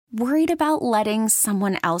Worried about letting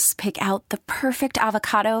someone else pick out the perfect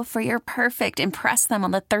avocado for your perfect impress them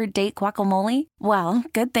on the third date guacamole? Well,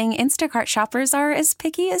 good thing Instacart shoppers are as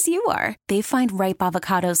picky as you are. They find ripe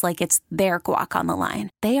avocados like it's their guac on the line.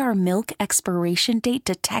 They are milk expiration date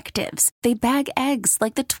detectives. They bag eggs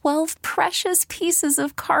like the 12 precious pieces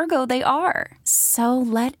of cargo they are. So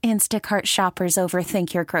let Instacart shoppers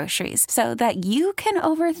overthink your groceries so that you can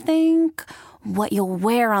overthink what you'll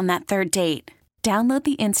wear on that third date. Download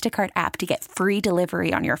the Instacart app to get free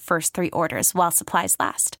delivery on your first 3 orders while supplies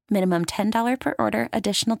last. Minimum $10 per order.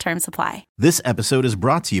 Additional terms apply. This episode is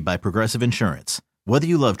brought to you by Progressive Insurance. Whether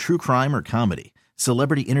you love true crime or comedy,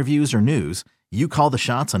 celebrity interviews or news, you call the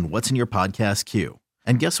shots on what's in your podcast queue.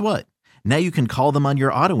 And guess what? Now you can call them on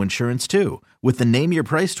your auto insurance too with the Name Your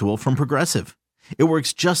Price tool from Progressive. It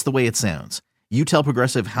works just the way it sounds. You tell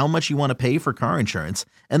Progressive how much you want to pay for car insurance,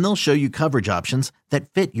 and they'll show you coverage options that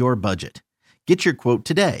fit your budget. Get your quote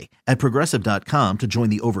today at Progressive.com to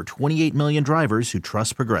join the over 28 million drivers who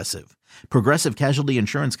trust Progressive. Progressive Casualty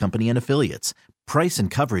Insurance Company and Affiliates. Price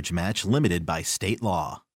and coverage match limited by state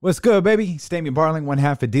law. What's good, baby? It's Damian Barling, one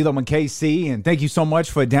half of D-Lo and KC, and thank you so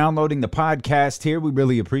much for downloading the podcast here. We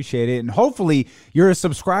really appreciate it, and hopefully you're a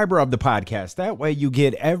subscriber of the podcast. That way you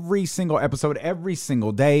get every single episode, every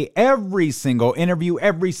single day, every single interview,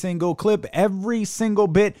 every single clip, every single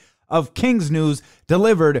bit of Kings news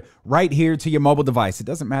delivered right here to your mobile device. It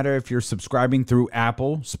doesn't matter if you're subscribing through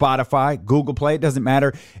Apple, Spotify, Google Play. It doesn't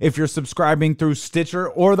matter if you're subscribing through Stitcher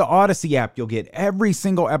or the Odyssey app. You'll get every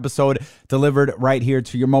single episode delivered right here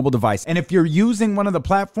to your mobile device. And if you're using one of the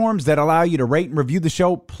platforms that allow you to rate and review the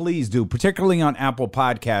show, please do, particularly on Apple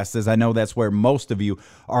Podcasts, as I know that's where most of you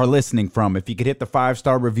are listening from. If you could hit the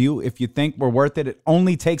 5-star review, if you think we're worth it, it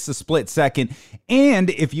only takes a split second. And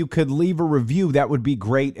if you could leave a review, that would be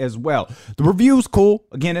great as well. The review's cool.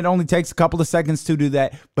 Again, it only takes a couple of seconds to do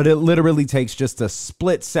that, but it literally takes just a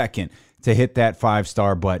split second to hit that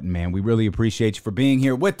 5-star button, man. We really appreciate you for being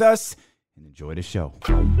here with us, and enjoy the show.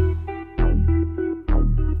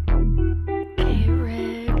 Hey,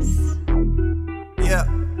 Riggs. Yeah.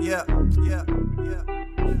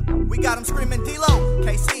 We got them screaming D-Lo,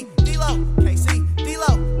 KC, D-Lo, KC,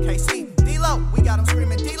 D-Lo, KC, D-Lo. We got them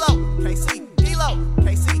screaming D-Lo, KC, D-Lo,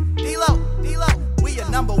 KC, D-Lo, D-Lo. We your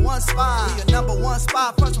number one spot. We your number one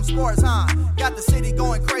spot for some sports, huh? Got the city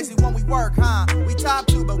going crazy when we work, huh? We top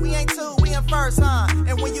 2, but we ain't 2, we in first, huh?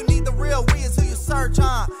 And when you need the real, we is who you search,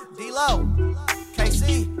 huh? D-Lo,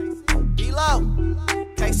 KC, D-Lo,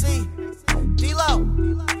 KC, D-Lo,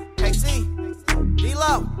 KC,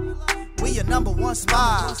 D-Lo. We your number one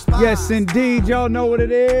spot. Yes, indeed. Y'all know what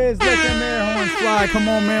it is. Let them air horns fly. Come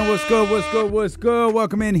on, man. What's good? What's good? What's good?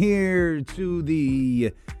 Welcome in here to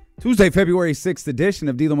the Tuesday, February 6th edition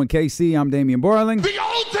of D-Lo and KC. I'm Damian Barling. The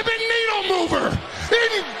ultimate needle mover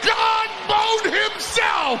in God mode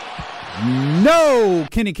himself. No,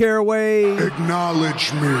 Kenny Caraway.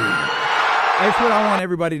 Acknowledge me. That's what I want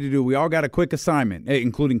everybody to do. We all got a quick assignment,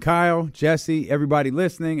 including Kyle, Jesse, everybody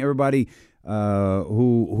listening, everybody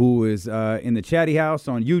who is in the chatty house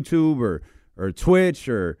on YouTube or Twitch,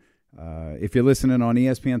 or if you're listening on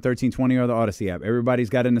ESPN 1320 or the Odyssey app.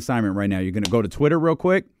 Everybody's got an assignment right now. You're going to go to Twitter real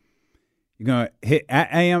quick. You're going to hit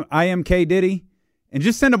 @IMK Diddy and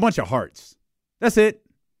just send a bunch of hearts. That's it.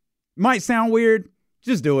 Might sound weird.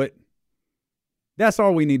 Just do it. That's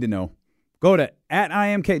all we need to know. Go to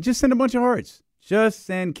 @IMK. Just send a bunch of hearts. Just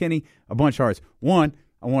send Kenny a bunch of hearts. One,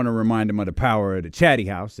 I want to remind him of the power of the chatty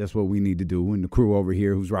house. That's what we need to do. And the crew over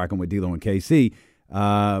here who's rocking with D-Lo and KC.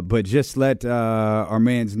 But just let our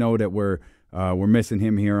mans know that we're missing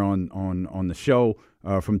him here on the show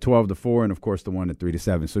from 12 to 4, and of course the one at 3 to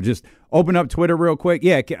 7. So just open up Twitter real quick.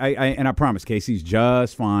 Yeah, I promise Casey's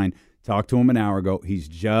just fine. Talked to him an hour ago. He's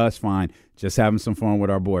just fine. Just having some fun with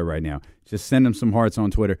our boy right now. Just send him some hearts on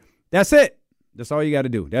Twitter. That's it. That's all you got to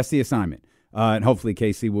do. That's the assignment. And hopefully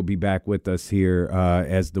KC will be back with us here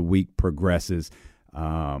as the week progresses.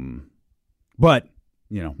 But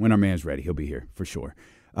you know, when our man's ready, he'll be here for sure.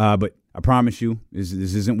 But I promise you, this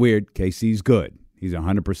isn't weird. KC's good. He's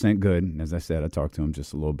 100% good. And as I said, I talked to him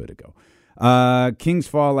just a little bit ago. Kings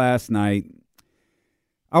fall last night.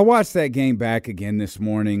 I watched that game back again this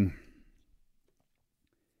morning.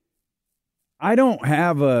 I don't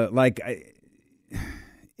have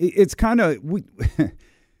it's kind of,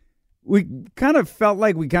 we kind of felt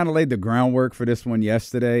like we kind of laid the groundwork for this one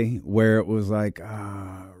yesterday, where it was like,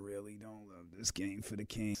 really don't love this game for the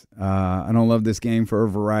Kings. I don't love this game for a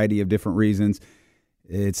variety of different reasons.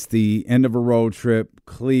 It's the end of a road trip.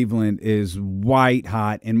 Cleveland is white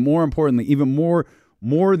hot. And more importantly, even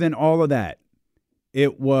more than all of that,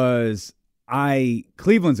 it was,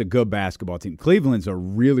 Cleveland's a good basketball team. Cleveland's a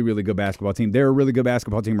really, really good basketball team. They're a really good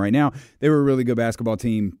basketball team right now. They were a really good basketball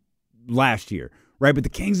team last year, right? But the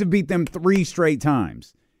Kings have beat them 3 straight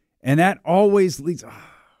times. And that always leads,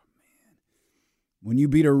 when you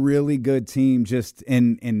beat a really good team,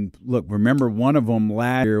 and look, remember one of them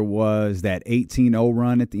last year was that 18-0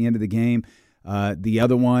 run at the end of the game. The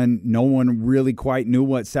other one, no one really quite knew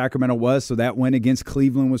what Sacramento was, so that win against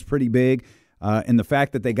Cleveland was pretty big. And the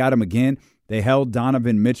fact that they got him again, they held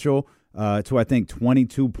Donovan Mitchell to, I think,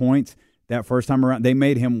 22 points that first time around. They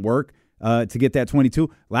made him work to get that 22.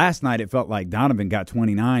 Last night, it felt like Donovan got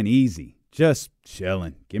 29 easy, just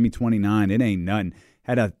chilling. Give me 29. It ain't nothing.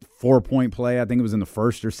 Had a 4-point play. I think it was in the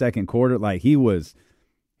first or second quarter. Like he was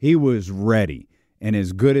ready. And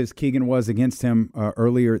as good as Keegan was against him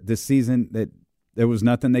earlier this season, that there was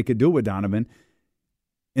nothing they could do with Donovan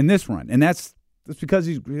in this run. And that's because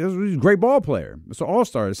he's a great ball player. It's an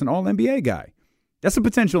all-star. It's an all-NBA guy. That's a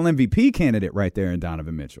potential MVP candidate right there in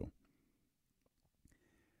Donovan Mitchell.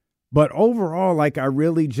 But overall, like I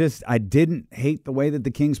didn't hate the way that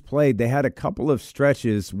the Kings played. They had a couple of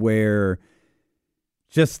stretches where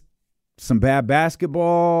just some bad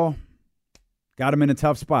basketball got them in a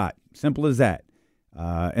tough spot. Simple as that.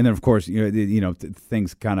 And then, of course,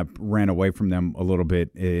 things kind of ran away from them a little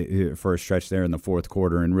bit for a stretch there in the fourth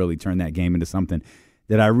quarter and really turned that game into something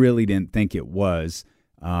that I really didn't think it was.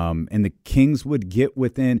 And the Kings would get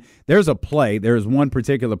within. There's one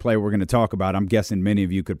particular play we're going to talk about. I'm guessing many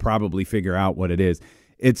of you could probably figure out what it is.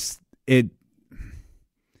 It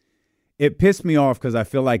pissed me off because I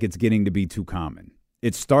feel like it's getting to be too common.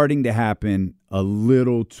 It's starting to happen a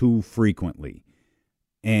little too frequently.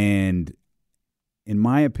 And in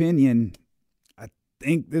my opinion, I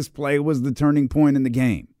think this play was the turning point in the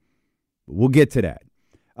game. But we'll get to that.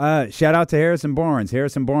 Shout out to Harrison Barnes.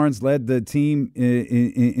 Harrison Barnes led the team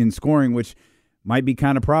in scoring, which might be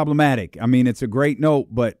kind of problematic. I mean, it's a great note,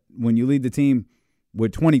 but when you lead the team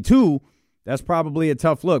with 22, that's probably a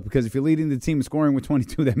tough look because if you're leading the team in scoring with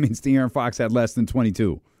 22, that means De'Aaron Fox had less than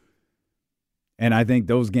 22. And I think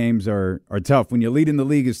those games are tough. When you're leading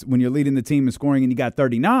the team in scoring and you got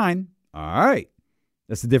 39, all right.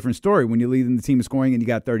 That's a different story. When you're leading the team in scoring and you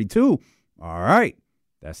got 32, all right.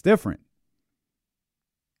 That's different.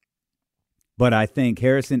 But I think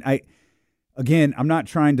Harrison, I'm not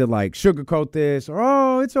trying to like sugarcoat this or,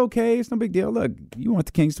 oh, it's okay. It's no big deal. Look, you want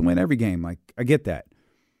the Kings to win every game. Like, I get that.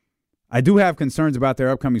 I do have concerns about their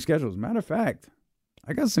upcoming schedules. Matter of fact,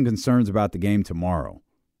 I got some concerns about the game tomorrow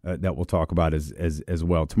that we'll talk about as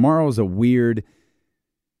well. Tomorrow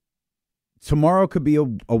could be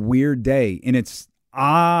a weird day, and it's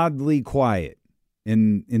oddly quiet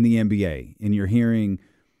in the NBA. And you're hearing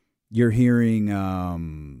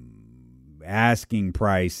asking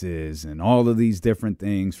prices and all of these different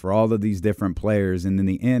things for all of these different players. And in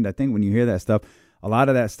the end, I think when you hear that stuff, a lot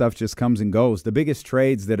of that stuff just comes and goes. The biggest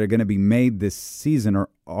trades that are going to be made this season are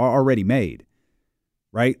already made,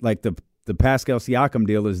 right? Like the Pascal Siakam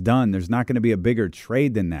deal is done. There's not going to be a bigger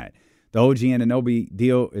trade than that. The OG Anunoby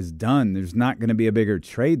deal is done. There's not going to be a bigger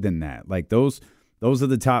trade than that. Like those are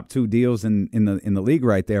the top 2 deals in the league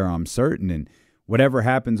right there, I'm certain. And whatever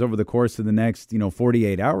happens over the course of the next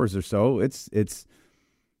 48 hours or so, it's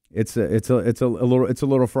a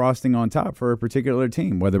little frosting on top for a particular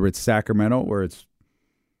team, whether it's Sacramento or it's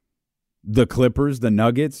the Clippers, the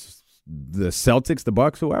Nuggets, the Celtics, the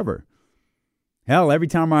Bucks, whoever. Hell, every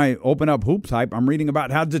time I open up Hoops Hype, I'm reading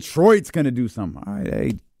about how Detroit's going to do something. All right,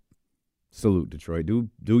 hey, salute Detroit. Do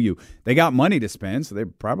you? They got money to spend, so they're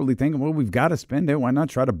probably thinking, well, we've got to spend it. Why not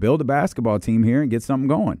try to build a basketball team here and get something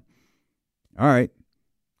going? All right,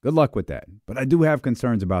 good luck with that. But I do have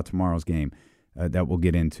concerns about tomorrow's game that we'll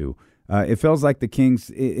get into. It feels like the Kings,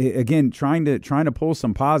 again, trying to pull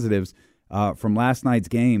some positives from last night's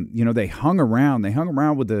game. They hung around. They hung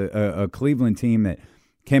around with a Cleveland team that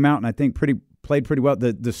came out and I think played pretty well.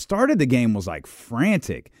 The start of the game was like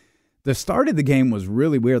frantic. The start of the game was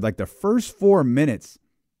really weird. Like the first 4 minutes,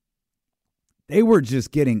 they were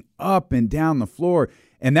just getting up and down the floor.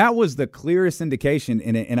 And that was the clearest indication.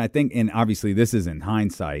 And I think, and obviously this is in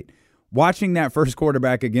hindsight, watching that first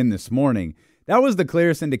quarterback again this morning, that was the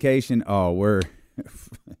clearest indication, we're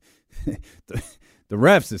the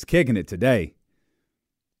refs is kicking it today.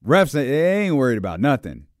 Refs, they ain't worried about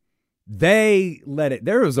nothing. They let it.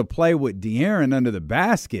 There was a play with De'Aaron under the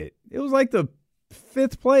basket. It was like the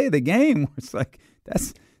 5th play of the game. It's like,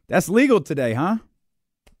 that's legal today, huh?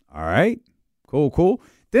 All right. Cool.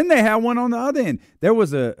 Then they had one on the other end. There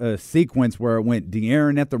was a sequence where it went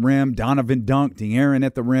De'Aaron at the rim, Donovan dunked, De'Aaron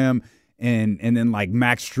at the rim, and then like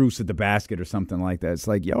Max Strus at the basket or something like that. It's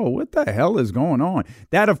like, yo, what the hell is going on?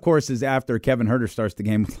 That, of course, is after Kevin Huerter starts the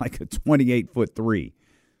game with like a 28-foot three.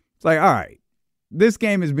 It's like, all right, this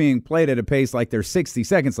game is being played at a pace like there's 60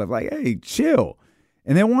 seconds left. Like, hey, chill.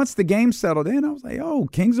 And then once the game settled in, I was like, oh,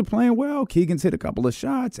 Kings are playing well. Keegan's hit a couple of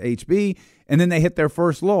shots, HB, and then they hit their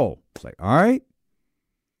first lull. It's like, all right.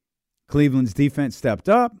 Cleveland's defense stepped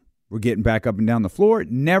up. We're getting back up and down the floor. It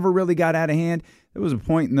never really got out of hand. There was a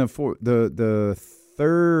point in the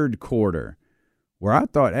third quarter where I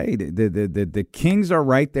thought, hey, the Kings are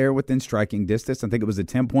right there within striking distance. I think it was a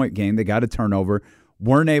 10-point game. They got a turnover,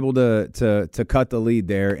 weren't able to cut the lead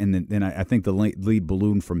there, and then I think the lead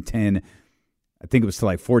ballooned from 10. I think it was to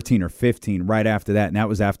like 14 or 15 right after that, and that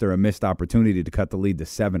was after a missed opportunity to cut the lead to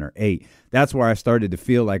 7 or 8. That's where I started to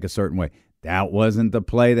feel like a certain way. That wasn't the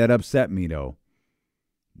play that upset me, though.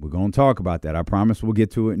 We're going to talk about that. I promise we'll get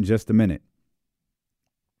to it in just a minute.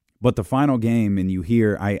 But the final game, and you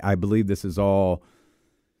hear, I believe this is all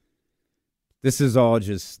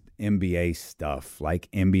just NBA stuff, like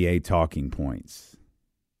NBA talking points.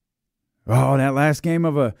 Oh, that last game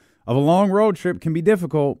of a long road trip can be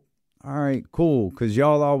difficult. All right, cool, because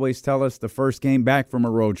y'all always tell us the first game back from a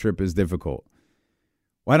road trip is difficult.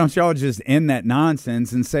 Why don't y'all just end that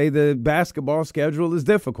nonsense and say the basketball schedule is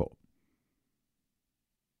difficult?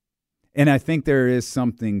 And I think there is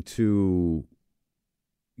something to,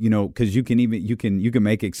 because you can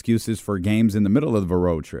make excuses for games in the middle of a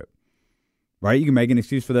road trip, right? You can make an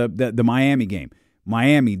excuse for the Miami game.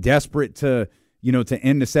 Miami desperate to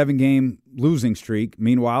end a 7-game losing streak.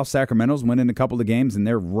 Meanwhile, Sacramento's winning a couple of games, and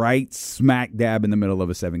they're right smack dab in the middle of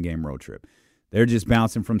a 7-game road trip. They're just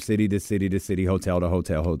bouncing from city to city to city, hotel to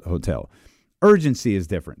hotel. Urgency is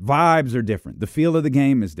different. Vibes are different. The feel of the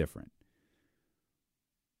game is different.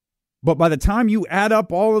 But by the time you add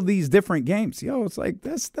up all of these different games, it's like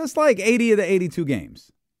that's like 80 of the 82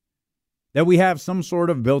 games that we have some sort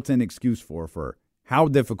of built-in excuse for how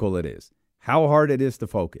difficult it is, how hard it is to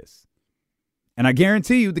focus. And I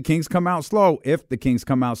guarantee you the Kings come out slow. If the Kings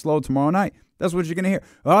come out slow tomorrow night, that's what you're going to hear.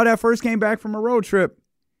 Oh, that first came back from a road trip.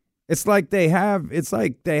 It's like they have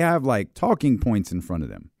like talking points in front of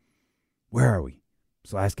them. Where are we?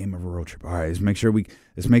 It's the last game of a road trip. All right, let's make sure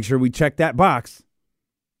we check that box.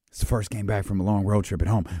 It's the first game back from a long road trip at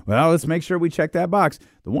home. Well, let's make sure we check that box.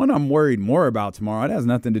 The one I'm worried more about tomorrow, it has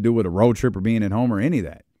nothing to do with a road trip or being at home or any of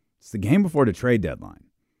that. It's the game before the trade deadline.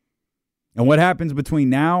 And what happens between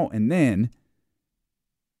now and then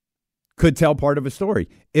could tell part of a story.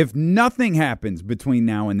 If nothing happens between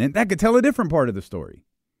now and then, that could tell a different part of the story.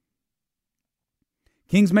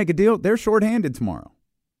 Kings make a deal, they're shorthanded tomorrow.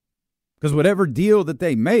 Because whatever deal that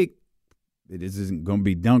they make, it isn't going to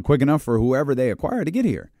be done quick enough for whoever they acquire to get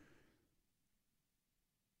here.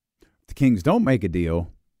 If the Kings don't make a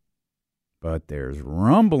deal, but there's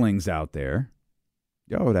rumblings out there,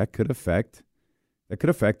 that could affect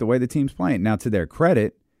the way the team's playing. Now, to their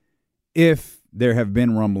credit, if there have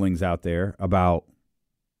been rumblings out there about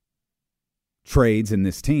trades in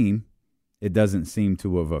this team, it doesn't seem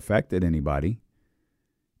to have affected anybody.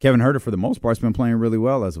 Kevin Huerter, for the most part, has been playing really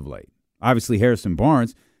well as of late. Obviously, Harrison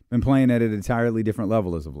Barnes been playing at an entirely different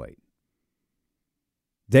level as of late.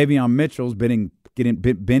 Davion Mitchell's been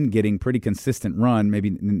getting pretty consistent run,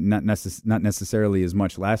 maybe not necessarily as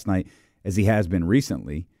much last night as he has been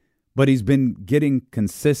recently, but he's been getting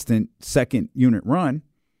consistent second unit run.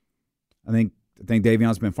 I think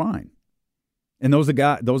Davion's been fine. And those are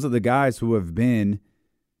the guys who have been,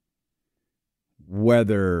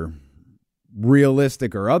 whether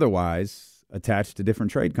realistic or otherwise, attached to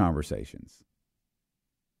different trade conversations.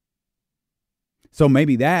 So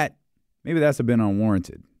maybe that's a bit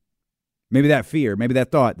unwarranted. Maybe that fear, maybe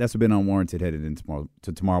that thought, that's a bit unwarranted headed into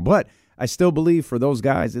tomorrow. But I still believe for those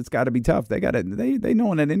guys, it's got to be tough. They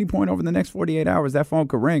know at any point over the next 48 hours, that phone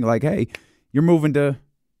could ring like, hey, you're moving to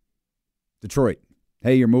Detroit.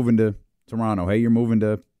 Hey, you're moving to Toronto. Hey, you're moving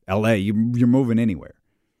to L.A. You're moving anywhere.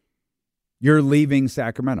 You're leaving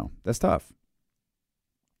Sacramento. That's tough.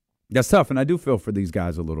 That's tough, and I do feel for these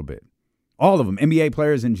guys a little bit. All of them, NBA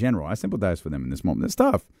players in general. I sympathize for them in this moment. It's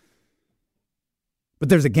tough. But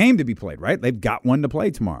there's a game to be played, right? They've got one to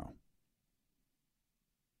play tomorrow.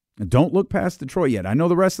 And don't look past Detroit yet. I know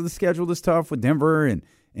the rest of the schedule is tough with Denver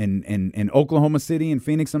and Oklahoma City and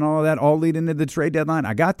Phoenix and all of that, all leading to the trade deadline.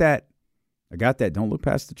 I got that. Don't look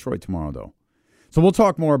past Detroit tomorrow, though. So we'll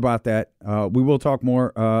talk more about that. We will talk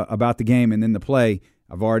more about the game and then the play.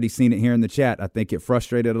 I've already seen it here in the chat. I think it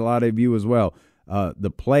frustrated a lot of you as well.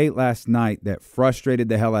 The play last night that frustrated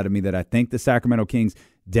the hell out of me that I think the Sacramento Kings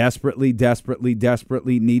desperately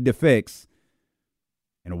need to fix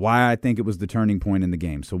and why I think it was the turning point in the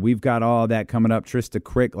game. So we've got all that coming up. Trysta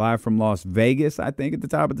Krick live from Las Vegas, I think, at the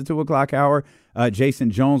top of the 2 o'clock hour.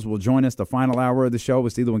 Jason Jones will join us the final hour of the show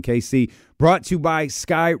with Steelo and KC, brought to you by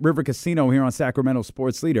Sky River Casino here on Sacramento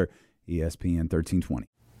Sports Leader, ESPN 1320.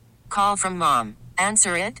 Call from mom.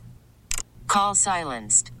 Answer it. Call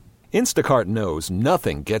silenced. Instacart knows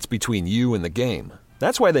nothing gets between you and the game.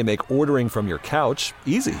 That's why they make ordering from your couch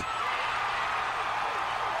easy.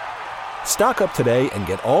 Stock up today and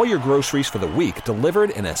get all your groceries for the week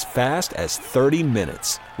delivered in as fast as 30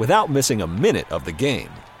 minutes without missing a minute of the game.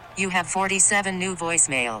 You have 47 new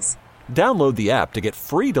voicemails. Download the app to get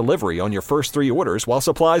free delivery on your first 3 orders while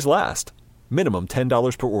supplies last. Minimum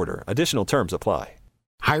 $10 per order. Additional terms apply.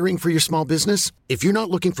 Hiring for your small business? If you're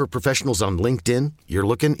not looking for professionals on LinkedIn, you're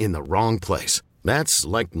looking in the wrong place. That's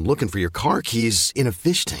like looking for your car keys in a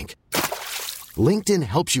fish tank. LinkedIn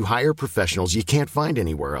helps you hire professionals you can't find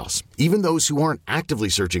anywhere else, even those who aren't actively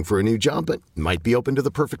searching for a new job but might be open to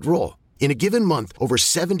the perfect role. In a given month, over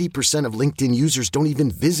 70% of LinkedIn users don't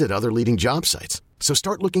even visit other leading job sites. So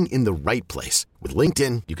start looking in the right place. With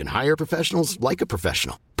LinkedIn, you can hire professionals like a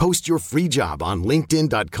professional. Post your free job on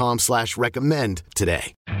linkedin.com/recommend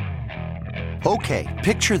today. Okay,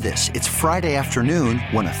 picture this. It's Friday afternoon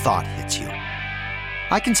when a thought hits you.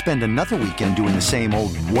 I can spend another weekend doing the same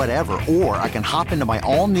old whatever, or I can hop into my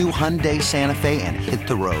all-new Hyundai Santa Fe and hit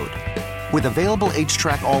the road. With available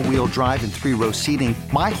H-Track all-wheel drive and 3-row seating,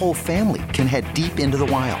 my whole family can head deep into the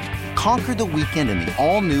wild. Conquer the weekend in the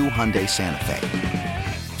all-new Hyundai Santa Fe.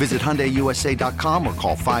 Visit HyundaiUSA.com or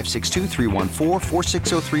call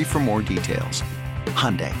 562-314-4603 for more details.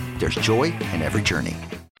 Hyundai, there's joy in every journey.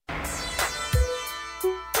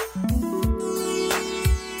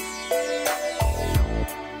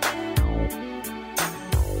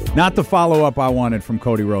 Not the follow-up I wanted from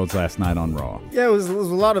Cody Rhodes last night on Raw. Yeah, it was a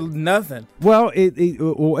lot of nothing. Well, it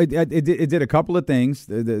did a couple of things.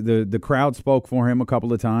 The crowd spoke for him a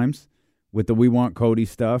couple of times with the "We Want Cody"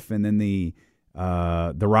 stuff, and then the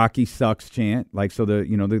Rocky sucks chant. Like, so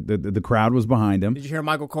the crowd was behind him. Did you hear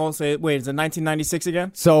Michael Cole say, "Wait, is it 1996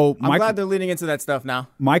 again?" So I'm glad they're leading into that stuff now.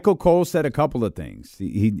 Michael Cole said a couple of things.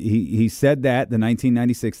 He said that the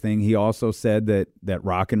 1996 thing. He also said that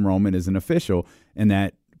Rock and Roman isn't official, and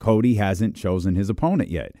that Cody hasn't chosen his opponent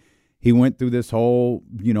yet. He went through this whole,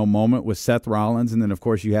 moment with Seth Rollins, and then, of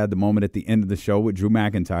course, you had the moment at the end of the show with Drew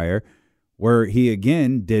McIntyre where he,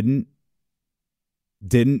 again, didn't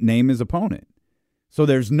name his opponent. So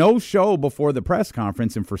there's no show before the press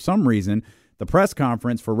conference, and for some reason, the press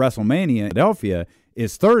conference for WrestleMania in Philadelphia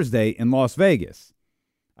is Thursday in Las Vegas.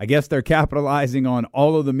 I guess they're capitalizing on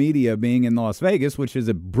all of the media being in Las Vegas, which is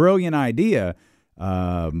a brilliant idea.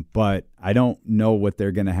 But I don't know what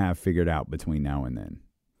they're going to have figured out between now and then.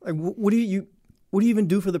 Like, what do you even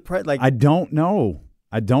do for the press? Like, I don't know.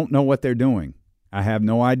 I don't know what they're doing. I have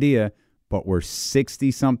no idea. But we're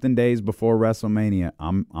 60-something days before WrestleMania.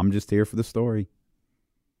 I'm just here for the story.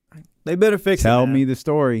 They better fix it. Tell me the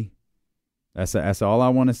story. That's all I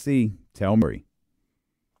want to see. Tell me.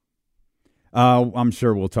 I'm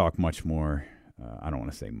sure we'll talk much more. I don't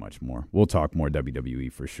want to say much more. We'll talk more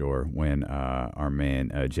WWE for sure when our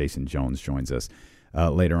man Jason Jones joins us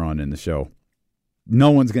later on in the show. No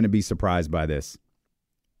one's going to be surprised by this.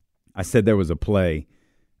 I said there was a play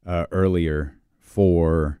earlier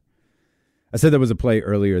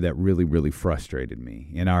that really, really frustrated me.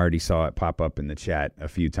 And I already saw it pop up in the chat a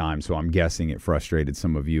few times, so I'm guessing it frustrated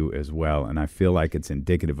some of you as well. And I feel like it's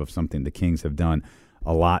indicative of something the Kings have done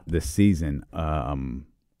a lot this season.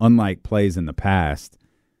 Unlike plays in the past,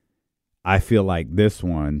 I feel like this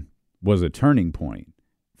one was a turning point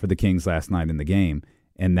for the Kings last night in the game,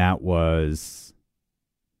 and that was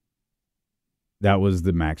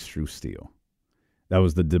the Max Strus steal. That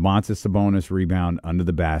was the Domantas Sabonis rebound under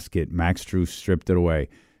the basket. Max Strus stripped it away.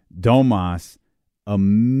 Domas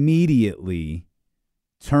immediately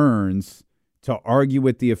turns to argue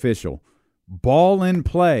with the official. Ball in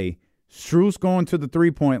play. Strus going to the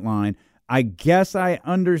three-point line. I guess I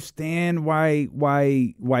understand why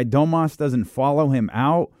Domas doesn't follow him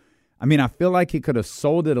out. I mean, I feel like he could have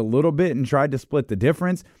sold it a little bit and tried to split the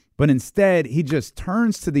difference, but instead he just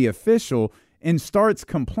turns to the official and starts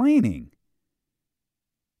complaining.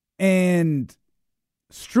 And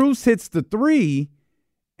Strus hits the three,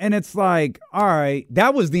 and it's like, all right,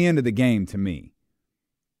 that was the end of the game to me.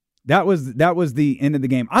 That was the end of the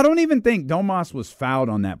game. I don't even think Domas was fouled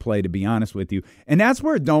on that play, to be honest with you. And that's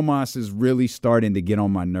where Domas is really starting to get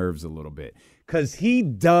on my nerves a little bit. Because he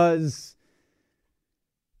does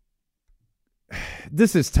 –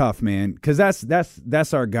 this is tough, man, because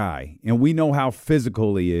that's our guy. And we know how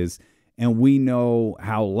physical he is, and we know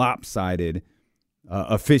how lopsided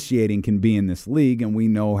officiating can be in this league, and we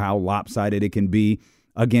know how lopsided it can be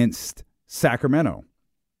against Sacramento.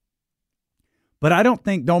 But I don't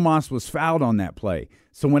think Domas was fouled on that play.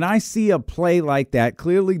 So when I see a play like that,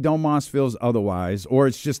 clearly Domas feels otherwise, or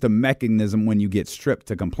it's just a mechanism when you get stripped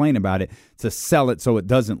to complain about it, to sell it so it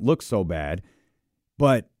doesn't look so bad.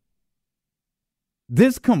 But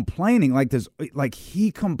this complaining, like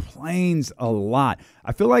he complains a lot.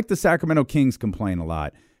 I feel like the Sacramento Kings complain a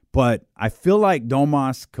lot, but I feel like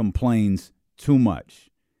Domas complains too much.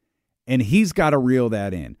 And he's got to reel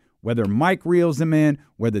that in. Whether Mike reels him in,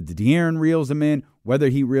 whether De'Aaron reels him in, whether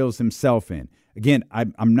he reels himself in. Again,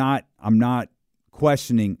 I'm not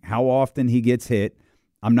questioning how often he gets hit.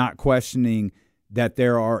 I'm not questioning that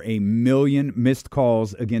there are a million missed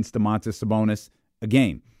calls against Domantas Sabonis a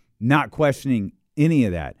game. Not questioning any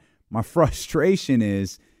of that. My frustration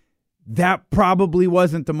is that probably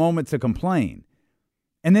wasn't the moment to complain.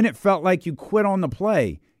 And then it felt like you quit on the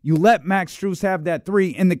play. You let Max Strus have that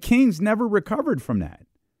three, and the Kings never recovered from that.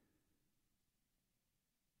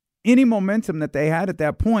 Any momentum that they had at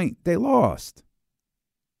that point, they lost.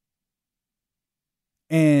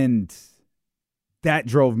 And that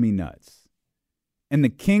drove me nuts. And the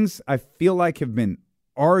Kings, I feel like, have been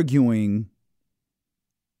arguing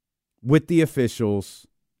with the officials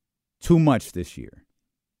too much this year.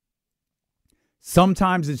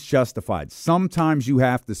 Sometimes it's justified. Sometimes you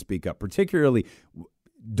have to speak up, particularly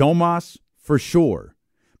Domas, for sure.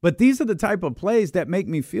 But these are the type of plays that make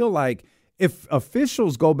me feel like if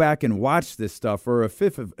officials go back and watch this stuff, or if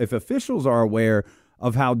officials are aware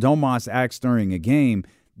of how Domas acts during a game,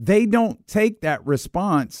 they don't take that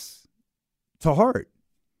response to heart.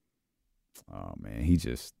 Oh, man, he's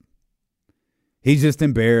just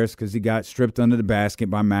embarrassed because he got stripped under the basket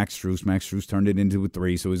by Max Strus. Max Strus turned it into a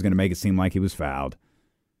three, so he's going to make it seem like he was fouled.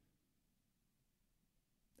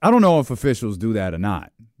 I don't know if officials do that or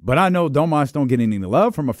not, but I know Domas don't get any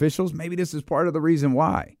love from officials. Maybe this is part of the reason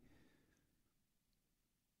why.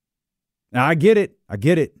 Now, I get it.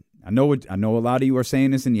 I know a lot of you are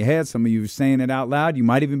saying this in your head. Some of you are saying it out loud. You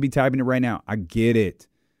might even be typing it right now. I get it.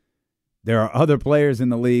 There are other players in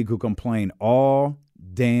the league who complain all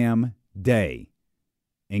damn day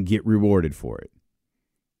and get rewarded for it.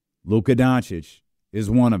 Luka Doncic is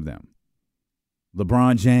one of them.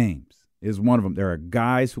 LeBron James is one of them. There are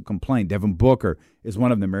guys who complain. Devin Booker is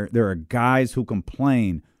one of them. There are guys who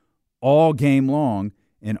complain all game long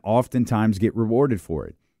and oftentimes get rewarded for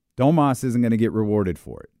it. Domas isn't going to get rewarded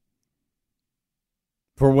for it.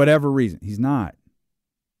 For whatever reason, he's not.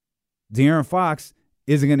 De'Aaron Fox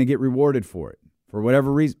isn't going to get rewarded for it. For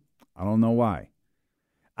whatever reason, I don't know why.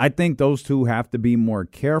 I think those two have to be more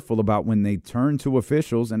careful about when they turn to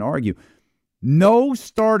officials and argue. No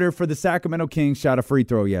starter for the Sacramento Kings shot a free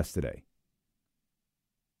throw yesterday.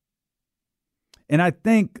 And I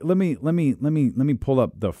think let me pull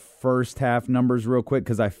up the first half numbers real quick,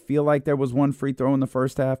 because I feel like there was one free throw in the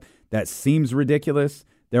first half. That seems ridiculous.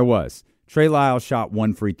 There was. Trey Lyles shot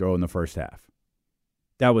one free throw in the first half.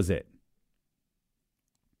 That was it.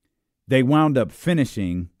 They wound up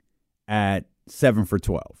finishing at 7 for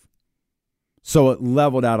 12. So it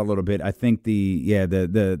leveled out a little bit. I think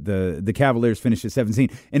the Cavaliers finished at 17.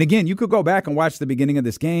 And again, you could go back and watch the beginning of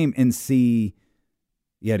this game and see,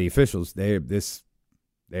 the officials, they're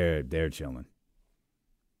chilling.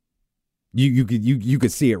 You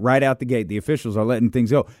could see it right out the gate. The officials are letting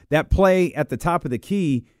things go. That play at the top of the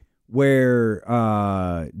key where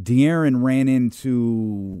De'Aaron ran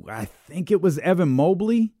into, I think it was Evan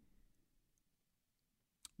Mobley,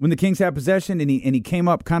 when the Kings had possession, and he came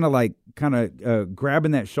up kind of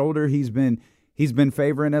grabbing that shoulder he's been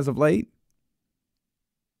favoring as of late.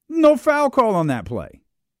 No foul call on that play.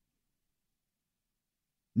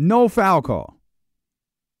 No foul call.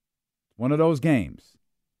 One of those games.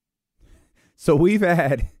 So we've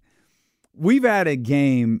had a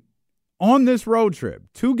game on this road trip,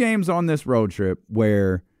 2 games on this road trip,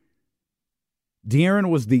 where De'Aaron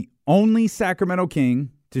was the only Sacramento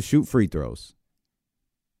King to shoot free throws.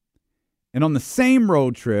 And on the same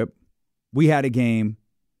road trip, we had a game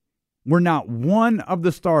where not one of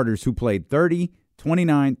the starters who played 30,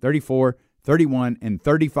 29, 34, 31, and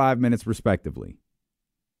 35 minutes respectively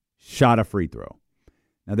shot a free throw.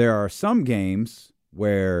 Now, there are some games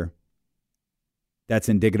where that's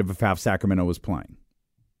indicative of how Sacramento was playing,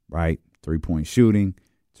 right? 3-point shooting,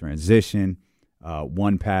 transition,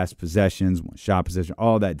 one pass possessions, one shot possession,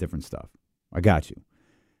 all that different stuff. I got you.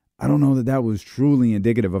 I don't know that was truly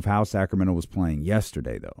indicative of how Sacramento was playing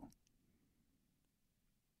yesterday, though.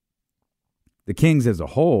 The Kings as a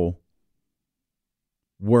whole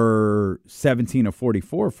were 17 of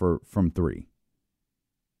 44 from 3.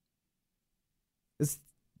 It's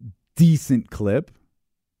decent clip.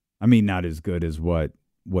 I mean, not as good as what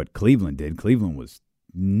Cleveland did. Cleveland was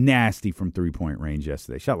nasty from three-point range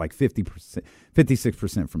yesterday. Shot like 50%,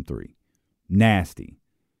 56% from three. Nasty.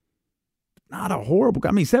 Not a horrible.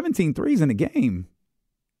 17 threes in a game.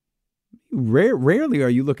 Rarely are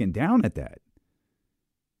you looking down at that.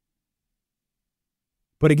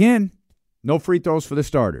 But again, no free throws for the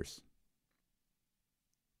starters.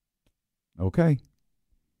 Okay.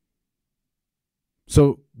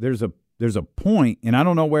 So there's a point, and I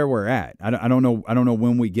don't know where we're at. I don't know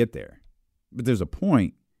when we get there. But there's a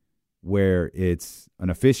point where it's an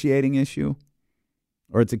officiating issue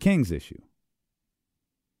or it's a Kings issue.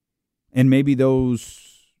 And maybe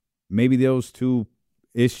those two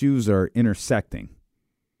issues are intersecting,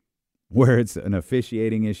 where it's an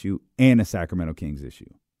officiating issue and a Sacramento Kings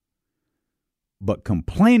issue. But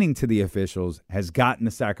complaining to the officials has gotten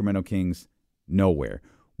the Sacramento Kings nowhere.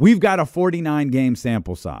 We've got a 49-game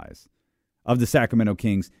sample size of the Sacramento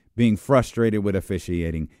Kings being frustrated with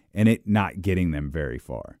officiating and it not getting them very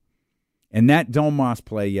far. And that Domas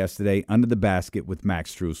play yesterday under the basket with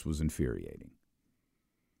Max Strus was infuriating.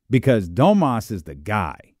 Because Domas is the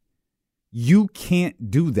guy. You can't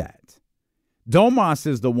do that. Domas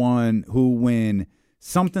is the one who, when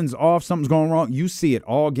something's off, something's going wrong, you see it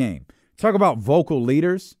all game. Talk about vocal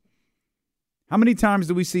leaders. How many times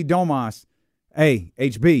do we see Domas, hey,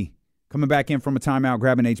 HB, coming back in from a timeout,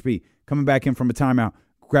 grabbing HB, coming back in from a timeout,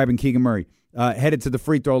 grabbing Keegan Murray, headed to the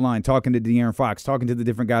free throw line, talking to De'Aaron Fox, talking to the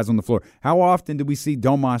different guys on the floor. How often do we see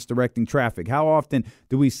Domas directing traffic? How often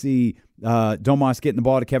do we see Domas getting the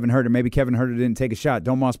ball to Kevin Huerter? Maybe Kevin Huerter didn't take a shot.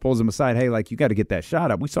 Domas pulls him aside. Hey, you got to get that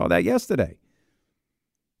shot up. We saw that yesterday.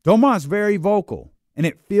 Domas very vocal, and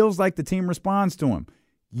it feels like the team responds to him.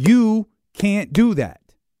 You can't do that.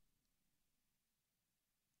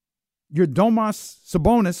 You're Domas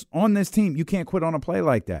Sabonis on this team. You can't quit on a play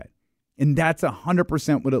like that. And that's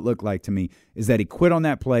 100% what it looked like to me, is that he quit on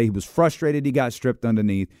that play. He was frustrated he got stripped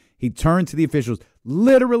underneath. He turned to the officials,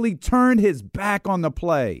 literally turned his back on the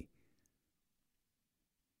play.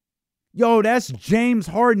 Yo, that's James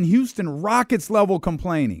Harden, Houston Rockets level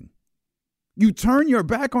complaining. You turn your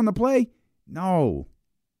back on the play? No.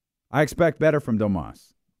 I expect better from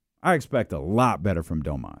Domas. I expect a lot better from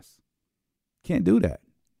Domas. Can't do that.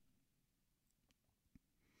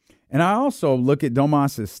 And I also look at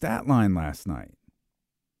Domas' stat line last night.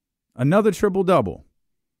 Another triple-double.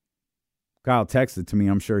 Kyle texted to me.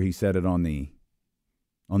 I'm sure he said it on the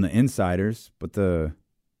insiders. But the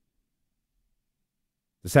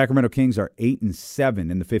Sacramento Kings are 8-7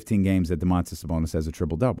 in the 15 games that Domantas Sabonis has a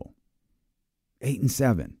triple-double.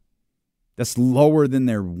 8-7. That's lower than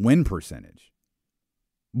their win percentage.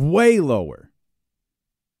 Way lower.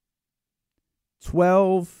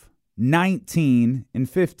 12, 19, and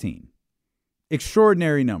 15.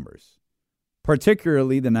 Extraordinary numbers.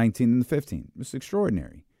 Particularly the 19 and the 15. It's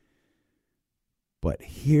extraordinary. But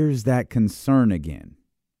here's that concern again.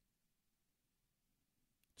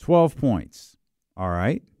 12 points. All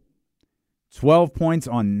right. 12 points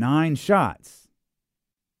on 9 shots.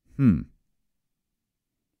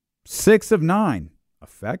 6 of 9.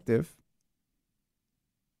 Effective.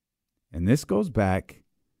 And this goes back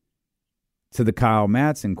to the Kyle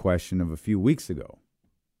Madsen question of a few weeks ago.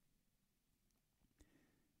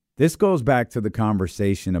 This goes back to the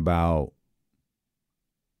conversation about,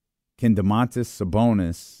 can Domantas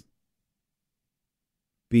Sabonis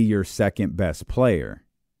be your second best player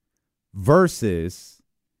versus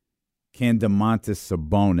can Domantas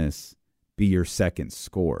Sabonis be your second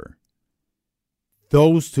scorer?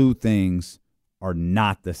 Those two things are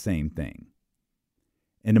not the same thing.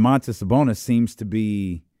 And Domantas Sabonis seems to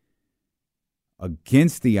be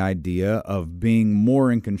against the idea of being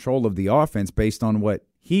more in control of the offense based on what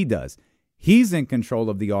he does. He's in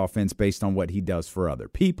control of the offense based on what he does for other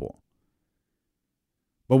people.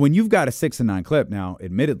 But when you've got a 6-9 clip now,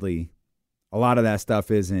 admittedly, a lot of that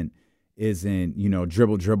stuff isn't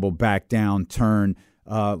dribble, back down, turn,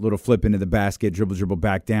 little flip into the basket, dribble,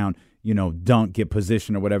 back down, dunk, get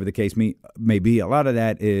position or whatever the case may be. A lot of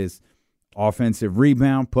that is offensive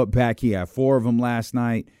rebound, put back. He had 4 of them last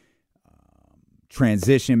night.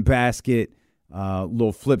 Transition basket,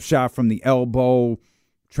 little flip shot from the elbow,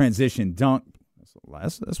 transition dunk.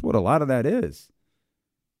 That's what a lot of that is.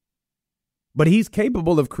 But he's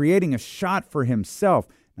capable of creating a shot for himself.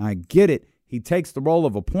 Now, I get it. He takes the role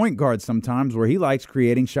of a point guard sometimes where he likes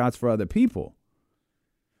creating shots for other people.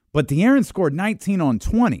 But De'Aaron scored 19 on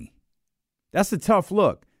 20. That's a tough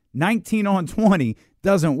look. 19 on 20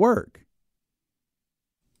 doesn't work.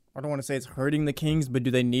 I don't want to say it's hurting the Kings, but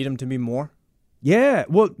do they need him to be more? Yeah,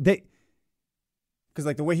 well, Because,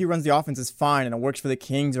 like, the way he runs the offense is fine, and it works for the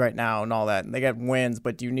Kings right now and all that. And they get wins,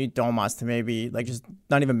 but do you need Domas to maybe, like, just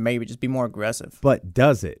not even maybe, just be more aggressive? But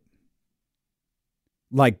does it?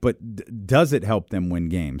 Does it help them win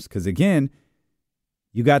games? Because, again,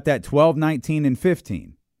 you got that 12, 19, and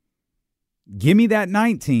 15. Give me that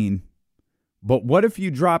 19, but what if you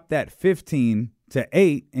dropped that 15 to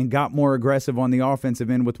 8 and got more aggressive on the offensive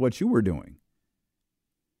end with what you were doing?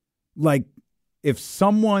 Like, if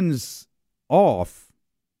someone's off,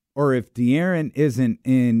 or if De'Aaron isn't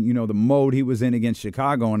in, the mode he was in against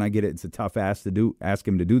Chicago, and I get it, it's a tough ask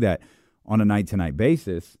him to do that on a night-to-night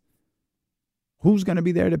basis, who's going to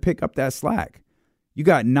be there to pick up that slack? You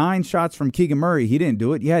got 9 shots from Keegan Murray. He didn't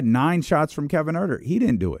do it. You had 9 shots from Kevin Huerter. He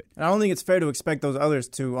didn't do it. And I don't think it's fair to expect those others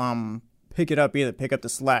to pick it up either, pick up the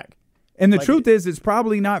slack. And the truth is, it's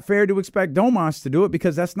probably not fair to expect Domas to do it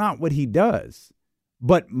because that's not what he does.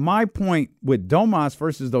 But my point with Domas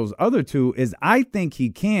versus those other two is I think he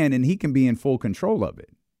can, and he can be in full control of it.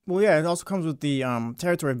 Well, yeah, it also comes with the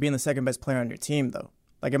territory of being the second best player on your team, though.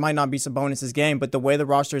 Like, it might not be Sabonis' game, but the way the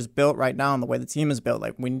roster is built right now and the way the team is built,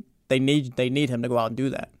 like, they need him to go out and do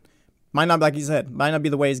that. Might not, like you said, might not be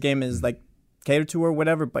the way his game is, like, catered to or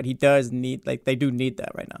whatever, but he does need, like, they do need that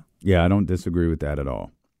right now. Yeah, I don't disagree with that at all.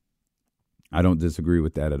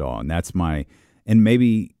 And that's my, and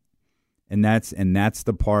maybe. And that's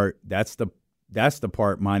the part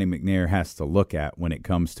Monty McNair has to look at when it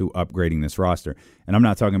comes to upgrading this roster. And I'm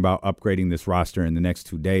not talking about upgrading this roster in the next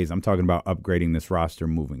 2 days. I'm talking about upgrading this roster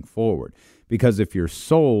moving forward. Because if you're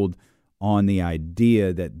sold on the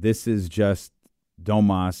idea that this is just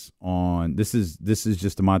Domas this is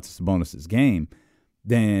just Domantas Sabonis' game,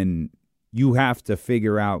 then you have to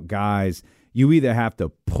figure out guys. You either have to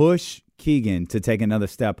push Keegan to take another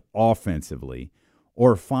step offensively,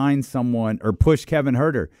 or find someone, or push Kevin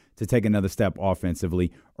Huerter to take another step offensively,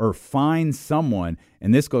 or find someone,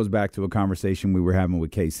 and this goes back to a conversation we were having with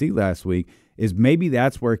KC last week, is maybe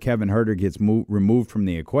that's where Kevin Huerter gets removed from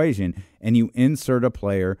the equation, and you insert a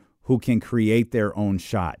player who can create their own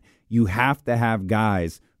shot. You have to have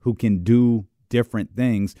guys who can do different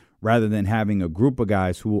things rather than having a group of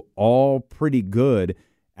guys who are all pretty good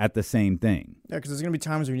at the same thing. Yeah, because there's going to be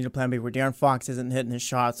times where you need a plan B where De'Aaron Fox isn't hitting his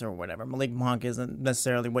shots or whatever. Malik Monk isn't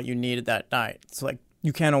necessarily what you needed that night. So, like,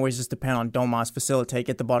 you can't always just depend on Domas, facilitate,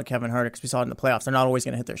 get the ball to Kevin Huerter, because we saw it in the playoffs. They're not always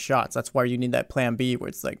going to hit their shots. That's why you need that plan B where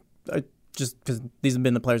it's like, just because these have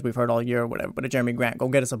been the players we've heard all year or whatever. But a Jeremy Grant, go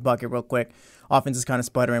get us a bucket real quick. Offense is kind of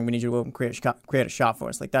sputtering. We need you to go and create a shot for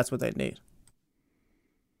us. Like, that's what they need.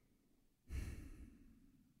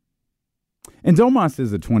 And Domas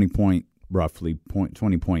is a 20-point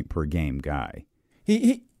per game guy.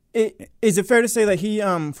 Is it fair to say that he,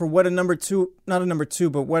 for what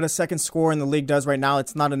what a second scorer in the league does right now,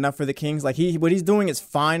 it's not enough for the Kings? Like, what he's doing is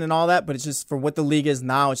fine and all that, but it's just for what the league is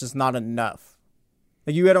now, it's just not enough.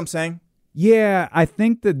 Like, you get what I'm saying? Yeah, I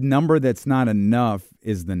think the number that's not enough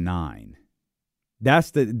is the 9.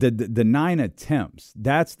 That's the 9 attempts.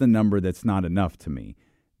 That's the number that's not enough to me.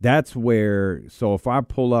 That's where, so if I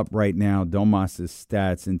pull up right now Domas'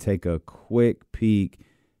 stats and take a quick peek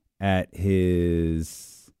at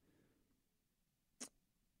his,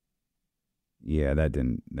 that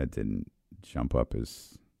didn't jump up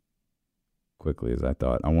as quickly as I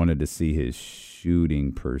thought. I wanted to see his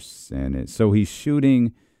shooting percentage. So he's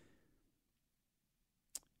shooting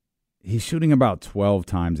about 12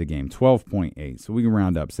 times a game, 12.8. So we can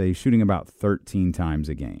round up, say he's shooting about 13 times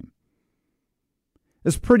a game.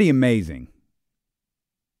 It's pretty amazing.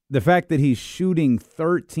 The fact that he's shooting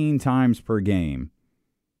 13 times per game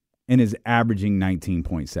and is averaging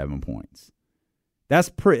 19.7 points. That's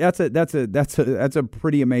a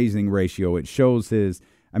pretty amazing ratio. It shows he's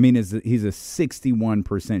a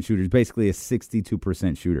 61% shooter. He's basically a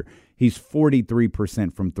 62% shooter. He's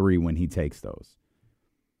 43% from 3 when he takes those.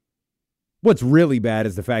 What's really bad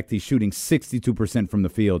is the fact he's shooting 62% from the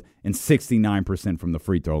field and 69% from the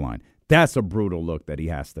free throw line. That's a brutal look that he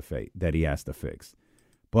has to fix.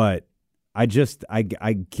 But I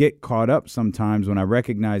get caught up sometimes when I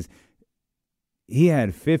recognize he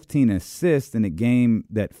had 15 assists in a game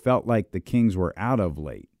that felt like the Kings were out of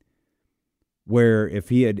late. Where if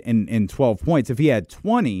he had in 12 points, if he had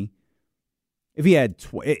 20, if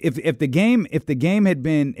the game had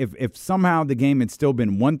been if somehow the game had still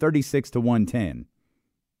been 136-110,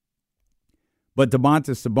 but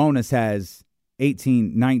Domantas Sabonis has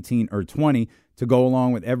 18, 19, or 20 to go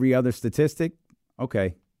along with every other statistic,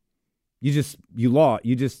 okay. You just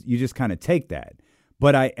kind of take that.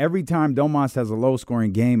 But every time Domas has a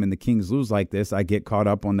low-scoring game and the Kings lose like this, I get caught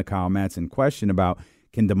up on the Kyle Madsen question about,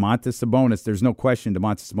 can Domantas Sabonis, there's no question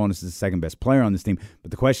Domantas Sabonis is the second-best player on this team, but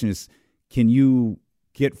the question is, can you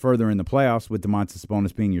get further in the playoffs with Domantas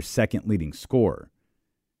Sabonis being your second leading scorer?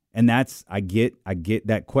 And that's, I get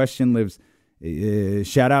that question lives,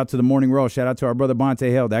 shout out to the Morning Roll, shout out to our brother Bonte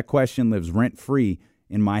Hill. That question lives rent-free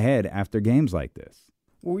in my head after games like this.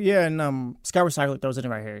 Well, yeah, and Sky Recycler throws it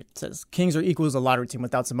in right here. It says, Kings are equal as a lottery team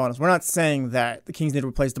without Sabonis. We're not saying that the Kings need to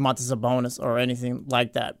replace Domantas Sabonis or anything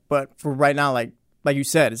like that. But for right now, like you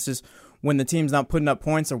said, it's just when the team's not putting up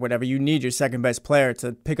points or whatever, you need your second best player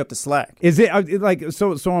to pick up the slack. Is it like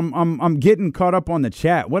so? I'm getting caught up on the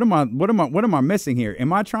chat. What am I missing here?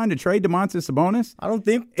 Am I trying to trade Domantas Sabonis? I don't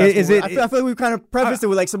think that's I feel like we kind of prefaced it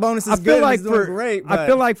with like Sabonis is good. He's doing great. But I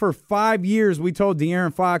feel like for 5 years we told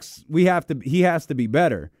De'Aaron Fox he has to be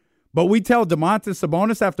better. But we tell Domantas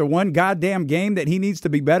Sabonis after one goddamn game that he needs to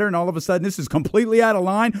be better, and all of a sudden this is completely out of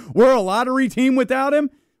line. We're a lottery team without him.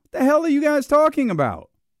 What the hell are you guys talking about?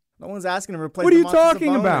 No one's asking to replace. What are you Domantas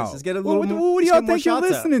talking Sabonis. about? Just get a little what do y'all think you're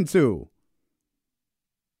listening to?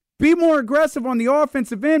 Be more aggressive on the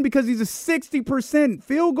offensive end because he's a 60%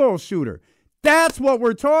 field goal shooter. That's what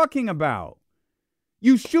we're talking about.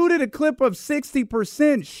 You shoot at a clip of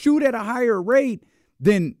 60%, shoot at a higher rate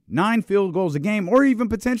than 9 field goals a game or even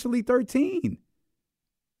potentially 13.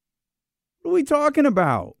 What are we talking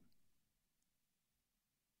about?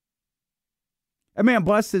 That man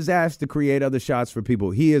busts his ass to create other shots for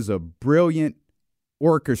people. He is a brilliant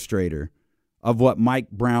orchestrator of what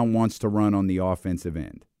Mike Brown wants to run on the offensive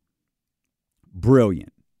end.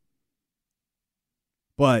 Brilliant.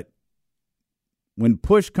 But when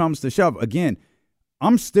push comes to shove, again,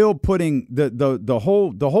 I'm still putting the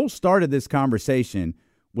whole start of this conversation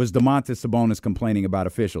was Domantas Sabonis complaining about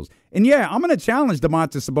officials. And yeah, I'm going to challenge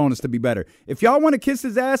Domantas Sabonis to be better. If y'all want to kiss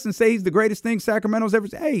his ass and say he's the greatest thing Sacramento's ever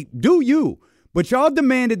said, hey, do you. But y'all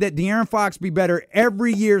demanded that De'Aaron Fox be better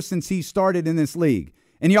every year since he started in this league.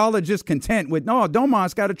 And y'all are just content with, no,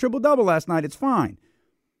 Domas got a triple-double last night. It's fine.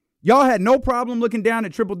 Y'all had no problem looking down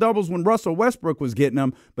at triple-doubles when Russell Westbrook was getting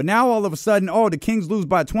them. But now all of a sudden, the Kings lose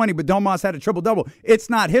by 20, but Domas had a triple-double. It's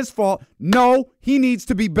not his fault. No, he needs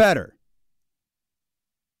to be better.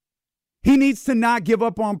 He needs to not give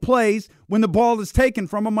up on plays when the ball is taken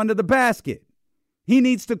from him under the basket. He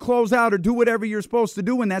needs to close out or do whatever you're supposed to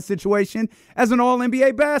do in that situation as an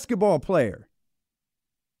all-NBA basketball player.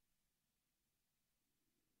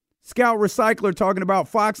 Scout Recycler talking about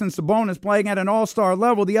Fox and Sabonis playing at an all-star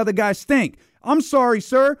level. The other guys stink. I'm sorry,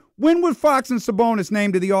 sir. When were Fox and Sabonis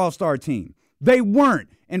named to the all-star team? They weren't.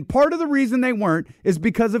 And part of the reason they weren't is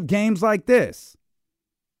because of games like this.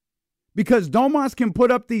 Because Domas can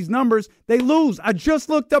put up these numbers, they lose. I just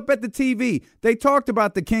looked up at the TV. They talked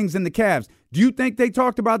about the Kings and the Cavs. Do you think they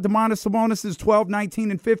talked about Domantas Sabonis' 12,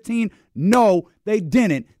 19, and 15? No, they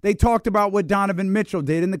didn't. They talked about what Donovan Mitchell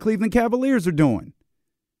did and the Cleveland Cavaliers are doing.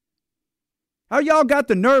 How y'all got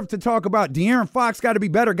the nerve to talk about De'Aaron Fox got to be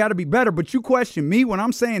better, but you question me when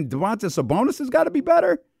I'm saying Domantas Sabonis has got to be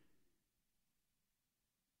better?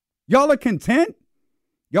 Y'all are content?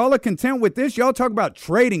 Y'all are content with this? Y'all talk about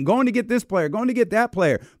trading, going to get this player, going to get that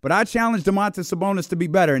player. But I challenge Domantas Sabonis to be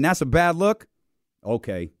better, and that's a bad look?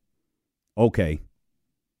 Okay.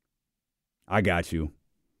 I got you.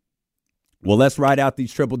 Well, let's ride out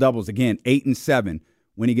these triple-doubles. Again, 8 and 7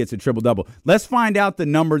 when he gets a triple-double. Let's find out the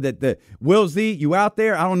number that Will Z, you out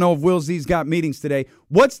there? I don't know if Will Z's got meetings today.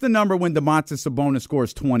 What's the number when Domantas Sabonis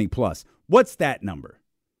scores 20-plus? What's that number?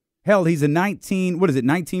 Hell, he's a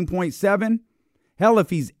 19.7? Hell, if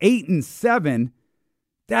he's 8 and 7,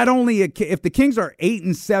 if the Kings are 8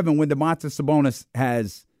 and 7 when Domantas Sabonis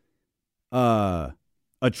has a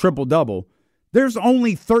triple-double, there's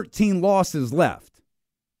only 13 losses left.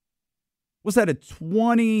 What's that, a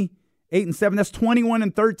 28 and 7? That's 21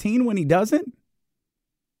 and 13 when he doesn't?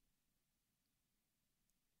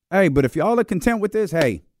 Hey, but if y'all are content with this,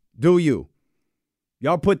 hey, do you.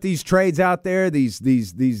 Y'all put these trades out there, these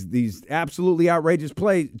absolutely outrageous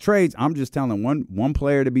trades. I'm just telling one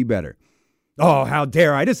player to be better. Oh, how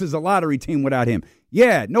dare I? This is a lottery team without him.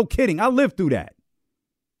 Yeah, no kidding. I lived through that.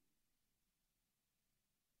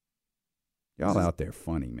 Y'all out there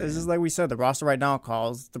funny, man. This is like we said, the roster right now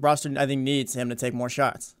the roster, I think, needs him to take more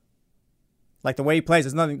shots. Like the way he plays,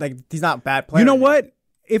 there's nothing, like he's not a bad player. You know what?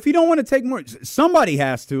 If you don't want to take more, somebody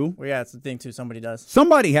has to. Well, yeah, that's the thing, too. Somebody does.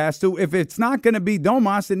 Somebody has to. If it's not going to be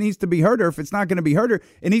Domas, it needs to be Herter. If it's not going to be Herter,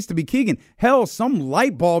 it needs to be Keegan. Hell, some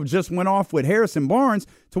light bulb just went off with Harrison Barnes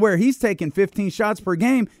to where he's taking 15 shots per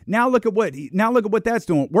game. Now look at what that's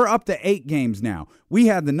doing. We're up to 8 games now. We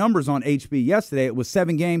had the numbers on HB yesterday. It was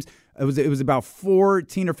 7 games. It was about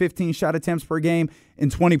 14 or 15 shot attempts per game and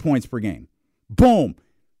 20 points per game. Boom.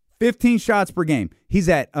 15 shots per game. He's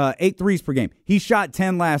at 8 threes per game. He shot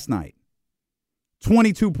 10 last night.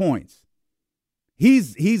 22 points.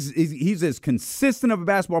 He's as consistent of a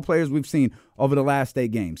basketball player as we've seen over the last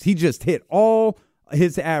 8 games. He just hit all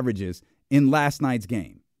his averages in last night's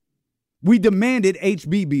game. We demanded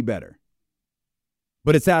HB be better.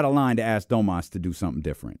 But it's out of line to ask Domas to do something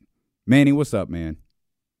different. Manny, what's up, man?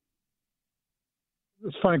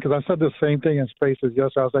 It's funny because I said the same thing in Spaces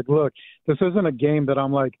yesterday. I was like, look, this isn't a game that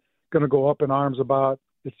I'm like going to go up in arms about.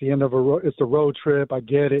 It's the end of it's a road trip. I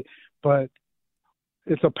get it. But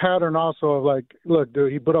it's a pattern also of like, look,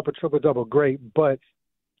 dude, he put up a triple-double, great, but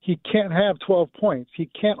he can't have 12 points. He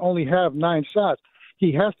can't only have 9 shots.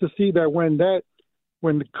 He has to see that when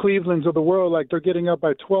the Clevelands of the world, like they're getting up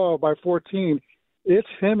by 12, by 14, it's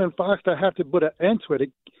him and Fox that have to put an end to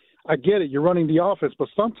it. I get it. You're running the offense, but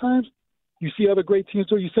sometimes you see other great teams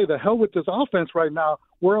do. You say, the hell with this offense right now.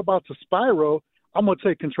 We're about to spiral. I'm going to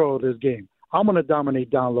take control of this game. I'm going to dominate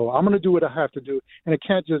down low. I'm going to do what I have to do. And it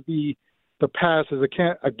can't just be the passes.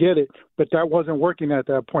 I get it, but that wasn't working at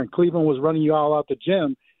that point. Cleveland was running you all out the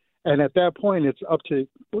gym. And at that point, it's up to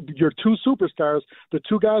your 2 superstars, the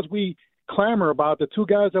 2 guys we clamor about, the 2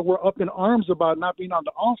 guys that we're up in arms about not being on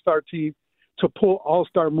the all-star team, to pull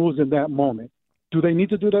all-star moves in that moment. Do they need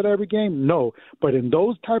to do that every game? No. But in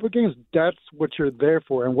those type of games, that's what you're there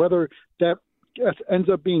for. And whether that ends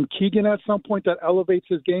up being Keegan at some point that elevates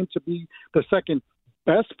his game to be the second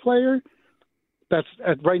best player,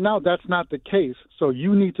 right now that's not the case. So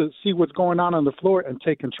you need to see what's going on the floor and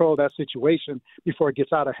take control of that situation before it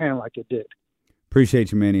gets out of hand like it did.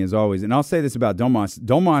 Appreciate you, Manny, as always. And I'll say this about Domas.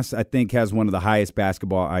 Domas, I think, has one of the highest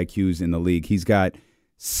basketball IQs in the league. He's got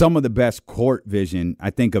some of the best court vision,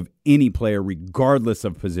 I think, of any player, regardless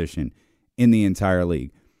of position, in the entire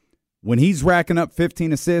league. When he's racking up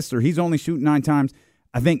 15 assists or he's only shooting 9 times,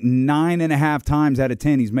 I think 9.5 times out of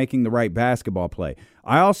 10 he's making the right basketball play.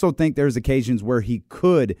 I also think there's occasions where he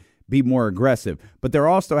could be more aggressive, but there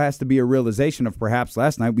also has to be a realization of perhaps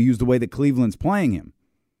last night we used the way that Cleveland's playing him.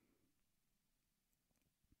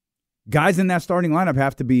 Guys in that starting lineup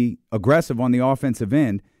have to be aggressive on the offensive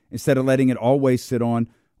end instead of letting it always sit on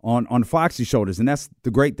Foxy's shoulders. And that's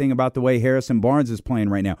the great thing about the way Harrison Barnes is playing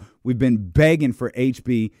right now. We've been begging for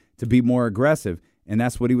HB to be more aggressive, and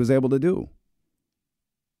that's what he was able to do.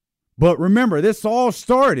 But remember, this all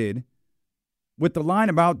started with the line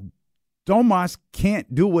about Domas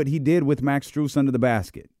can't do what he did with Max Strus under the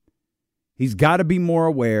basket. He's got to be more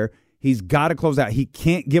aware. He's got to close out. He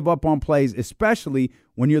can't give up on plays, especially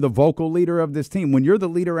when you're the vocal leader of this team. When you're the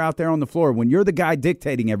leader out there on the floor, when you're the guy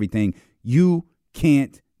dictating everything, you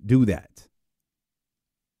can't do that.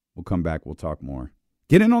 We'll come back. We'll talk more.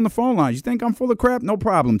 Get in on the phone lines. You think I'm full of crap? No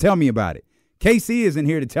problem. Tell me about it. KC isn't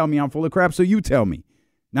here to tell me I'm full of crap, so you tell me.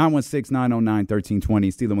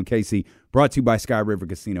 916-909-1320. Stealing with KC. Brought to you by Sky River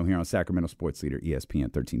Casino here on Sacramento Sports Leader, ESPN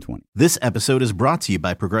 1320. This episode is brought to you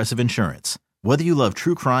by Progressive Insurance. Whether you love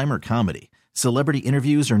true crime or comedy, celebrity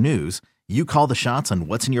interviews or news, you call the shots on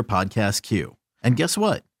what's in your podcast queue. And guess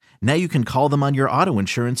what? Now you can call them on your auto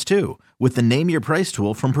insurance too with the Name Your Price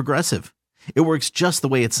tool from Progressive. It works just the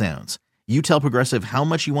way it sounds. You tell Progressive how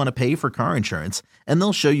much you want to pay for car insurance, and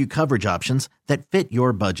they'll show you coverage options that fit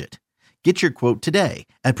your budget. Get your quote today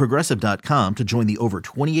at Progressive.com to join the over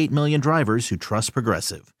 28 million drivers who trust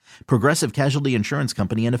Progressive. Progressive Casualty Insurance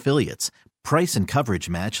Company and Affiliates. Price and coverage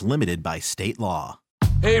match limited by state law.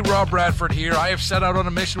 Hey, Rob Bradford here. I have set out on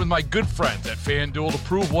a mission with my good friends at FanDuel to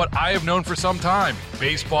prove what I have known for some time.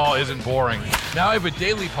 Baseball isn't boring. Now I have a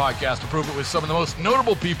daily podcast to prove it with some of the most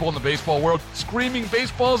notable people in the baseball world, screaming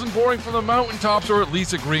baseball isn't boring from the mountaintops, or at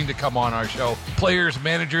least agreeing to come on our show. Players,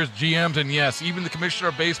 managers, GMs, and yes, even the commissioner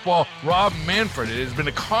of baseball, Rob Manfred. It has been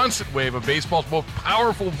a constant wave of baseball's most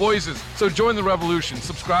powerful voices. So join the revolution.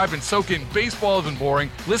 Subscribe and soak in Baseball Isn't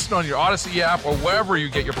Boring. Listen on your Odyssey app or wherever you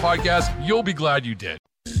get your podcasts. You'll be glad you did.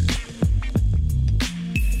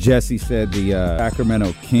 Jesse said the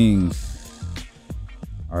Sacramento Kings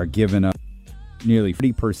are giving up nearly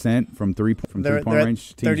 40% from three-point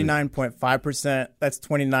range. 39.5%. That's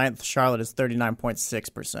 29th. Charlotte is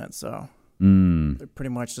 39.6%. So they're pretty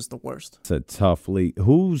much just the worst. It's a tough league.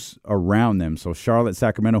 Who's around them? So Charlotte,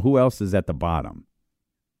 Sacramento. Who else is at the bottom?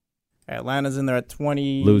 Atlanta's in there at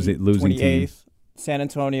 20. Losing 28th. team. San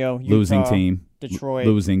Antonio. Utah, losing team. Detroit.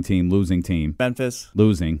 Losing team. Memphis.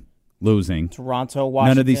 Losing. Toronto,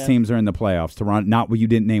 Washington. None of these teams are in the playoffs. Toronto, not where you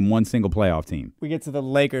didn't name one single playoff team. We get to the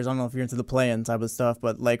Lakers. I don't know if you're into the play-in type of stuff,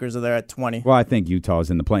 but Lakers are there at 20. Well, I think Utah's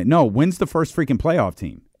in the play. No, when's the first freaking playoff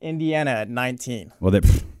team? Indiana at 19. Well,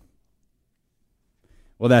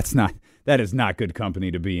 that is not good company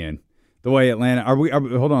to be in. The way Atlanta are we?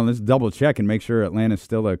 Hold on, let's double check and make sure Atlanta's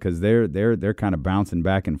still because they're kind of bouncing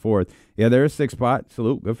back and forth. Yeah, they're a 6 spot.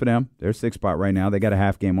 Salute, good for them. They're a 6 spot right now. They got a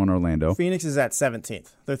half game on Orlando. Phoenix is at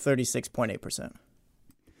 17th. They're 36.8%.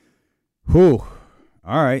 Whew.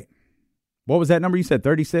 All right. What was that number you said?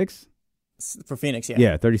 36 for Phoenix. Yeah.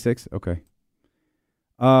 Yeah, 36. Okay.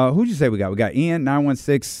 Who'd you say we got? We got Ian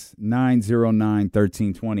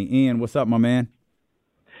 916-909-1320. Ian, what's up, my man?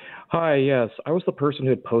 Hi, yes. I was the person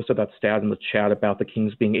who had posted that stat in the chat about the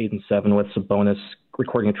Kings being 8-7 with Sabonis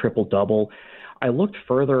recording a triple-double. I looked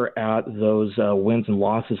further at those wins and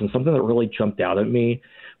losses, and something that really jumped out at me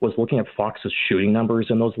was looking at Fox's shooting numbers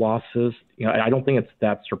in those losses. You know, I don't think it's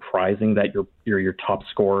that surprising that your top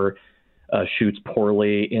scorer shoots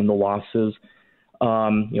poorly in the losses.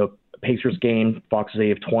 Pacers game, Fox is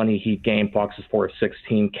 8 of 20. Heat game, Fox is 4 of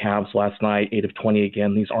 16. Cavs last night, 8 of 20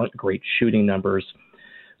 again. These aren't great shooting numbers.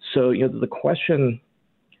 So, the question,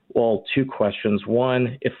 well, two questions.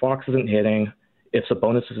 One, if Fox isn't hitting, if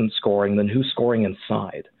Sabonis isn't scoring, then who's scoring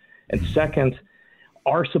inside? And second,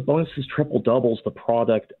 are Sabonis' triple-doubles the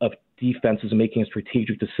product of defenses making a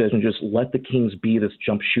strategic decision? Just let the Kings be this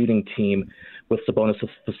jump shooting team with Sabonis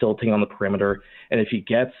facilitating on the perimeter. And if he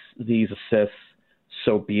gets these assists,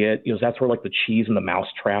 so be it. That's where like the cheese and the mouse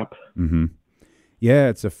trap. Mm-hmm. Yeah,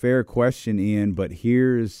 it's a fair question, Ian, but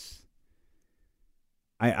here's...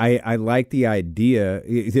 I like the idea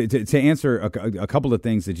to answer a couple of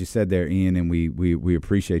things that you said there, Ian, and we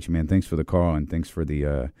appreciate you, man. Thanks for the call and thanks for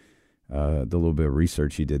the little bit of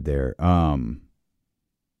research you did there.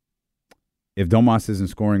 If Domas isn't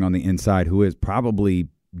scoring on the inside, who is? Probably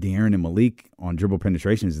De'Aaron and Malik on dribble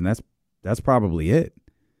penetrations, and that's probably it.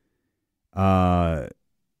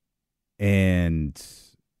 And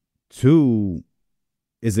two,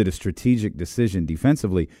 is it a strategic decision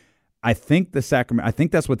defensively? I think that's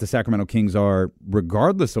what the Sacramento Kings are,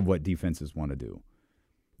 regardless of what defenses want to do.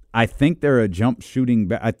 I think they're a jump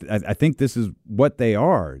shooting. I think this is what they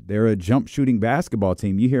are. They're a jump shooting basketball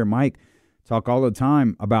team. You hear Mike talk all the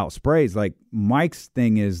time about sprays. Like Mike's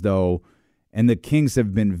thing is though, and the Kings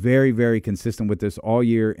have been very, very consistent with this all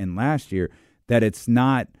year and last year, that it's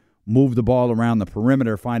not move the ball around the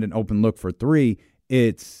perimeter, find an open look for three.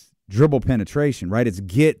 It's dribble penetration, right? It's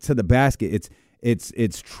get to the basket.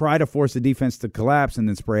 It's try to force the defense to collapse and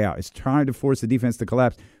then spray out. It's trying to force the defense to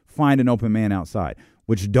collapse, find an open man outside,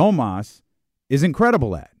 which Domas is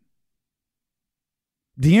incredible at.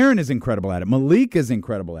 De'Aaron is incredible at it. Malik is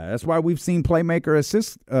incredible at it. That's why we've seen playmaker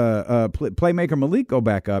Malik go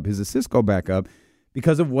back up, his assists go back up,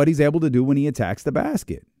 because of what he's able to do when he attacks the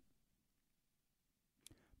basket.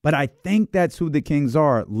 But I think that's who the Kings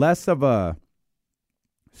are, less of a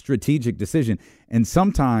strategic decision. And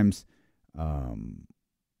sometimes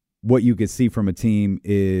what you could see from a team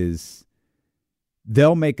is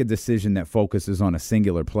they'll make a decision that focuses on a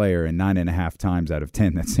singular player, and 9.5 times out of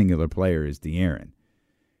 10, that singular player is De'Aaron.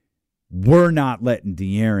 We're not letting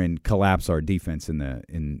De'Aaron collapse our defense in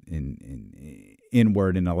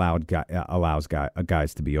inward and allows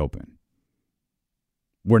guys to be open.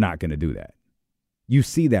 We're not going to do that. You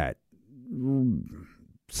see that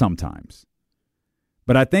sometimes.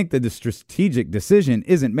 But I think that the strategic decision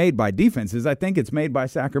isn't made by defenses. I think it's made by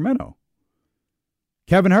Sacramento.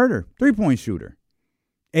 Kevin Huerter, three-point shooter.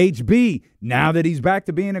 HB, now that he's back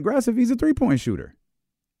to being aggressive, he's a three-point shooter.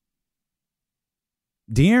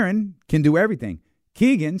 De'Aaron can do everything.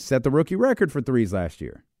 Keegan set the rookie record for threes last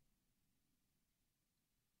year.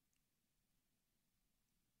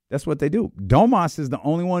 That's what they do. Domas is the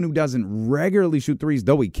only one who doesn't regularly shoot threes,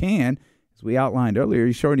 though he can. As we outlined earlier,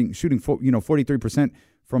 he's shooting 43%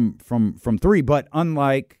 from three. But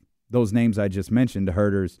unlike those names I just mentioned, the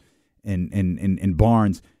Huerters and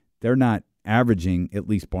Barnes, they're not averaging, at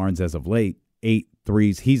least Barnes as of late, 8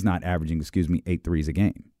 threes. He's not averaging, 8 threes a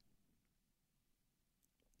game.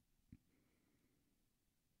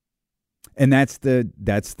 And that's the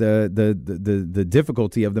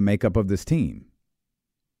difficulty of the makeup of this team.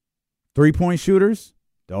 3-point shooters,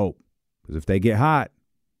 dope. Because if they get hot,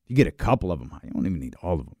 you get a couple of them hot. You don't even need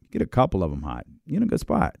all of them. You get a couple of them hot. You're in a good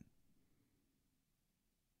spot.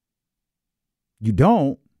 You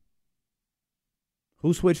don't.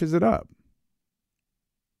 Who switches it up?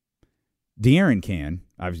 De'Aaron can.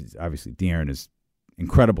 Obviously, De'Aaron is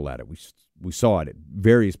incredible at it. We saw it at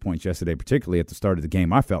various points yesterday, particularly at the start of the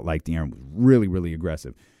game. I felt like De'Aaron was really, really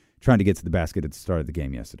aggressive trying to get to the basket at the start of the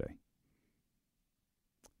game yesterday.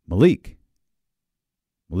 Malik's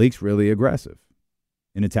really aggressive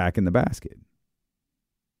in attacking the basket.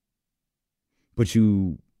 But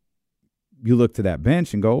you look to that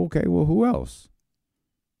bench and go, okay, well, who else?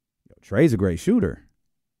 Trey's a great shooter.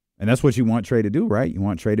 And that's what you want Trey to do, right? You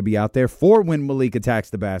want Trey to be out there for when Malik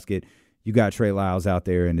attacks the basket. You got Trey Lyles out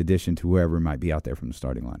there in addition to whoever might be out there from the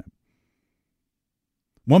starting lineup.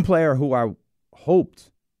 One player who I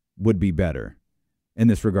hoped would be better in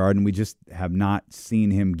this regard, and we just have not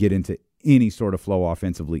seen him get into any sort of flow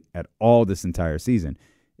offensively at all this entire season,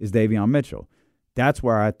 is Davion Mitchell. That's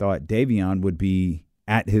where I thought Davion would be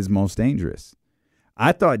at his most dangerous.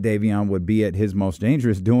 I thought Davion would be at his most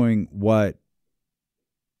dangerous doing what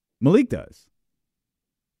Malik does.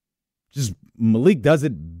 Just Malik does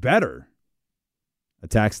it better.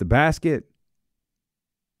 Attacks the basket,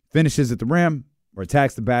 finishes at the rim, or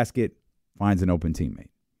attacks the basket, finds an open teammate.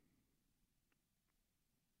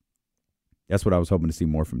 That's what I was hoping to see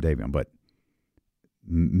more from Davion, but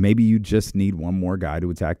maybe you just need one more guy to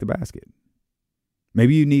attack the basket.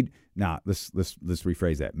 Maybe you need let's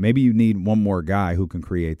rephrase that. Maybe you need one more guy who can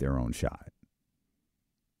create their own shot.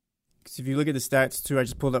 Because if you look at the stats too, I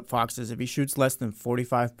just pulled up Fox's. If he shoots less than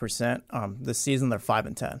 45%, this season they're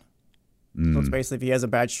 5-10. So it's basically if he has a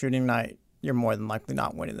bad shooting night, you're more than likely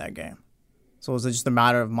not winning that game. So is it just a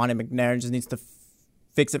matter of Monty McNair just needs to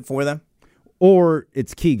fix it for them? Or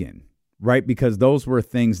it's Keegan, right? Because those were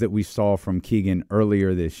things that we saw from Keegan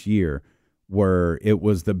earlier this year where it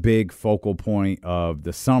was the big focal point of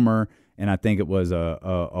the summer, and I think it was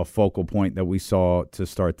a focal point that we saw to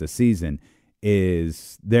start the season,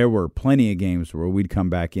 is there were plenty of games where we'd come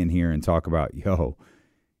back in here and talk about,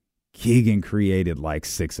 Keegan created like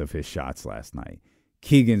 6 of his shots last night.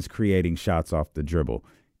 Keegan's creating shots off the dribble.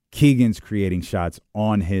 Keegan's creating shots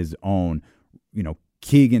on his own.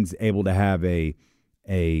 Keegan's able to have a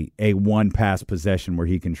one pass possession where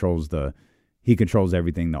he controls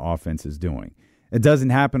everything the offense is doing. It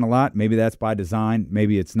doesn't happen a lot. Maybe that's by design.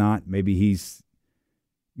 Maybe it's not. Maybe he's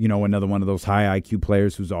another one of those high IQ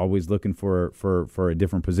players who's always looking for a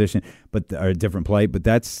different position, or a different play. But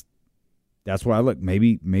that's why I look.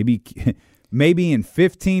 Maybe in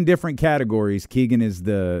 15 different categories, Keegan is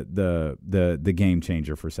the game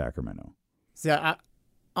changer for Sacramento. See,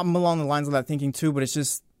 I'm along the lines of that thinking too, but it's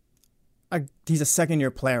just he's a second-year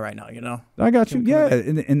player right now. I got you. Yeah,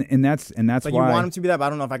 and that's like why you want him to be that, but I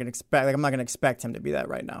don't know if I can expect. Like I'm not going to expect him to be that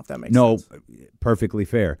right now. If that makes sense. No, perfectly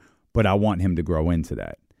fair. But I want him to grow into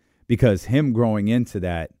that, because him growing into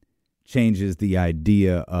that changes the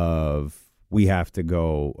idea of we have to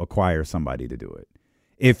go acquire somebody to do it.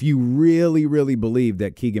 If you really, really believe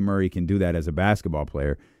that Keegan Murray can do that as a basketball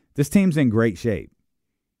player, this team's in great shape.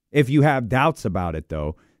 If you have doubts about it,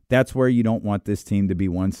 though, that's where you don't want this team to be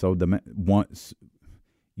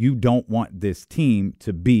you don't want this team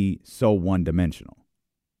to be so one-dimensional.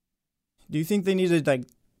 Do you think they need to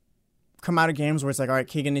come out of games where it's like, all right,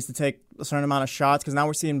 Keegan needs to take a certain amount of shots? Because now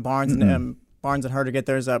we're seeing Barnes and Herter get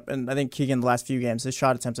theirs up, and I think Keegan the last few games his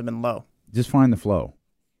shot attempts have been low. Just find the flow.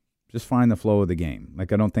 Just find the flow of the game. I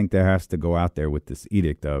don't think there has to go out there with this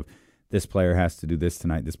edict of this player has to do this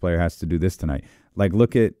tonight, this player has to do this tonight.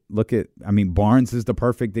 Look at Barnes is the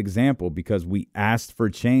perfect example, because we asked for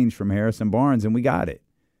change from Harrison Barnes and we got it.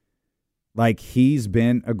 He's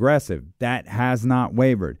been aggressive. That has not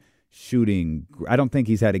wavered. Shooting, I don't think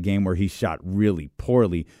he's had a game where he shot really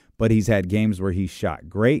poorly, but he's had games where he shot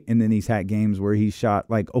great, and then he's had games where he shot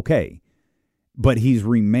okay. But he's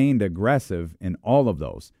remained aggressive in all of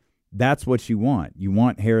those. That's what you want. You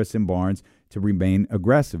want Harrison Barnes to remain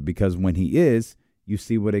aggressive, because when he is, you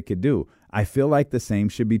see what it could do. I feel like the same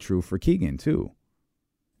should be true for Keegan, too.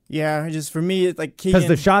 Yeah, just for me, it's like Keegan. Because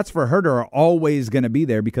the shots for Herter are always going to be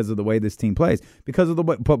there because of the way this team plays. Because of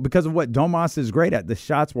what Domas is great at, the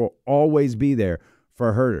shots will always be there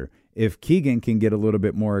for Herter. If Keegan can get a little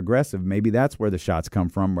bit more aggressive, maybe that's where the shots come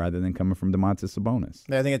from rather than coming from Domantas Sabonis.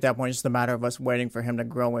 I think at that point, it's just a matter of us waiting for him to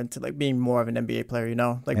grow into being more of an NBA player,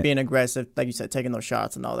 being aggressive, like you said, taking those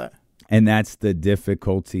shots and all that. And that's the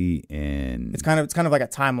difficulty in. It's kind of like a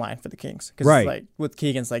timeline for the Kings, because right. With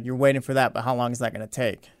Keegan, it's you're waiting for that, but how long is that going to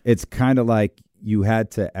take? It's kind of like you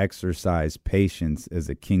had to exercise patience as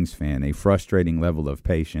a Kings fan, a frustrating level of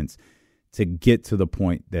patience, to get to the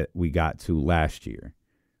point that we got to last year,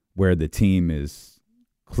 where the team is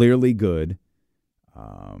clearly good,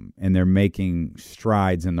 and they're making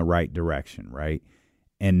strides in the right direction, right?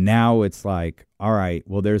 And now it's all right,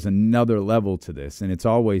 well, there's another level to this. And it's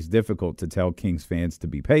always difficult to tell Kings fans to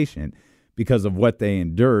be patient because of what they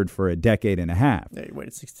endured for a decade and a half. Yeah, you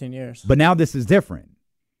waited 16 years. But now this is different,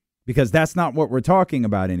 because that's not what we're talking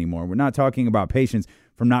about anymore. We're not talking about patience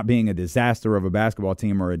from not being a disaster of a basketball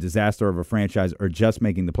team or a disaster of a franchise or just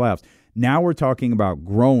making the playoffs. Now we're talking about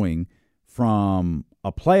growing from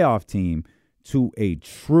a playoff team to a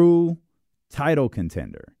true title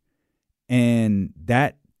contender. And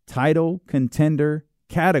that title contender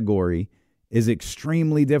category is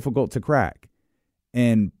extremely difficult to crack.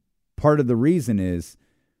 And part of the reason is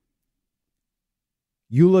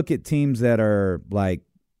you look at teams that are like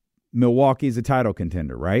Milwaukee's a title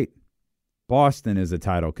contender, right? Boston is a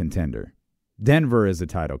title contender. Denver is a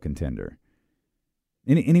title contender.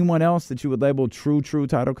 Anyone else that you would label true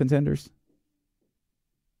title contenders?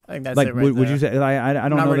 I think that's like, it right would there. you say? I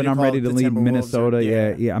don't know that I'm ready to lean Minnesota.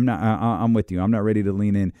 Yeah, I'm not. I'm with you. I'm not ready to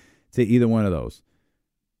lean in to either one of those.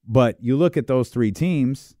 But you look at those three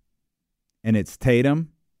teams, and it's Tatum,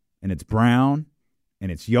 and it's Brown,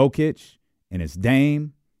 and it's Jokic, and it's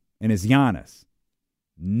Dame, and it's Giannis.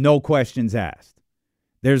 No questions asked.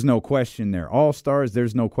 There's no question they're all-stars.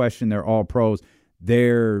 There's no question they're all-pros.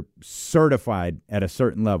 They're certified at a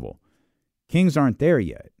certain level. Kings aren't there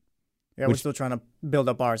yet. Yeah, we're still trying to build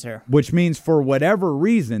up ours here. Which means for whatever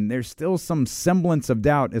reason, there's still some semblance of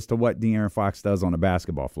doubt as to what De'Aaron Fox does on a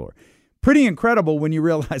basketball floor. Pretty incredible when you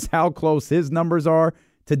realize how close his numbers are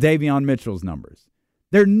to Davion Mitchell's numbers.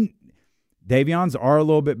 Davion's are a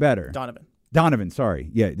little bit better. Donovan,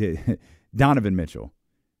 sorry. Yeah, Donovan Mitchell.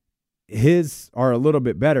 His are a little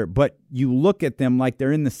bit better, but you look at them like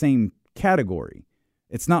they're in the same category.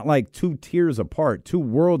 It's not like two tiers apart, two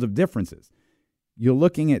worlds of differences. You're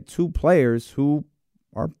looking at two players who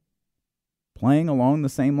are playing along the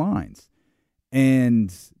same lines.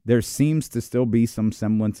 And there seems to still be some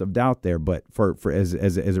semblance of doubt there, but for as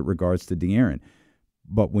it regards to De'Aaron.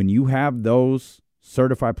 But when you have those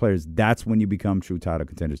certified players, that's when you become true title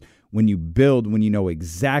contenders. When you build, when you know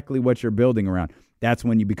exactly what you're building around, that's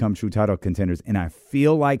when you become true title contenders. And I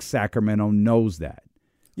feel like Sacramento knows that.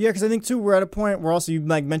 Yeah, because I think too we're at a point where also you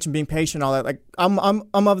like mentioned being patient, all that. Like I'm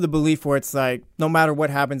of the belief where it's like no matter what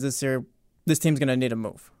happens this year, this team's gonna need a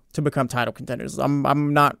move to become title contenders. I don't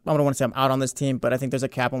want to say I'm out on this team, but I think there's a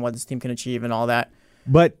cap on what this team can achieve and all that.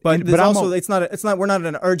 But also it's not we're not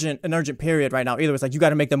in an urgent period right now either. It's like you got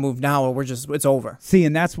to make the move now or it's over. See,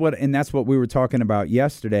 and that's what we were talking about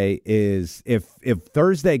yesterday is if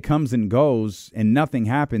Thursday comes and goes and nothing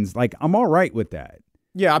happens, like I'm all right with that.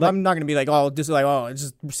 Yeah, I'm not going to be like, it's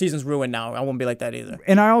just season's ruined now. I won't be like that either.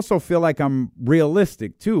 And I also feel like I'm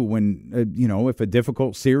realistic, too, when, if a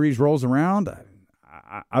difficult series rolls around,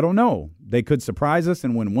 I don't know. They could surprise us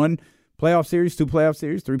and win one playoff series, two playoff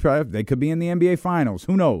series, three playoff. They could be in the NBA Finals.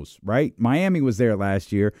 Who knows, right? Miami was there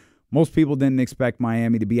last year. Most people didn't expect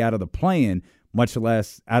Miami to be out of the play-in, much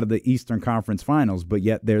less out of the Eastern Conference Finals, but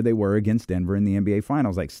yet there they were against Denver in the NBA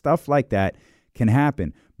Finals. Like, stuff like that can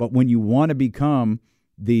happen. But when you want to become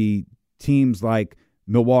the teams like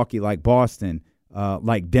Milwaukee, like Boston,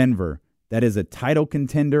 like Denver, that is a title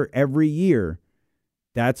contender every year,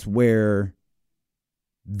 that's where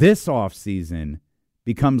this offseason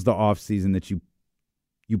becomes the offseason that you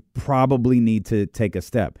probably need to take a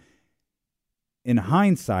step. In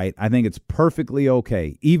hindsight, I think it's perfectly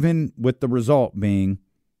okay, even with the result being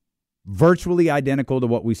virtually identical to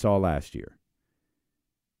what we saw last year.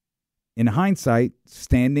 In hindsight,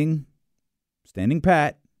 standing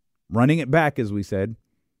pat, running it back, as we said,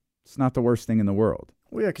 it's not the worst thing in the world.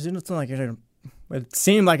 Well, yeah, because it's not like it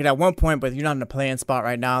seemed like it at one point, but you're not in a play-in spot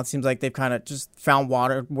right now. It seems like they've kind of just found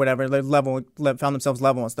water, whatever, found themselves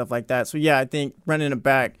level and stuff like that. So, yeah, I think running it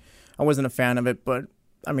back, I wasn't a fan of it, but,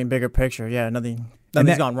 I mean, bigger picture, yeah, nothing's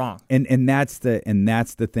gone wrong. And that's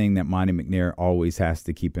the thing that Monty McNair always has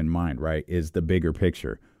to keep in mind, right, is the bigger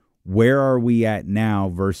picture. Where are we at now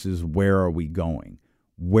versus where are we going?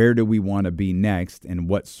 Where do we want to be next, and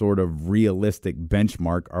what sort of realistic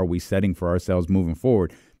benchmark are we setting for ourselves moving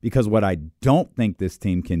forward? Because what I don't think this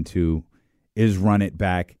team can do is run it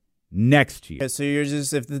back next year. Okay, so you're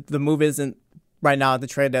just, if the move isn't right now at the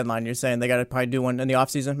trade deadline, you're saying they got to probably do one in the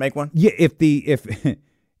offseason, make one? Yeah, if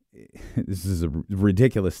this is a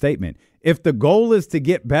ridiculous statement. If the goal is to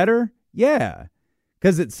get better, yeah.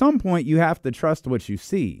 Because at some point you have to trust what you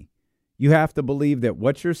see. You have to believe that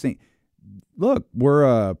what you're seeing. Look, we're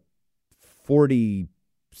a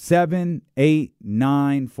 47, 8,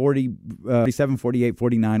 9, 47, 48,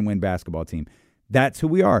 49 win basketball team. That's who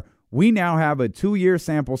we are. We now have a 2-year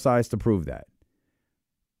sample size to prove that.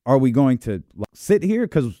 Are we going to sit here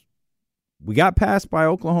because we got passed by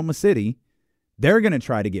Oklahoma City? They're going to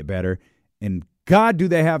try to get better, and God, do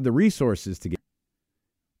they have the resources to get.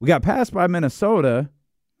 We got passed by Minnesota.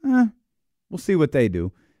 We'll see what they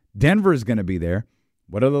do. Denver's going to be there.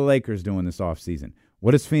 What are the Lakers doing this offseason?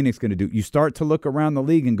 What is Phoenix going to do? You start to look around the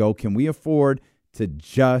league and go, can we afford to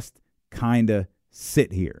just kind of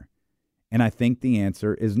sit here? And I think the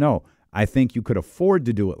answer is no. I think you could afford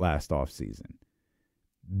to do it last offseason.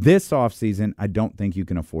 This offseason, I don't think you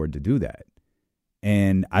can afford to do that.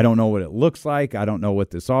 And I don't know what it looks like. I don't know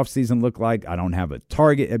what this offseason looked like. I don't have a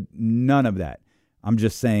target. None of that. I'm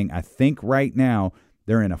just saying I think right now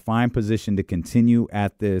they're in a fine position to continue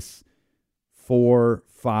at this 5,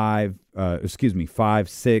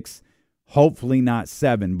 6, hopefully not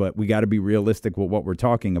 7, but we got to be realistic with what we're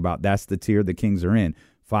talking about. That's the tier the Kings are in,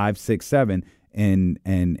 5, 6, 7. And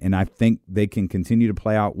I think they can continue to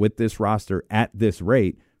play out with this roster at this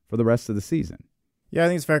rate for the rest of the season. Yeah, I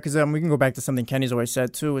think it's fair because we can go back to something Kenny's always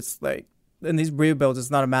said, too. It's like in these rebuilds, it's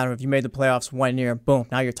not a matter of you made the playoffs 1 year, boom,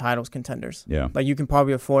 now you're titles contenders. Yeah. Like you can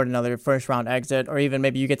probably afford another first-round exit, or even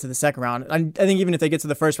maybe you get to the second round. I think even if they get to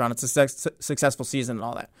the first round, it's a successful season and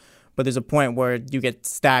all that. But there's a point where you get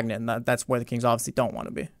stagnant, and that's where the Kings obviously don't want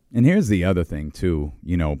to be. And here's the other thing, too.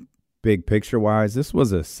 Big picture-wise, this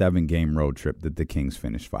was a 7-game road trip that the Kings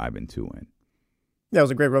finished 5-2 in. Yeah, it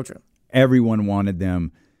was a great road trip. Everyone wanted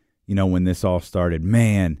them. When this all started,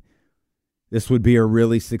 man, this would be a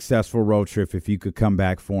really successful road trip if you could come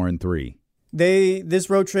back 4-3. This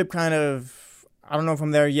road trip kind of, I don't know if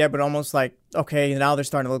I'm there yet, but almost like, okay, now they're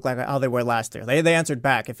starting to look like how they were last year. They answered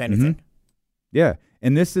back, if anything. Mm-hmm. Yeah,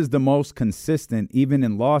 and this is the most consistent, even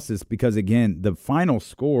in losses, because, again, the final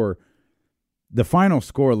score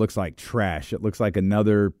looks like trash. It looks like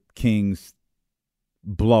another Kings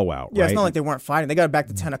blowout. Yeah, right? It's not like they weren't fighting. They got it back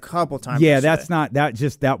to 10 a couple times. Yeah,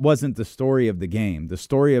 that wasn't the story of the game. The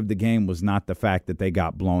story of the game was not the fact that they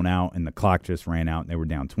got blown out and the clock just ran out and they were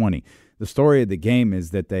down 20. The story of the game is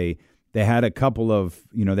that they had a couple of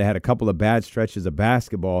bad stretches of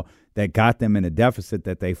basketball that got them in a deficit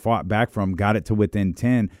that they fought back from, got it to within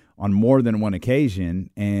 10 on more than one occasion,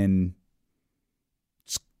 and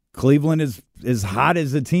Cleveland is as hot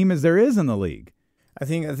as a team as there is in the league. I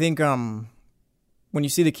think when you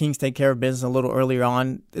see the Kings take care of business a little earlier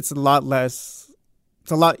on, it's a lot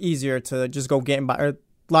easier to just go game by, or a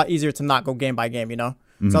lot easier to not go game by game,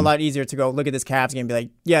 It's a lot easier to go look at this Cavs game and be like,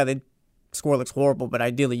 yeah, the score looks horrible, but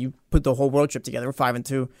ideally you put the whole road trip together. We're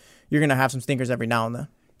 5-2. You're going to have some stinkers every now and then.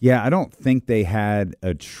 Yeah, I don't think they had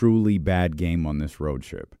a truly bad game on this road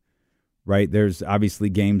trip. Right, there's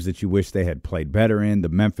obviously games that you wish they had played better in. The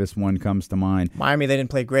Memphis one comes to mind. Miami, they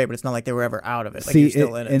didn't play great, but it's not like they were ever out of it. Like, you're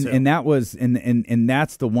still in it, too. And that was and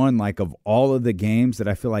that's the one, like, of all of the games that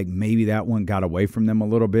I feel like maybe that one got away from them a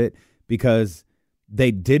little bit because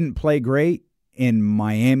they didn't play great, and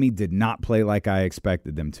Miami did not play like I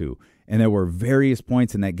expected them to. And there were various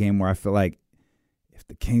points in that game where I feel like if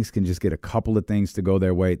the Kings can just get a couple of things to go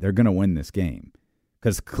their way, they're going to win this game.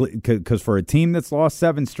 Because for a team that's lost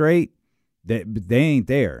 7 straight, they ain't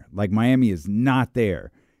there. Like, Miami is not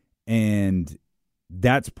there. And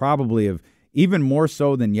that's probably even more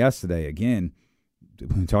so than yesterday. Again,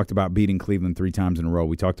 we talked about beating Cleveland 3 times in a row.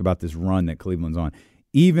 We talked about this run that Cleveland's on.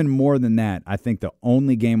 Even more than that, I think the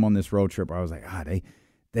only game on this road trip where I was like,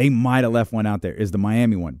 they might have left one out there is the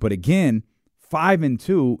Miami one. But again,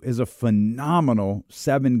 5-2 is a phenomenal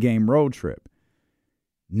 7-game road trip.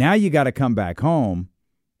 Now you got to come back home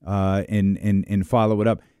and follow it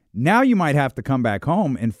up. Now you might have to come back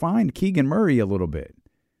home and find Keegan Murray a little bit.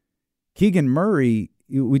 Keegan Murray,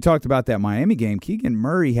 we talked about that Miami game. Keegan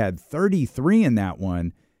Murray had 33 in that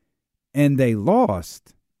one, and they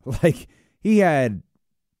lost. Like, he had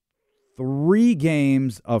 3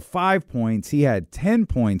 games of 5 points. He had 10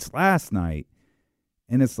 points last night.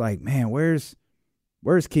 And it's like, man, where's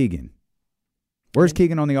Keegan? Where's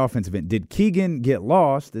Keegan on the offensive end? Did Keegan get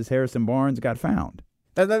lost as Harrison Barnes got found?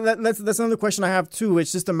 That's another question I have too.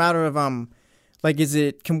 It's just a matter of is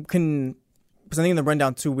it can because I think in the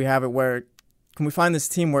rundown too we have it where can we find this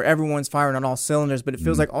team where everyone's firing on all cylinders, but it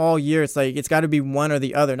feels like all year it's like it's got to be one or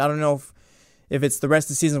the other. And I don't know if it's the rest of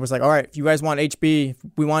the season where it's like, all right, if you guys want HB, if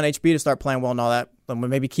we want HB to start playing well and all that, then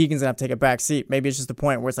maybe Keegan's gonna have to take a back seat. Maybe it's just the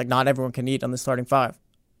point where it's like not everyone can eat on the starting 5.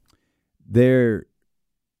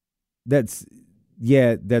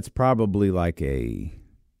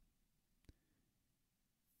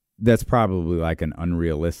 That's probably like an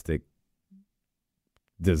unrealistic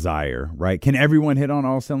desire, right? Can everyone hit on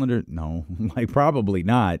all cylinders? No, like probably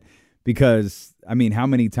not, because I mean, how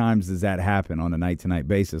many times does that happen on a night-to-night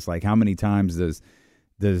basis? Like, how many times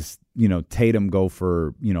does Tatum go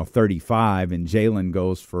for 35 and Jalen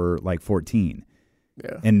goes for like 14,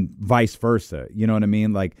 and vice versa? You know what I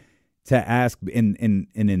mean? Like, to ask in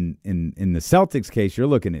the Celtics case, you're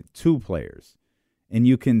looking at 2 players. And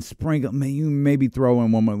you can sprinkle, you maybe throw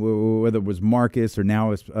in one, whether it was Marcus or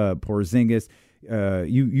now it's Porzingis.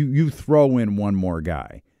 You throw in one more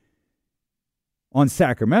guy. On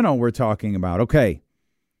Sacramento, we're talking about, okay,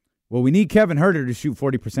 Well, we need Kevin Huerter to shoot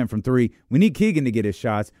 40% from three. We need Keegan to get his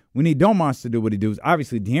shots. We need Domas to do what he does.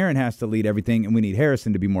 Obviously, De'Aaron has to lead everything, and we need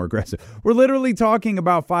Harrison to be more aggressive. We're literally talking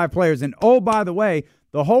about 5 players. And, oh, by the way,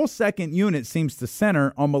 the whole second unit seems to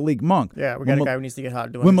center on Malik Monk. Yeah, we got a guy who needs to get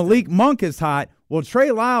hot. When Malik Monk is hot, well,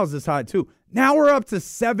 Trey Lyles is hot too. Now we're up to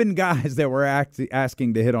 7 guys that we're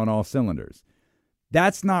asking to hit on all cylinders.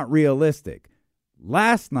 That's not realistic.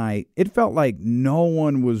 Last night, it felt like no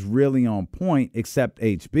one was really on point except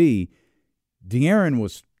HB. De'Aaron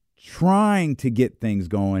was trying to get things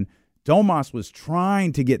going. Domas was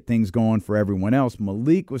trying to get things going for everyone else.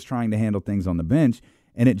 Malik was trying to handle things on the bench,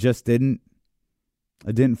 and it just didn't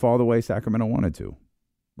fall the way Sacramento wanted to,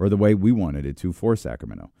 or the way we wanted it to for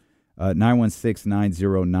Sacramento.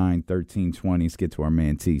 916-909-1320. Let's get to our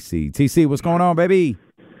man TC. TC, what's going on, baby?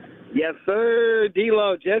 Yes, sir.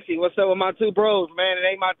 D-Lo, Jesse, what's up with my 2 bros, man? It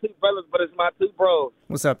ain't my 2 brothers, but it's my 2 bros.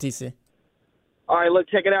 What's up, TC? All right, look,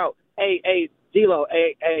 check it out. Hey, D-Lo,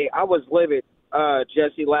 hey, I was livid,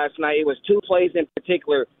 Jesse, last night. It was 2 plays in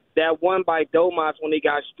particular. That one by Domas when he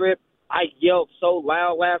got stripped. I yelled so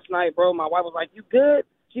loud last night, bro. My wife was like, you good?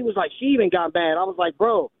 She was like, she even got mad. I was like,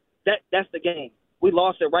 bro, that's the game. We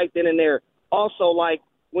lost it right then and there. Also, like,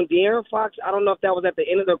 when De'Aaron Fox, I don't know if that was at the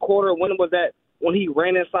end of the quarter, when was that? When he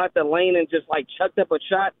ran inside the lane and just, like, chucked up a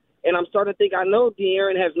shot. And I'm starting to think, I know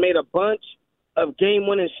De'Aaron has made a bunch of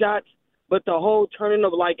game-winning shots, but the whole turning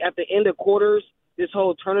of, like, at the end of quarters, this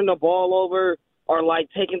whole turning the ball over or, like,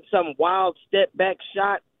 taking some wild step-back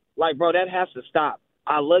shot, like, bro, that has to stop.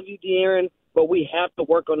 I love you, De'Aaron, but we have to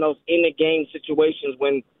work on those in-the-game situations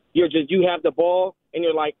when you have the ball and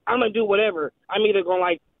you're like, I'm going to do whatever. I'm either going to,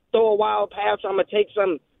 like, throw a wild pass or I'm going to take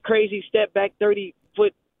some crazy step-back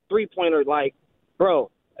 30-foot three-pointer, like,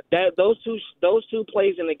 bro, those two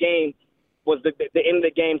plays in the game was the end of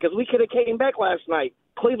the game because we could have came back last night.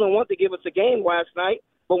 Cleveland wanted to give us a game last night,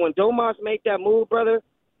 but when Domas made that move, brother,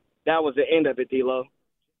 that was the end of it, D-Lo.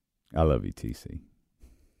 I love you, TC.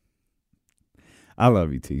 I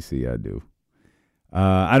love you, TC. I do.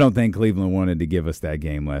 I don't think Cleveland wanted to give us that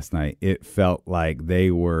game last night. It felt like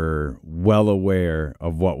they were well aware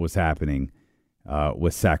of what was happening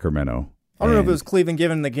with Sacramento. I don't know if it was Cleveland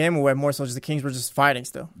giving the game away, more so just the Kings were just fighting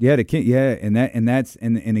still. Yeah, and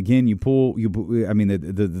again, I mean,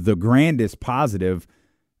 the grandest positive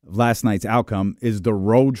of last night's outcome is the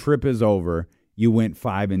road trip is over. You went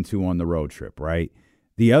 5-2 on the road trip, right?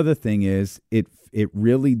 The other thing is it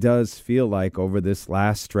really does feel like over this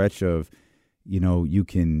last stretch of, you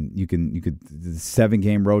could the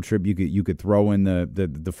 7-game road trip. You could throw in the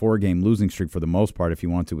 4-game losing streak for the most part if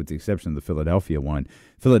you want to, with the exception of the Philadelphia one.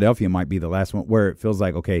 Philadelphia might be the last one where it feels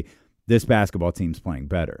like, okay, this basketball team's playing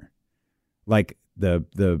better. Like the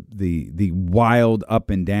wild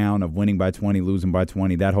up and down of winning by 20, losing by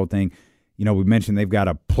 20, that whole thing. We mentioned they've got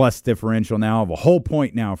a plus differential now of a whole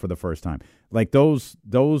point now for the first time. Like those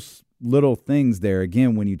little things there.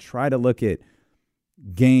 Again, when you try to look at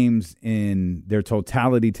games in their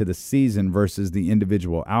totality to the season versus the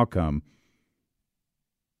individual outcome,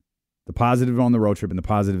 the positive on the road trip and the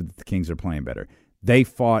positive that the Kings are playing better. They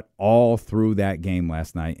fought all through that game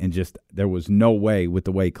last night, and just there was no way with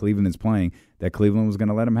the way Cleveland is playing that Cleveland was going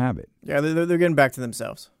to let them have it. Yeah, they're getting back to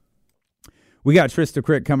themselves. We got Trysta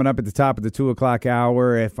Krick coming up at the top of the 2 o'clock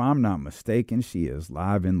hour. If I'm not mistaken, she is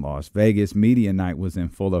live in Las Vegas. Media night was in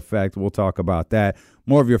full effect. We'll talk about that.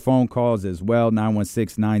 More of your phone calls as well.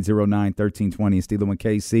 916-909-1320 and Steeler and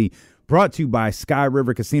KC. Brought to you by Sky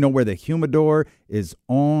River Casino, where the humidor is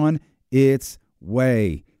on its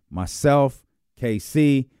way. Myself,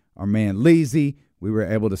 KC, our man Leezy, we were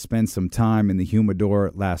able to spend some time in the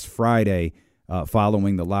humidor last Friday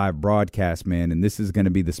following the live broadcast, man, and this is going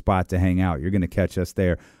to be the spot to hang out. You're going to catch us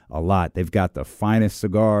there a lot. They've got the finest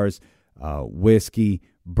cigars, whiskey,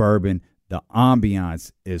 bourbon. The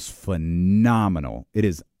ambiance is phenomenal. It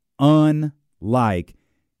is unlike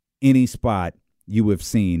any spot you have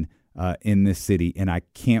seen in this city, and I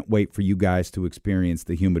can't wait for you guys to experience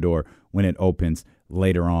the humidor when it opens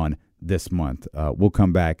later on this month. We'll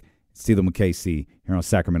come back. Steeler with KC here on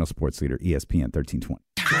Sacramento Sports Leader, ESPN 1320.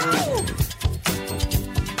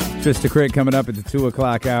 Trysta Krick coming up at the 2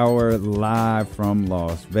 o'clock hour, live from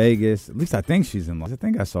Las Vegas. At least I think she's in Las Vegas. I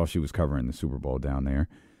think I saw she was covering the Super Bowl down there.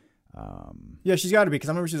 Yeah, she's got to be, because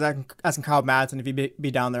I remember she was asking Kyle Madsen if he'd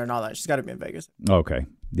be down there and all that. She's got to be in Vegas. Okay.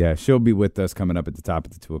 Yeah, she'll be with us coming up at the top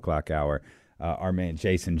of the 2 o'clock hour. Our man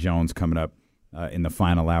Jason Jones coming up in the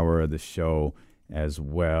final hour of the show as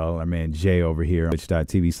well. Our man Jay over here on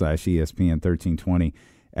twitch.tv/ESPN 1320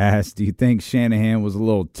 asked, do you think Shanahan was a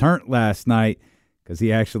little turnt last night because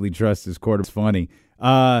he actually trusts his quarterback? Funny.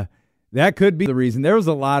 That could be the reason. There was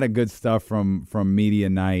a lot of good stuff from media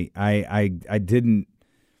night. I didn't.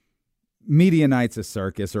 Media night's a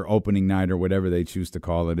circus, or opening night, or whatever they choose to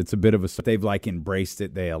call it. It's a bit of a. They've like embraced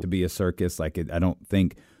it. To be a circus. Like I don't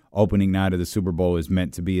think opening night of the Super Bowl is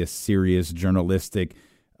meant to be a serious journalistic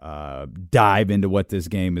dive into what this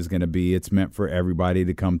game is going to be. It's meant for everybody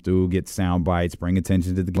to come through, get sound bites, bring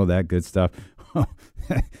attention to all that good stuff.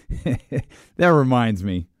 That reminds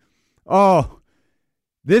me. Oh.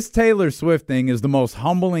 This Taylor Swift thing is the most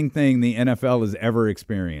humbling thing the NFL has ever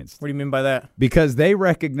experienced. What do you mean by that? Because they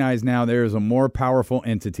recognize now there is a more powerful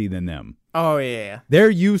entity than them. Oh, yeah.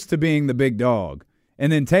 They're used to being the big dog.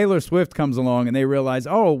 And then Taylor Swift comes along and they realize,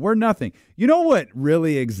 oh, we're nothing. You know what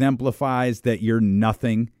really exemplifies that you're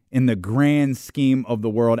nothing in the grand scheme of the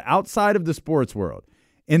world, outside of the sports world,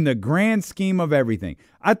 in the grand scheme of everything?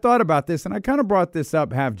 I thought about this, and I kind of brought this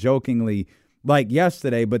up half jokingly like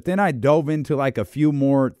yesterday, but then I dove into like a few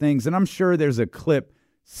more things, and I'm sure there's a clip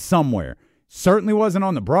somewhere. Certainly wasn't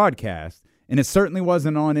on the broadcast, and it certainly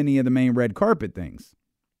wasn't on any of the main red carpet things.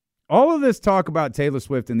 All of this talk about Taylor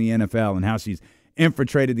Swift in the NFL and how she's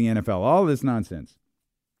infiltrated the NFL, all of this nonsense.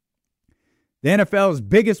 The NFL's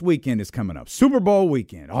biggest weekend is coming up, Super Bowl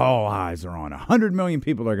weekend. All eyes are on. 100 million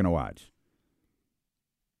people are going to watch.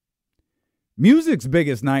 Music's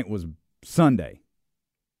biggest night was Sunday.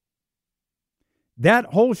 That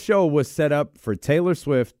whole show was set up for Taylor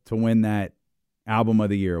Swift to win that Album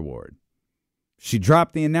of the Year award. She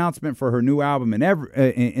dropped the announcement for her new album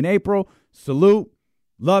in April. Salute.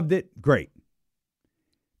 Loved it. Great.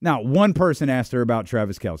 Now, one person asked her about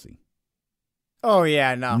Travis Kelce. Oh,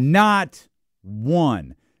 yeah, no. Not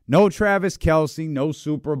one. No Travis Kelce, no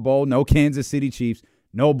Super Bowl, no Kansas City Chiefs,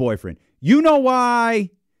 no boyfriend. You know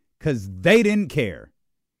why? Because they didn't care.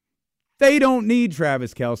 They don't need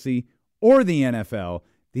Travis Kelce or the NFL.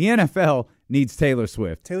 The NFL needs Taylor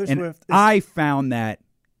Swift. I found that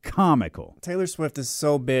comical. Taylor Swift is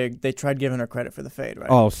so big, they tried giving her credit for the fade, right?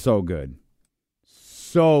 Oh, so good.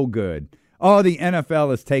 So good. Oh, the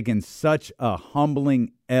NFL has taken such a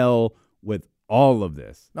humbling L with all of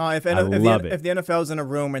this. No, if the NFL's in a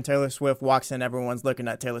room and Taylor Swift walks in, everyone's looking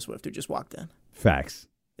at Taylor Swift who just walked in. Facts.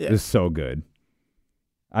 Yeah. It's so good.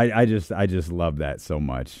 I just love that so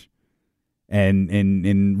much.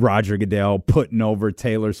 And Roger Goodell putting over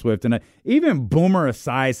Taylor Swift. And even Boomer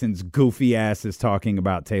Esiason's goofy ass is talking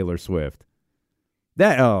about Taylor Swift.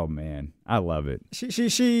 Oh, man. I love it.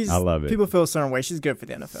 I love it. People feel a certain way. She's good for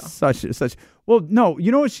the NFL. Well, no,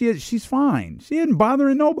 you know what she is? She's fine. She isn't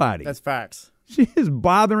bothering nobody. That's facts. She is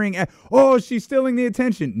bothering. Oh, she's stealing the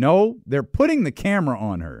attention. No, they're putting the camera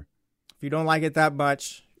on her. If you don't like it that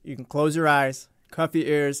much, you can close your eyes, cuff your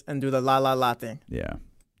ears, and do the la la la thing. Yeah,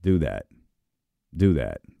 do that.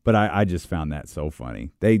 But I just found that so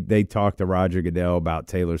funny. They talked to Roger Goodell about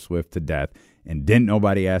Taylor Swift to death, and didn't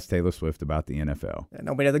nobody ask Taylor Swift about the NFL. Yeah,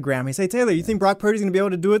 nobody at the Grammys. Hey, Taylor, you think Brock Purdy's going to be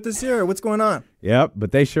able to do it this year, or what's going on? Yep,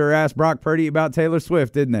 but they sure asked Brock Purdy about Taylor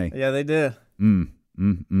Swift, didn't they? Yeah, they did.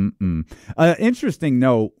 Interesting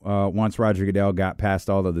note, once Roger Goodell got past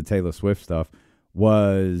all of the Taylor Swift stuff,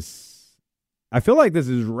 was I feel like this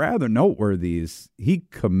is rather noteworthy, is he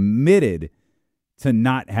committed to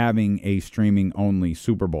not having a streaming-only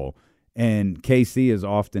Super Bowl. And KC has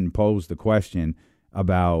often posed the question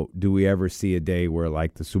about, do we ever see a day where,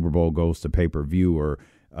 like, the Super Bowl goes to pay-per-view or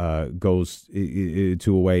goes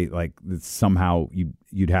to a way, like, that somehow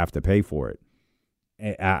you'd have to pay for it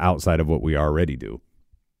outside of what we already do?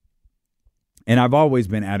 And I've always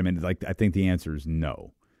been adamant, like, I think the answer is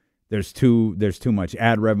no. There's too much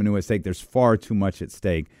ad revenue at stake. There's far too much at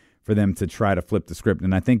stake for them to try to flip the script.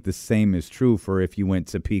 And I think the same is true for if you went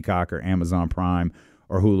to Peacock or Amazon Prime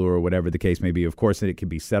or Hulu or whatever the case may be. Of course, it could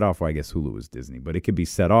be set off. Well, I guess Hulu is Disney, but it could be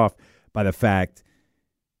set off by the fact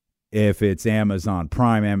if it's Amazon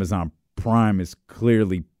Prime is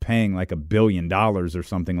clearly paying like $1 billion or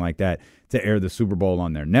something like that to air the Super Bowl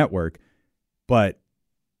on their network. But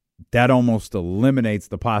that almost eliminates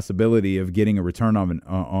the possibility of getting a return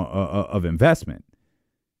of investment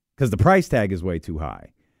because the price tag is way too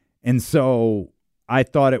high. And so I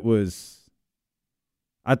thought it was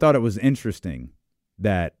interesting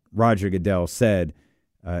that Roger Goodell said,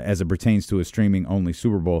 as it pertains to a streaming-only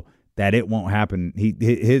Super Bowl, that it won't happen.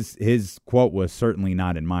 His quote was certainly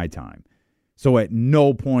not in my time. So at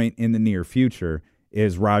no point in the near future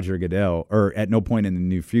is Roger Goodell, or at no point in the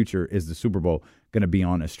near future is the Super Bowl going to be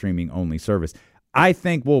on a streaming-only service. I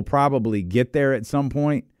think we'll probably get there at some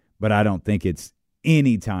point, but I don't think it's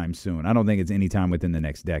anytime soon. I don't think it's anytime within the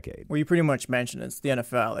next decade. Well, you pretty much mentioned it's the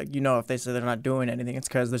NFL. Like, if they say they're not doing anything, it's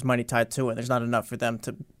because there's money tied to it. There's not enough for them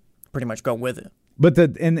to pretty much go with it. But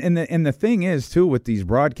the thing is too with these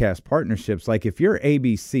broadcast partnerships, like if you're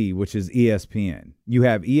ABC, which is ESPN, you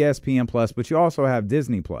have ESPN Plus, but you also have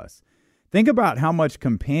Disney Plus. Think about how much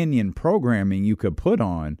companion programming you could put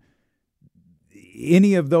on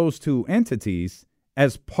any of those two entities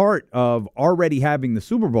as part of already having the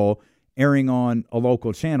Super Bowl airing on a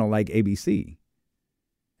local channel like ABC.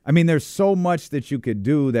 I mean, there's so much that you could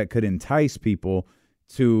do that could entice people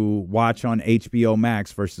to watch on HBO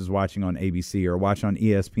Max versus watching on ABC or watch on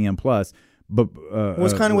ESPN Plus. But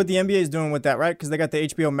it's kind of what the NBA is doing with that, right? Because they got the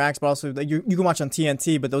HBO Max, but also you can watch on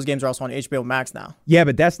TNT, but those games are also on HBO Max now. Yeah,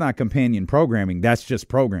 but that's not companion programming. That's just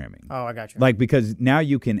programming. Oh, I got you. Like, because now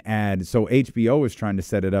you can add, so HBO is trying to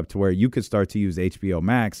set it up to where you could start to use HBO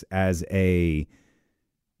Max as a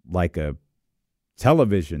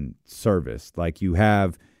television service. Like you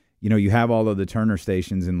have all of the Turner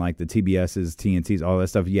stations and like the TBS's, TNT's, all that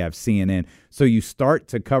stuff. You have CNN. So you start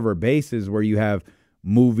to cover bases where you have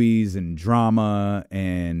movies and drama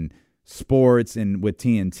and sports. And with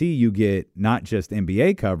TNT, you get not just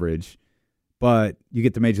NBA coverage, but you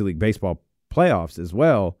get the Major League Baseball playoffs as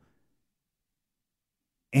well.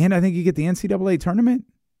 And I think you get the NCAA tournament.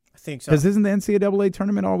 I think so. Because isn't the NCAA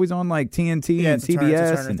tournament always on like TNT and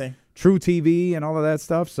CBS and True TV and all of that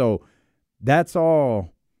stuff? So that's all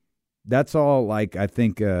like I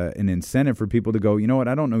think an incentive for people to go, you know what,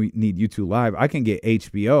 I don't need YouTube Live. I can get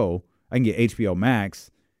HBO. I can get HBO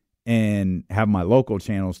Max and have my local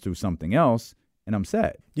channels through something else, and I'm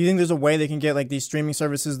set. Do you think there's a way they can get like these streaming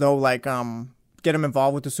services though, like get them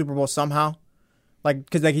involved with the Super Bowl somehow? Like,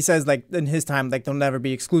 because like he says, like in his time, like they'll never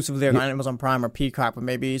be exclusively on Amazon Prime or Peacock, but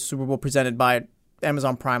maybe Super Bowl presented by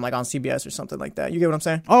Amazon Prime, like on CBS or something like that. You get what I'm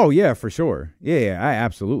saying? Oh yeah, for sure. Yeah, I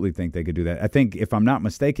absolutely think they could do that. I think if I'm not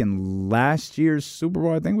mistaken, last year's Super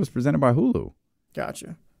Bowl I think was presented by Hulu.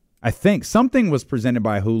 Gotcha. I think something was presented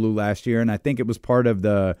by Hulu last year, and I think it was part of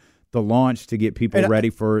the launch to get people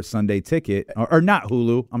ready for Sunday Ticket, or not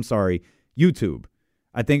Hulu. I'm sorry, YouTube.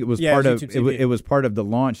 I think it was part of it was part of the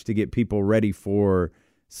launch to get people ready for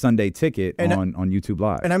Sunday Ticket on YouTube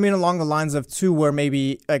Live. And I mean along the lines of too, where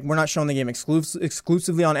maybe like we're not showing the game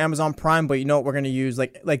exclusively on Amazon Prime, but you know what we're going to use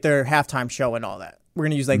like their halftime show and all that. We're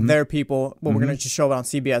going to use like their people, but we're going to just show it on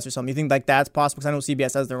CBS or something. You think like that's possible? Because I know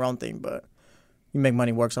CBS has their own thing, but you make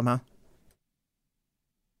money work somehow.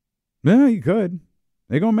 Yeah, you could.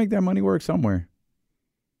 They're going to make that money work somewhere.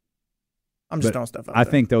 I'm just throwing stuff out I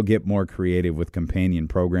there. think they'll get more creative with companion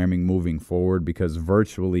programming moving forward because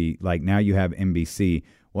virtually, like now you have NBC.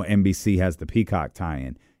 Well, NBC has the Peacock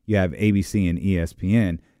tie-in. You have ABC and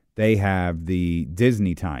ESPN. They have the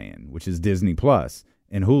Disney tie-in, which is Disney Plus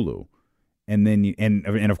and Hulu. And then and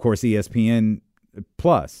of course ESPN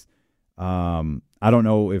Plus. I don't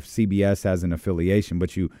know if CBS has an affiliation,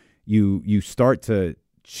 but you start to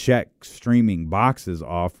check streaming boxes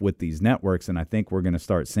off with these networks, and I think we're going to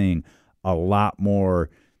start seeing a lot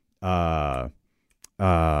more Nickelodeon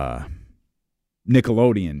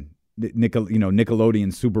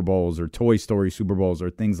Super Bowls or Toy Story Super Bowls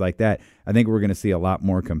or things like that. I think we're going to see a lot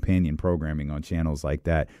more companion programming on channels like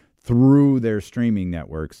that through their streaming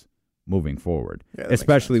networks moving forward,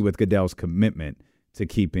 especially with Goodell's commitment to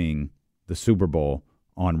keeping the Super Bowl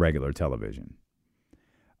on regular television.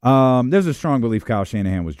 There's a strong belief Kyle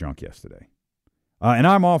Shanahan was drunk yesterday. And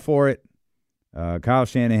I'm all for it. Kyle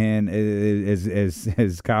Shanahan,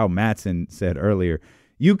 as Kyle Matson said earlier,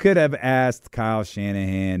 you could have asked Kyle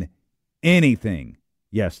Shanahan anything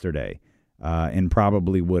yesterday and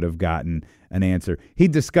probably would have gotten an answer. He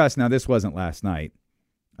discussed, now this wasn't last night,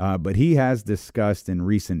 but he has discussed in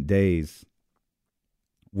recent days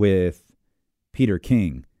with Peter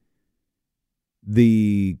King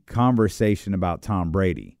the conversation about Tom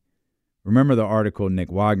Brady. Remember the article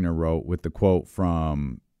Nick Wagner wrote with the quote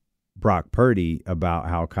from Brock Purdy about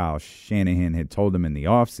how Kyle Shanahan had told him in the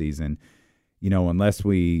offseason, unless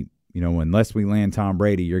we land Tom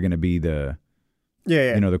Brady, you're going to be the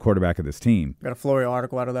quarterback of this team. Got a Florio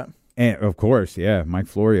article out of that. And of course, yeah, Mike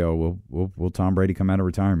Florio will Tom Brady come out of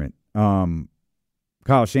retirement.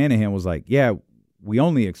 Kyle Shanahan was like, yeah, we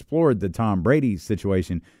only explored the Tom Brady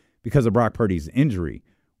situation because of Brock Purdy's injury.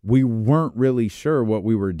 We weren't really sure what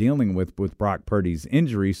we were dealing with Brock Purdy's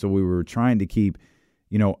injury, so we were trying to keep,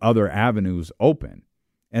 other avenues open.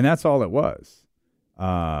 And that's all it was.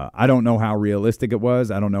 I don't know how realistic it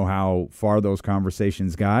was. I don't know how far those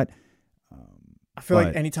conversations got. I feel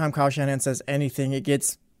like anytime Kyle Shanahan says anything, it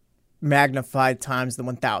gets magnified times the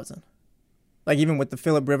 1,000. Like even with the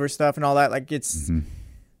Phillip Rivers stuff and all that, like it's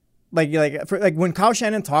like when Kyle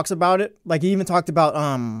Shanahan talks about it, like he even talked about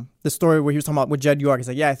the story where he was talking about with Jed York. He's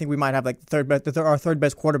like, yeah, I think we might have like our third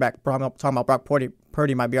best quarterback. Talking about Brock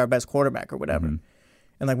Purdy might be our best quarterback or whatever. Mm-hmm.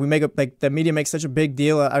 And like the media makes such a big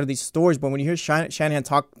deal out of these stories, but when you hear Shanahan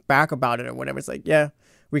talk back about it or whatever, it's like, yeah,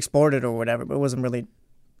 we explored it or whatever, but it wasn't really,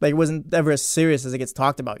 like, it wasn't ever as serious as it gets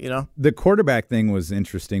talked about, you know? The quarterback thing was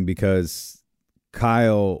interesting because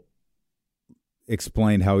Kyle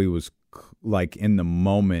explained how he was, like, in the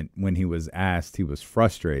moment when he was asked, he was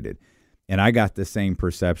frustrated. And I got the same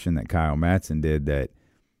perception that Kyle Madsen did, that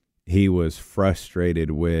he was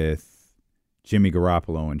frustrated with Jimmy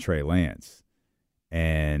Garoppolo and Trey Lance.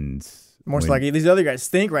 And most likely these other guys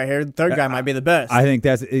stink right here. The third guy might be the best. I think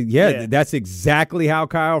that's exactly how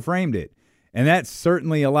Kyle framed it. And that's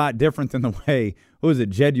certainly a lot different than the way, who was it,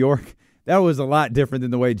 Jed York? That was a lot different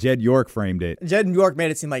than the way Jed York framed it. Jed York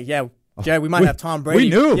made it seem like, yeah, Jed, we might have Tom Brady. We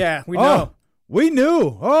knew. Yeah, we know. We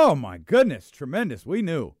knew. Oh, my goodness. Tremendous. We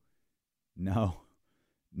knew. No,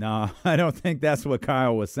 I don't think that's what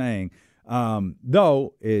Kyle was saying.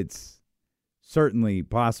 Though it's certainly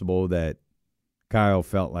possible that Kyle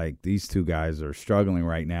felt like these two guys are struggling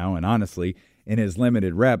right now. And honestly, in his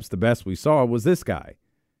limited reps, the best we saw was this guy.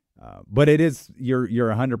 But it is, you're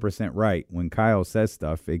 100% right. When Kyle says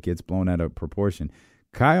stuff, it gets blown out of proportion.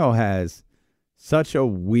 Kyle has such a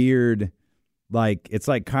weird, it's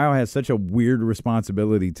like Kyle has such a weird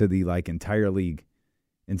responsibility to the entire league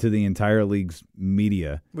and to the entire league's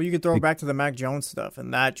media. Well, you could throw it back to the Mac Jones stuff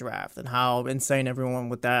and that draft and how insane everyone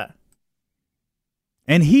with that.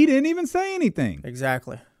 And he didn't even say anything.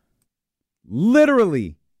 Exactly.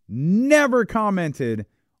 Literally never commented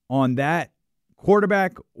on that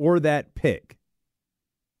quarterback or that pick.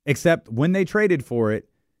 Except when they traded for it,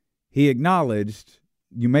 he acknowledged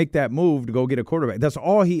you make that move to go get a quarterback. That's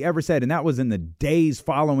all he ever said, and that was in the days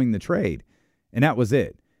following the trade. And that was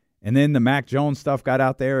it. And then the Mac Jones stuff got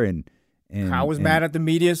out there, and Kyle was mad at the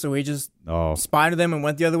media, so he just spied them and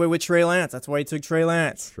went the other way with Trey Lance. That's why he took Trey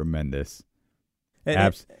Lance. Tremendous.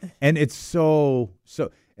 And it's so,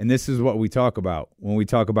 and this is what we talk about when we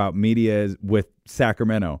talk about media with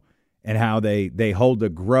Sacramento and how they hold a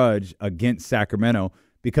grudge against Sacramento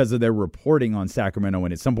because of their reporting on Sacramento.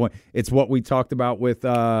 And at some point, it's what we talked about with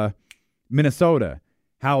Minnesota,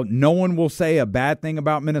 how no one will say a bad thing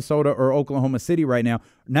about Minnesota or Oklahoma City right now.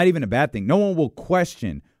 Not even a bad thing. No one will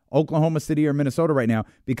question Oklahoma City or Minnesota right now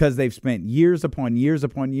because they've spent years upon years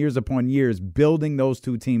upon years upon years building those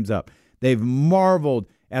two teams up. They've marveled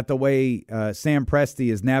at the way Sam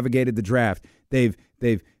Presti has navigated the draft. They've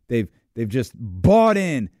just bought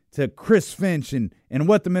in to Chris Finch and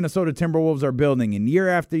what the Minnesota Timberwolves are building. And year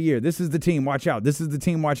after year, this is the team, watch out. This is the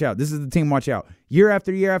team, watch out. This is the team, watch out. Year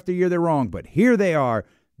after year after year, they're wrong. But here they are.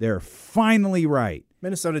 They're finally right.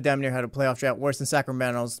 Minnesota damn near had a playoff drought worse than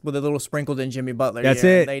Sacramento's with a little sprinkled in Jimmy Butler. That's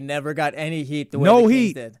it. They never got any heat the way the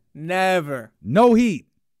Kings did. Never. No heat.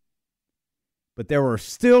 But there are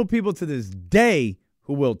still people to this day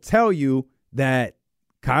who will tell you that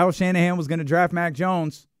Kyle Shanahan was going to draft Mac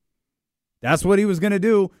Jones. That's what he was going to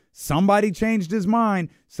do. Somebody changed his mind.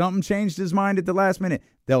 Something changed his mind at the last minute.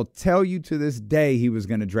 They'll tell you to this day he was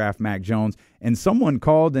going to draft Mac Jones. And someone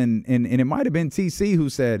called, and it might have been TC who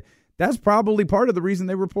said, that's probably part of the reason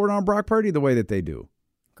they report on Brock Purdy the way that they do.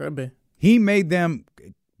 Could be. He made them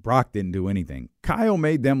 – Brock didn't do anything. Kyle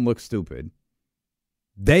made them look stupid.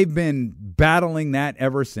 They've been battling that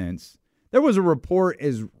ever since. There was a report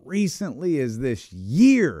as recently as this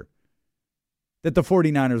year that the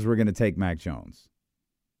 49ers were going to take Mac Jones.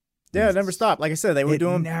 Yeah, it never stopped. Like I said, they were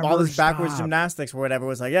doing all this backwards gymnastics or whatever. It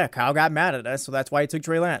was like, yeah, Kyle got mad at us, so that's why he took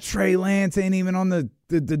Trey Lance. Trey Lance ain't even on the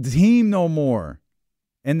team no more.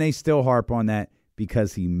 And they still harp on that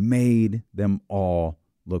because he made them all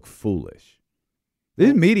look foolish.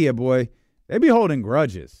 This media, boy, they be holding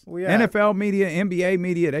grudges. Well, yeah. NFL media, NBA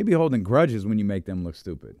media, they be holding grudges when you make them look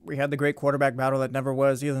stupid. We had the great quarterback battle that never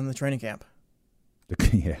was either in the training camp.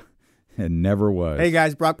 Yeah, it never was. Hey,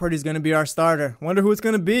 guys, Brock Purdy's going to be our starter. Wonder who it's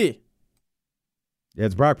going to be. Yeah,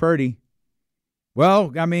 it's Brock Purdy.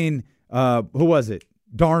 Well, I mean, who was it?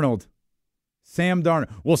 Darnold. Sam Darnold.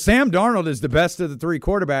 Well, Sam Darnold is the best of the three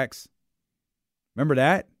quarterbacks. Remember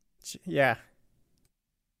that? Yeah.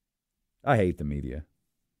 I hate the media.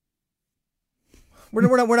 We're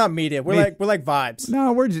not media. We're like vibes.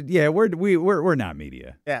 No, we're not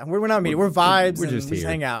media. Yeah, we're not media. We're vibes. We just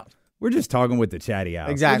hang out. We're just talking with the chatty house.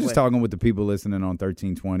 Exactly. We're just talking with the people listening on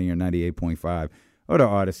 1320 or 98.5 or the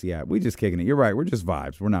Odyssey app. We just kicking it. You're right. We're just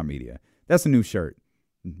vibes. We're not media. That's a new shirt.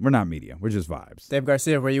 We're not media. We're just vibes. Dave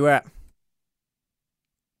Garcia, where you at?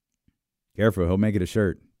 Careful. He'll make it a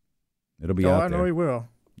shirt. It'll be out there. I know he will.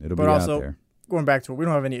 It'll be out there. Going back to it, we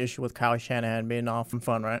don't have any issue with Kyle Shanahan being off and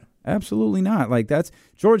fun, right? Absolutely not. That's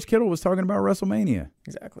George Kittle was talking about WrestleMania.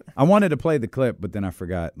 Exactly. I wanted to play the clip, but then I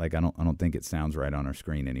forgot. I don't think it sounds right on our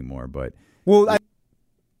screen anymore. But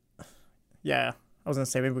Yeah. I was gonna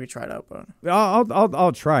say maybe we could try it out, but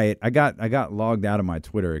I'll try it. I got logged out of my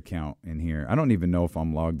Twitter account in here. I don't even know if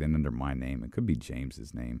I'm logged in under my name. It could be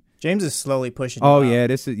James's name. James is slowly pushing. Oh you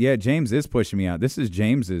yeah, out. James is pushing me out. This is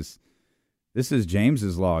James's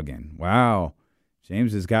login. Wow,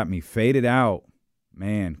 James has got me faded out.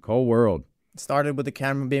 Man, cold world. Started with the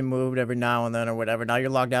camera being moved every now and then or whatever. Now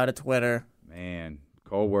you're logged out of Twitter. Man,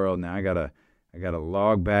 cold world. Now I gotta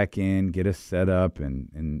log back in, get us set up,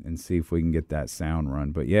 and see if we can get that sound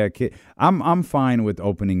run. But yeah, I'm fine with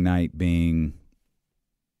opening night being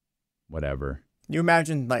whatever. You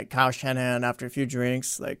imagine like Kyle Shanahan after a few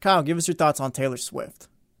drinks, like, Kyle, give us your thoughts on Taylor Swift.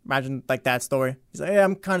 Imagine like that story. He's like, hey,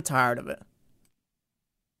 I'm kind of tired of it.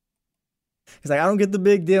 He's like, I don't get the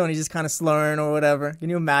big deal, and he's just kind of slurring or whatever. Can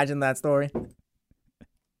you imagine that story?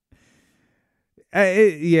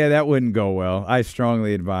 Yeah, that wouldn't go well. I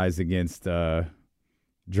strongly advise against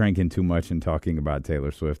drinking too much and talking about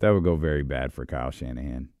Taylor Swift. That would go very bad for Kyle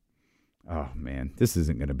Shanahan. Oh man, this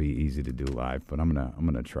isn't going to be easy to do live, but I'm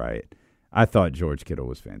gonna try it. I thought George Kittle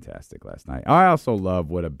was fantastic last night. I also love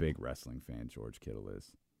what a big wrestling fan George Kittle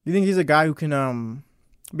is. You think he's a guy who can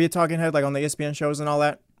be a talking head like on the ESPN shows and all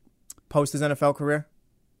that post his NFL career?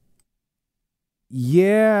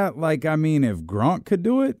 Yeah, like I mean, if Gronk could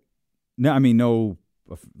do it. No, I mean no.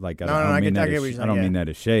 Like I don't mean that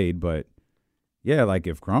as shade, but yeah, like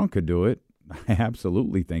if Gronk could do it, I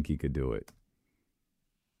absolutely think he could do it.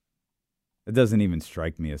 It doesn't even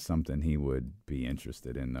strike me as something he would be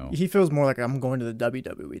interested in, though. He feels more like I'm going to the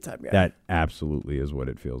WWE type guy. That absolutely is what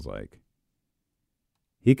it feels like.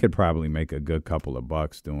 He could probably make a good couple of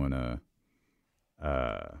bucks doing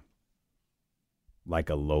like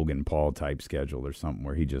a Logan Paul type schedule or something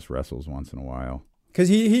where he just wrestles once in a while. Because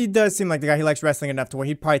he does seem like the guy, he likes wrestling enough to where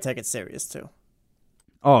he'd probably take it serious, too.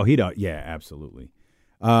 Oh, he does. Yeah, absolutely.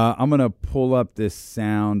 I'm going to pull up this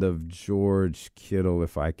sound of George Kittle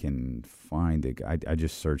if I can find it. I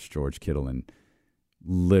just searched George Kittle, and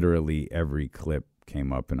literally every clip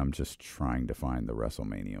came up, and I'm just trying to find the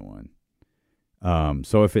WrestleMania one.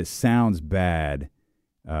 So if it sounds bad,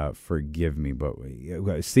 forgive me. But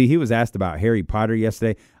see, he was asked about Harry Potter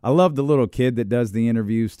yesterday. I love the little kid that does the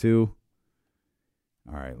interviews, too.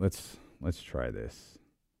 All right, let's try this.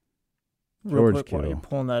 Real quick, while you're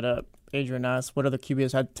pulling that up, Adrian asked, what other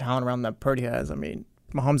QBs had talent around that Purdy has? I mean,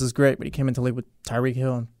 Mahomes is great, but he came into the league with Tyreek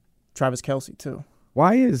Hill and Travis Kelce, too.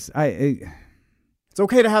 Why is It's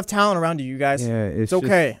okay to have talent around you guys. Yeah, it's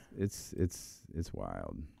okay. It's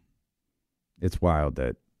wild. It's wild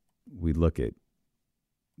that we look at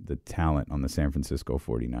the talent on the San Francisco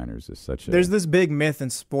 49ers as such a... There's this big myth in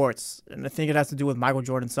sports, and I think it has to do with Michael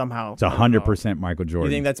Jordan somehow. It's 100% Michael Jordan.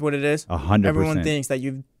 You think that's what it is? 100%. Everyone thinks that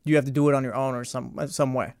you have to do it on your own or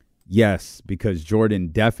some way. Yes, because Jordan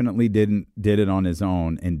definitely did it on his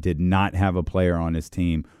own and did not have a player on his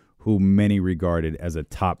team who many regarded as a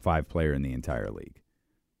top 5 player in the entire league.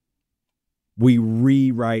 We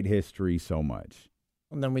rewrite history so much.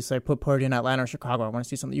 And then we say, put Purdy in Atlanta or Chicago. I want to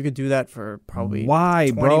see something. You could do that for probably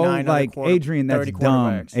why, bro? Like, Adrian, that's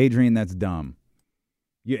dumb. Adrian, that's dumb.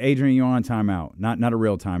 Adrian, you're on timeout. Not a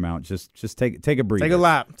real timeout. Just take a breather. Take a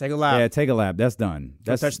lap. Yeah, take a lap. That's done.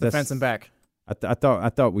 Touch the fence and back. I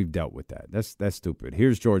thought we've dealt with that. That's stupid.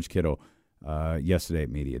 Here's George Kittle yesterday at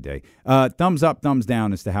Media Day. Thumbs up, thumbs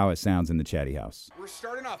down as to how it sounds in the chatty house. We're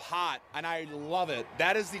starting off hot, and I love it.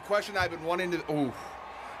 That is the question I've been wanting to... Ooh.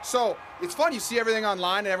 So, it's fun. You see everything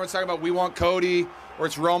online, and everyone's talking about we want Cody, or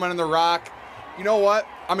it's Roman and The Rock. You know what?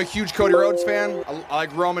 I'm a huge Cody Rhodes fan. I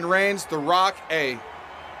like Roman Reigns. The Rock, hey,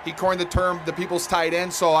 he coined the term the people's tight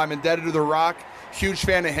end, so I'm indebted to The Rock. Huge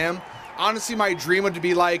fan of him. Honestly, my dream would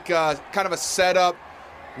be like kind of a setup.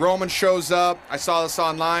 Roman shows up. I saw this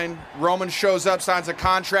online. Roman shows up, signs a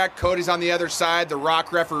contract. Cody's on the other side. The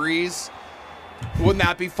Rock referees. Wouldn't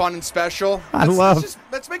that be fun and special?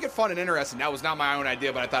 Let's make it fun and interesting. That was not my own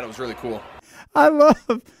idea, but I thought it was really cool. I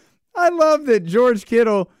love that George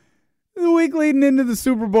Kittle, the week leading into the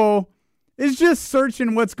Super Bowl, is just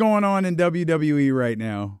searching what's going on in WWE right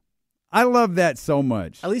now. I love that so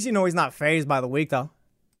much. At least you know he's not fazed by the week, though.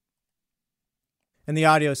 And the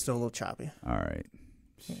audio is still a little choppy. All right.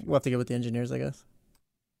 We'll have to get with the engineers, I guess.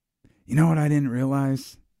 You know what I didn't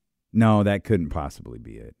realize? No, that couldn't possibly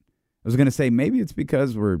be it. I was going to say maybe it's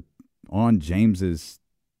because we're on James's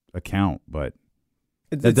account, but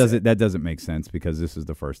that doesn't make sense because this is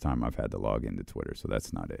the first time I've had to log into Twitter, so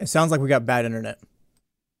that's not it. It sounds like we got bad internet.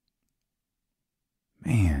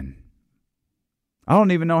 Man. I don't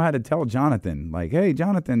even know how to tell Jonathan. Like, hey,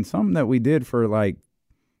 Jonathan, something that we did for like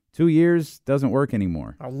 2 years doesn't work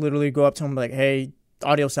anymore. I'll literally go up to him like, hey,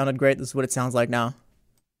 audio sounded great. This is what it sounds like now.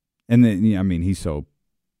 And then, I mean, he's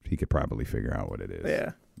He could probably figure out what it is.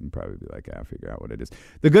 Yeah. He'd probably be like, I'll figure out what it is.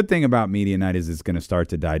 The good thing about media night is it's going to start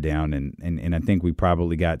to die down, and I think we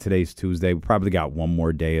probably got, today's Tuesday, we probably got one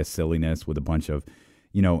more day of silliness with a bunch of,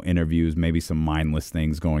 interviews, maybe some mindless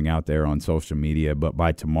things going out there on social media. But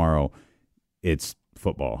by tomorrow, it's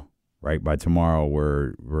football, right? By tomorrow,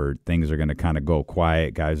 where things are going to kind of go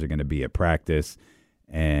quiet. Guys are going to be at practice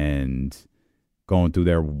and going through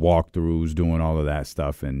their walkthroughs, doing all of that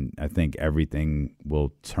stuff. And I think everything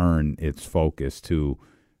will turn its focus to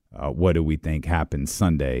what do we think happens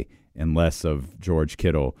Sunday, and less of George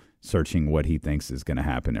Kittle searching what he thinks is going to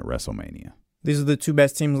happen at WrestleMania. These are the two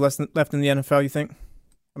best teams left in the NFL, you think?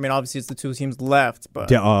 I mean, obviously it's the two teams left, but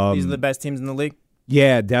these are the best teams in the league?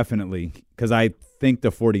 Yeah, definitely. Because I think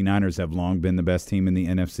the 49ers have long been the best team in the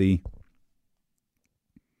NFC.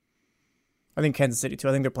 I think Kansas City, too.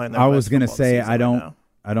 I think they're playing their I best was going to say, I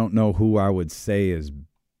don't know who I would say is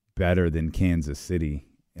better than Kansas City.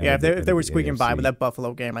 Yeah, if they were squeaking by, but that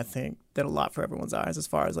Buffalo game, I think, did a lot for everyone's eyes as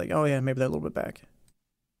far as like, oh, yeah, maybe they're a little bit back.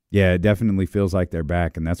 Yeah, it definitely feels like they're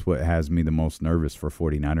back, and that's what has me the most nervous for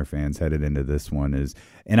 49er fans headed into this one.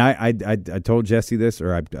 And I told Jesse this,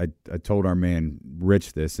 or I told our man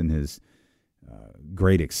Rich this in his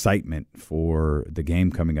great excitement for the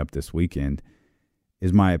game coming up this weekend,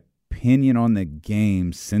 is my opinion on the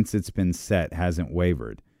game since it's been set hasn't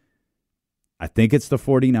wavered. I think it's the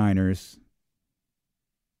 49ers.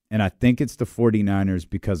 And I think it's the 49ers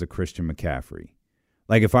because of Christian McCaffrey.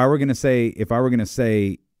 Like if I were going to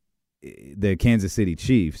say the Kansas City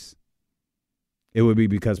Chiefs, it would be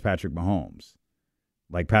because Patrick Mahomes.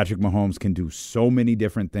 Like Patrick Mahomes can do so many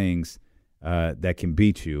different things that can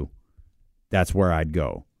beat you. That's where I'd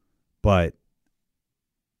go. But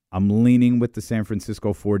I'm leaning with the San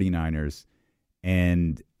Francisco 49ers,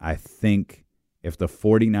 and I think if the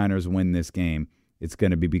 49ers win this game, it's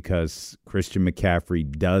going to be because Christian McCaffrey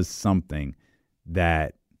does something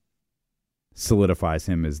that solidifies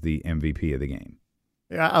him as the MVP of the game.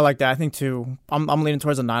 Yeah, I like that. I think, too, I'm leaning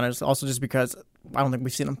towards the Niners, also just because I don't think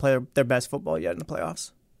we've seen them play their best football yet in the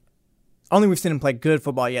playoffs. I don't think we've seen them play good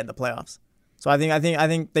football yet in the playoffs. So I think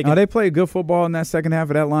they can. They played good football in that second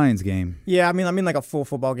half of that Lions game. Yeah, I mean like a full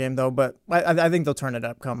football game, though, but I think they'll turn it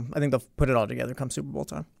up I think they'll put it all together come Super Bowl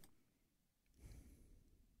time.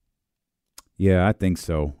 Yeah, I think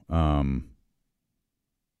so.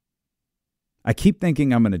 I keep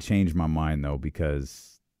thinking I'm going to change my mind, though,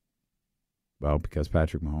 because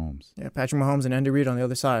Patrick Mahomes. Yeah, Patrick Mahomes and Andy Reid on the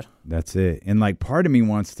other side. That's it. And, part of me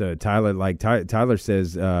wants to, Tyler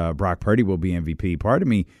says Brock Purdy will be MVP. Part of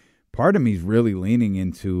me's really leaning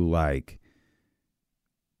into,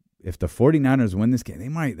 if the 49ers win this game, they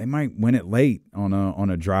might win it late on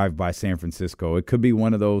a drive by San Francisco. It could be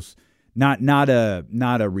one of those not a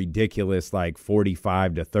ridiculous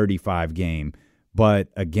 45-35 game, but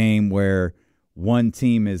a game where one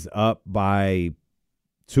team is up by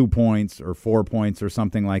 2 points or 4 points or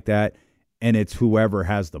something like that, and it's whoever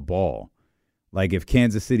has the ball. Like if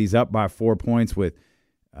Kansas City's up by 4 points with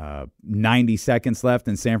 90 seconds left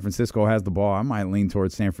and San Francisco has the ball, I might lean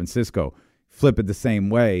towards San Francisco. Flip it the same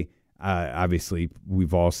way. Obviously,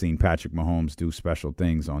 we've all seen Patrick Mahomes do special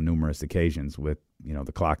things on numerous occasions with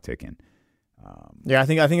the clock ticking. Yeah, I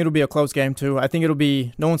think it'll be a close game too. I think it'll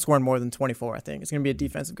be no one scoring more than 24. I think it's going to be a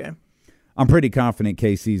defensive game. I'm pretty confident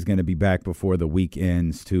KC's going to be back before the week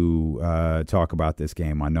ends to talk about this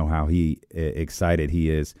game. I know how excited he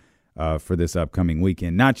is for this upcoming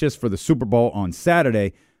weekend, not just for the Super Bowl on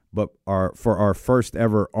Saturday, but for our first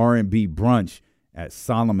ever R&B brunch at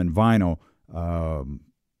Solomon Vinyl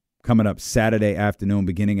coming up Saturday afternoon,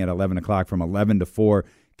 beginning at 11 o'clock from 11 to 4.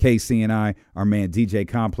 KC and I, our man DJ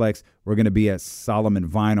Complex, we're going to be at Solomon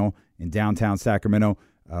Vinyl in downtown Sacramento.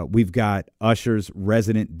 We've got Usher's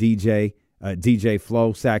resident DJ, DJ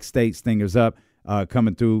Flow, Sac State, Stingers Up,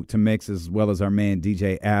 coming through to mix, as well as our man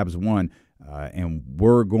DJ Abs One. And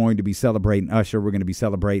we're going to be celebrating Usher. We're going to be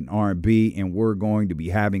celebrating R&B, and we're going to be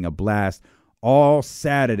having a blast all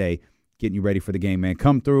Saturday, getting you ready for the game, man.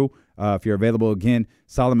 Come through. If you're available, again,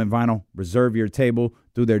 Solomon Vinyl, reserve your table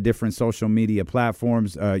through their different social media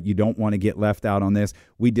platforms. You don't want to get left out on this.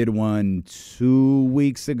 We did one 2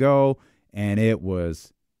 weeks ago, and it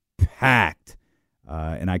was packed.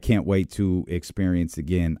 And I can't wait to experience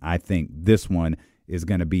again. I think this one is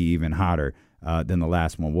going to be even hotter than the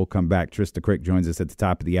last one. We'll come back. Trysta Krick joins us at the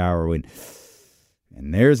top of the hour. And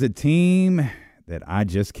there's a team that I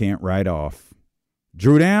just can't write off.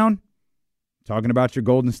 Drew Down, talking about your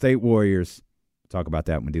Golden State Warriors. We'll talk about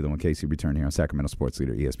that when D'Lo and Casey return here on Sacramento Sports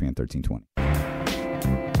Leader, ESPN 1320.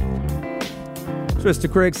 Trysta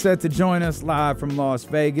Krick set to join us live from Las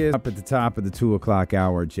Vegas. Up at the top of the 2 o'clock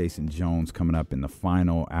hour, Jason Jones coming up in the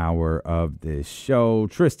final hour of this show.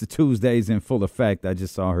 Trysta Tuesday's in full effect. I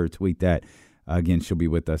just saw her tweet that. Again, she'll be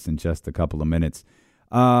with us in just a couple of minutes.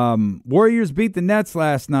 Warriors beat the Nets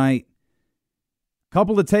last night.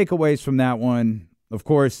 Couple of takeaways from that one. Of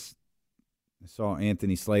course, I saw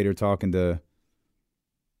Anthony Slater talking to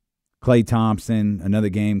Klay Thompson. Another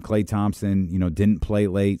game, Klay Thompson, didn't play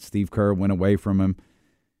late. Steve Kerr went away from him.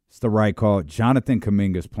 It's the right call. Jonathan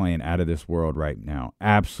Kuminga's playing out of this world right now.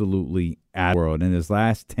 Absolutely out of this world. In his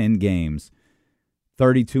last 10 games,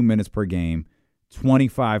 32 minutes per game,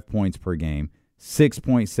 25 points per game,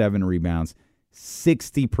 6.7 rebounds,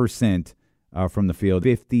 60% from the field,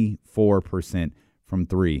 54% from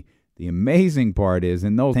three. The amazing part is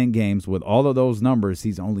in those 10 games, with all of those numbers,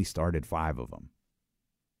 he's only started 5 of them.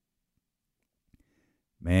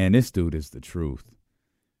 Man, this dude is the truth.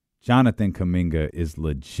 Jonathan Kuminga is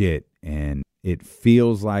legit, and it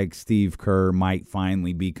feels like Steve Kerr might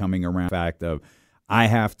finally be coming around the fact of, I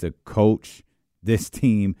have to coach this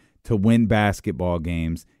team to win basketball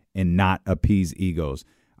games and not appease egos.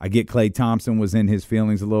 I get Klay Thompson was in his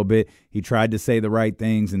feelings a little bit. He tried to say the right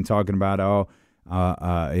things and talking about,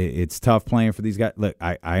 it's tough playing for these guys. Look,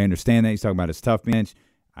 I understand that. He's talking about his tough bench.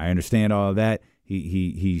 I understand all of that.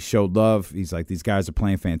 He showed love. He's like, these guys are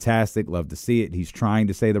playing fantastic. Love to see it. He's trying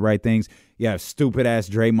to say the right things. Yeah, stupid-ass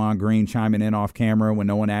Draymond Green chiming in off camera when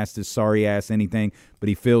no one asked his sorry-ass anything, but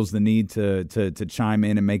he feels the need to chime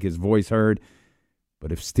in and make his voice heard.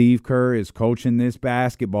 But if Steve Kerr is coaching this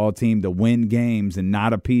basketball team to win games and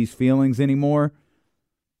not appease feelings anymore,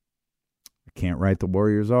 I can't write the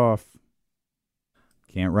Warriors off.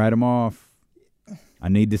 Can't write them off. I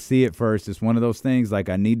need to see it first. It's one of those things, like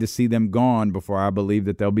I need to see them gone before I believe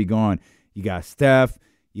that they'll be gone. You got Steph.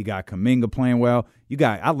 You got Kuminga playing well.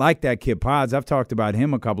 I like that kid Pods. I've talked about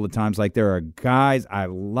him a couple of times. Like, there are guys, I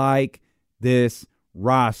like this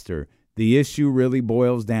roster. The issue really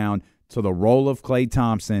boils down to the role of Klay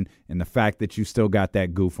Thompson and the fact that you still got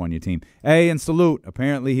that goof on your team. Hey, and salute.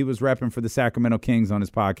 Apparently he was repping for the Sacramento Kings on his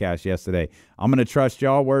podcast yesterday. I'm going to trust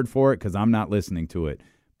y'all word for it because I'm not listening to it.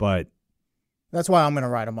 But that's why I'm going to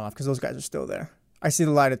write them off, because those guys are still there. I see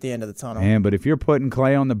the light at the end of the tunnel. Man, but if you're putting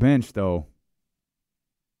Klay on the bench, though,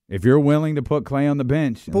 if you're willing to put Klay on the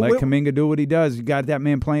bench and let Kuminga do what he does, you got that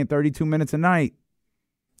man playing 32 minutes a night.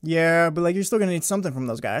 Yeah, but you're still going to need something from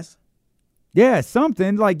those guys. Yeah,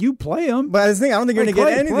 something. Like, you play them. But the thing, I don't think you're going to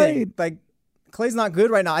get anything. Played. Like, Klay's not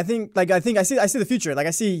good right now. I think I see the future. Like,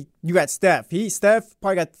 I see you got Steph. Steph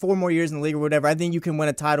probably got 4 more years in the league or whatever. I think you can win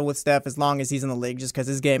a title with Steph as long as he's in the league, just because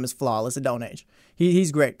his game is flawless at don't age.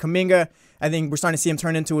 He's great. Kuminga, I think we're starting to see him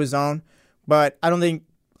turn into his own. But I don't think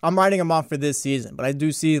I'm writing him off for this season. But I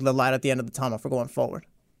do see the light at the end of the tunnel for going forward.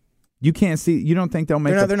 You can't see. You don't think they'll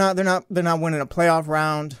make? They're not winning a playoff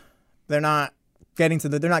round. They're not getting to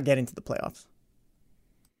the playoffs.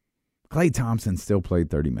 Klay Thompson still played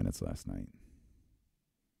 30 minutes last night.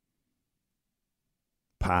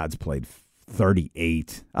 Pods played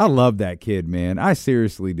 38. I love that kid, man. I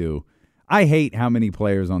seriously do. I hate how many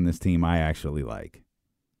players on this team I actually like.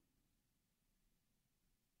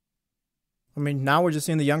 I mean, now we're just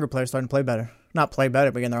seeing the younger players starting to play better. Not play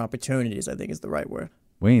better, but getting their opportunities, I think is the right word.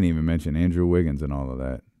 We ain't even mentioned Andrew Wiggins and all of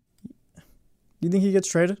that. You think he gets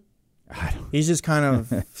traded? He's just kind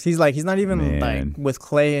of he's not even like with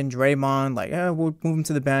Klay and Draymond, like, we'll move him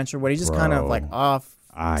to the bench or what. He's just kind of like off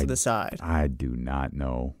to the side. I do not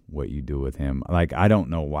know what you do with him. Like, I don't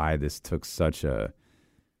know why this took such a,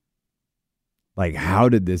 like, how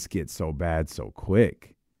did this get so bad so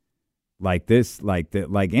quick? Like this, like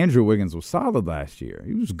Andrew Wiggins was solid last year.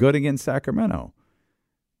 He was good against Sacramento.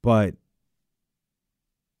 But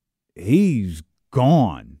he's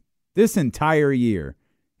gone. This entire year,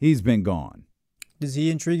 he's been gone. Does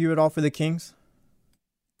he intrigue you at all for the Kings?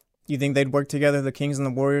 Do you think they'd work together, the Kings and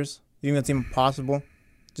the Warriors? Do you think that's even possible?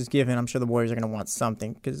 Just given, I'm sure the Warriors are going to want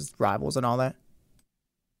something because rivals and all that.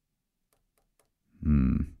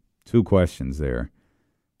 2 questions there.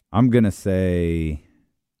 I'm going to say,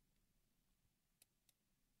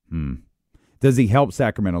 does he help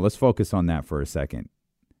Sacramento? Let's focus on that for a second.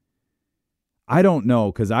 I don't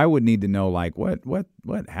know, because I would need to know, like, what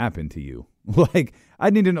happened to you? Like, I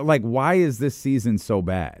need to know, like, why is this season so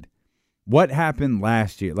bad? What happened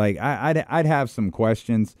last year? Like, I'd have some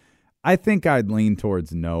questions. I think I'd lean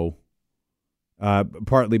towards no,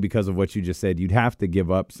 partly because of what you just said. You'd have to give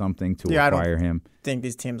up something to acquire him. I think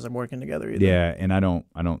these teams are working together either. Yeah, and I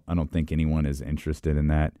don't think anyone is interested in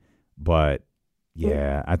that. But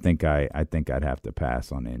Yeah, I think I'd have to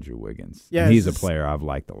pass on Andrew Wiggins. Yeah, and he's a player I've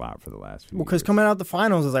liked a lot for the last few years. Because coming out the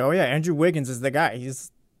finals, it's like, oh yeah, Andrew Wiggins is the guy.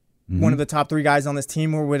 He's one of the top 3 guys on this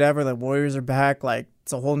team or whatever. The Warriors are back. Like,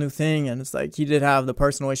 it's a whole new thing. And it's like he did have the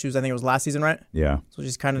personal issues. I think it was last season, right? Yeah. So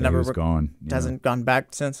he's kind of never gone. Hasn't gone back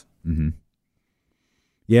since. Mm-hmm.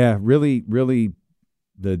 Yeah, really, really.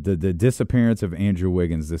 The disappearance of Andrew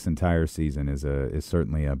Wiggins this entire season is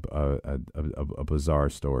certainly a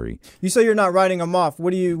bizarre story. You say you're not writing him off.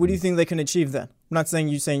 What do you think they can achieve then? I'm not saying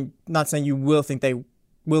you will think they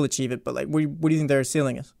will achieve it, but like what do you think their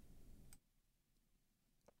ceiling is?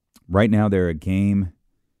 Right now they're a game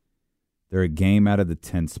out of the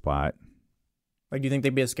 10th spot. Like, do you think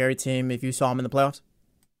they'd be a scary team if you saw them in the playoffs?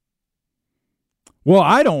 Well,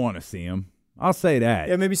 I don't want to see them. I'll say that.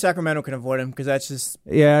 Yeah, maybe Sacramento can avoid him because that's just.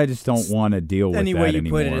 Yeah, I just don't want to deal with that anymore. Any way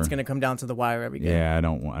you put it, it's going to come down to the wire every game. Yeah, I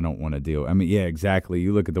don't want to deal. I mean, yeah, exactly.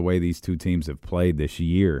 You look at the way these two teams have played this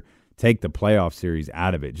year. Take the playoff series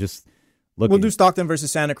out of it. Just look. We'll do Stockton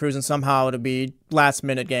versus Santa Cruz, and somehow it'll be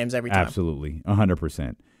last-minute games every time. Absolutely,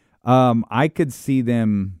 100%. I could see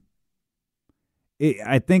them.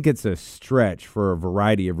 I think it's a stretch for a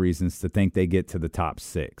variety of reasons to think they get to the top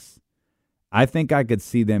 6. I think I could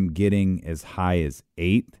see them getting as high as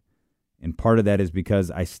 8th, and part of that is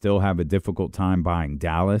because I still have a difficult time buying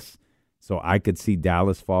Dallas, so I could see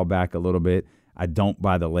Dallas fall back a little bit. I don't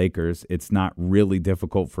buy the Lakers. It's not really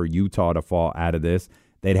difficult for Utah to fall out of this.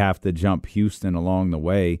 They'd have to jump Houston along the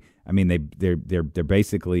way. I mean, they're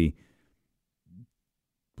basically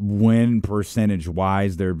win percentage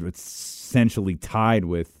wise, they're essentially tied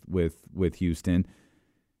with Houston.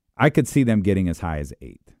 I could see them getting as high as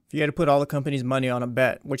 8th. If you had to put all the company's money on a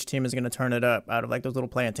bet, which team is going to turn it up out of like those little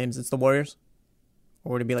play-in teams? It's the Warriors?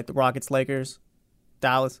 Or would it be like the Rockets, Lakers,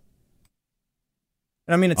 Dallas?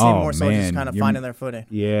 And I mean a team more so just kind of finding their footing.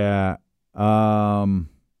 Yeah.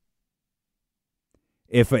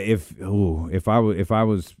 If I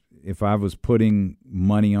was putting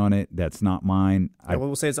money on it, that's not mine.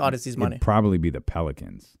 We'll say it's Odyssey's money. It'd probably be the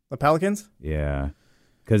Pelicans. The Pelicans? Yeah.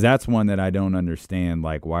 Because that's one that I don't understand.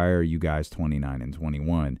 Like, why are you guys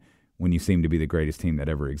 29-21 when you seem to be the greatest team that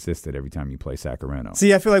ever existed every time you play Sacramento?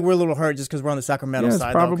 See, I feel like we're a little hurt just because we're on the Sacramento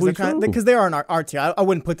side. Probably because they are in our tier. I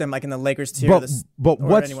wouldn't put them like in the Lakers tier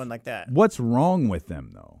or anyone like that. What's wrong with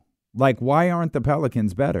them, though? Like, why aren't the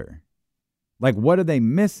Pelicans better? Like, what are they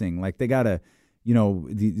missing? Like, they got to...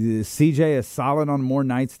 the CJ is solid on more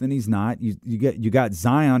nights than he's not. You got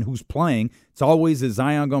Zion who's playing. It's always, is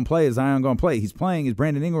Zion going to play? Is Zion going to play? He's playing. Is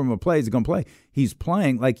Brandon Ingram going to play? Is he going to play? He's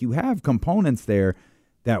playing. Like, you have components there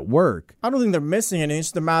that work. I don't think they're missing any. It's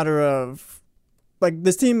just a matter of, like,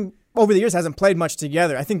 this team over the years hasn't played much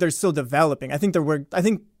together. I think they're still developing. I think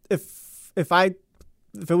if it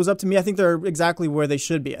was up to me, I think they're exactly where they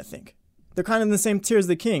should be. I think they're kind of in the same tier as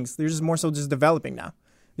the Kings. They're just more so just developing now.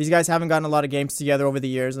 These guys haven't gotten a lot of games together over the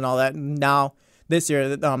years and all that. And now, this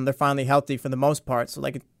year, they're finally healthy for the most part. So,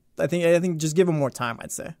 like, I think just give them more time,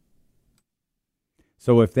 I'd say.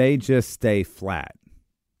 So, if they just stay flat,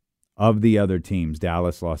 of the other teams,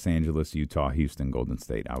 Dallas, Los Angeles, Utah, Houston, Golden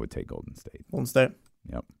State, I would take Golden State. Golden State?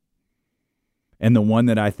 Yep. And the one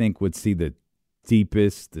that I think would see the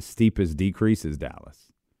steepest decrease is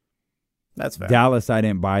Dallas. That's fair. Dallas, I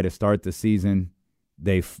didn't buy to start the season.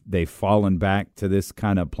 They've fallen back to this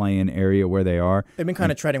kind of playing area where they are. They've been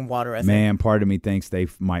kind of treading water, I think. Man, part of me thinks they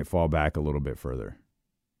might fall back a little bit further.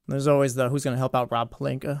 There's always who's going to help out Rob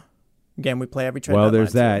Pelinka. Again, we play every trade. Well,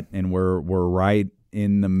 there's that, and we're right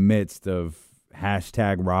in the midst of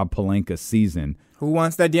hashtag Rob Pelinka season. Who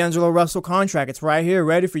wants that D'Angelo Russell contract? It's right here,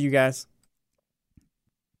 ready for you guys.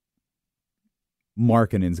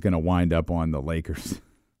 Markkanen's going to wind up on the Lakers.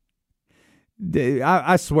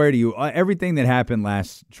 I swear to you, everything that happened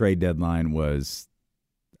last trade deadline was,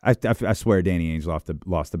 I swear Danny Ainge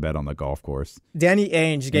lost the bet on the golf course. Danny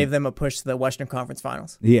Ainge gave them a push to the Western Conference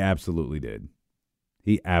Finals. He absolutely did.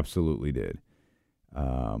 The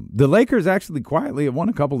Lakers actually quietly have won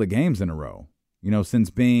a couple of games in a row,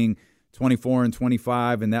 since being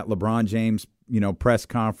 24-25 and that LeBron James, press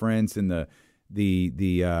conference and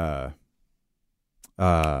the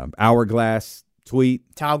hourglass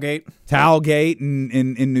tweet. Towelgate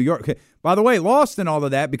in New York. By the way, lost in all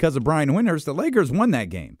of that because of Brian Windhorst. The Lakers won that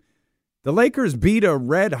game. The Lakers beat a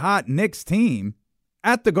red-hot Knicks team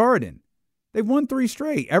at the Garden. They've won 3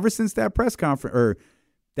 straight. Ever since that press conference or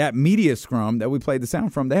that media scrum that we played the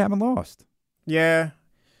sound from, they haven't lost. Yeah.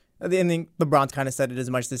 I think LeBron's kind of said it as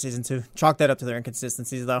much this season, too. Chalk that up to their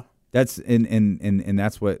inconsistencies, though. That's and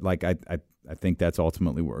that's what, like, I think that's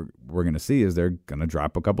ultimately what we're going to see is they're going to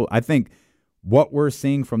drop a couple. I think what we're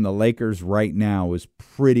seeing from the Lakers right now is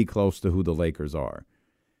pretty close to who the Lakers are.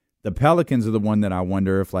 The Pelicans are the one that I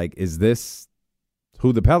wonder if, like, is this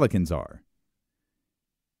who the Pelicans are?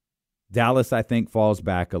 Dallas, I think, falls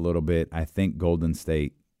back a little bit. I think Golden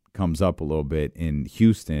State comes up a little bit. In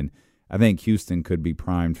Houston, I think Houston could be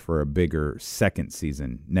primed for a bigger second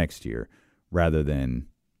season next year rather than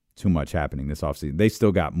too much happening this offseason. They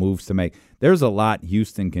still got moves to make. There's a lot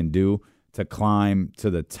Houston can do to climb to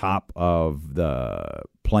the top of the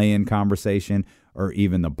play-in conversation or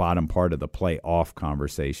even the bottom part of the playoff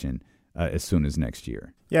conversation as soon as next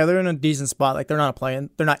year. Yeah, they're in a decent spot. Like, they're not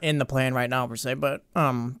in the play-in right now per se, but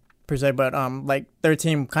like their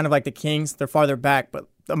team, kind of like the Kings, they're farther back, but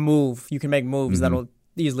you can make moves that'll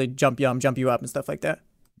easily jump you up and stuff like that.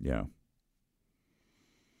 Yeah.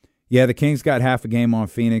 Yeah, the Kings got half a game on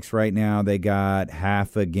Phoenix right now. They got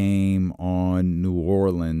half a game on New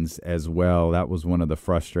Orleans as well. That was one of the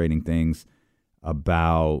frustrating things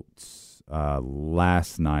about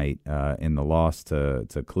last night in the loss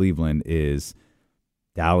to Cleveland is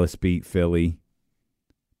Dallas beat Philly.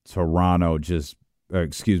 The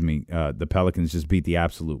Pelicans just beat the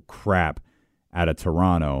absolute crap out of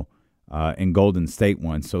Toronto, and Golden State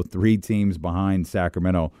won. So 3 teams behind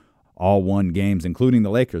Sacramento all won games, including the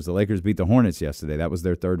Lakers. The Lakers beat the Hornets yesterday. That was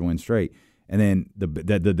their 3rd win straight. And then the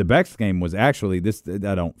Bex game was actually this.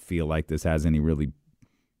 I don't feel like this has any really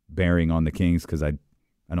bearing on the Kings because I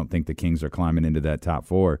don't think the Kings are climbing into that top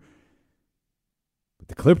 4. But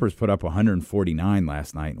the Clippers put up 149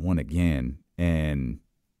 last night and won again. And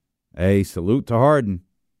hey, salute to Harden.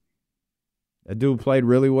 That dude played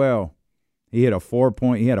really well. He had a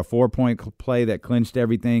 4-point play that clinched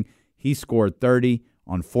everything. He scored 30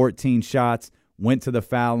 on 14 shots, went to the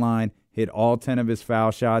foul line, hit all 10 of his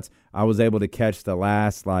foul shots. I was able to catch the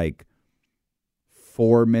last 3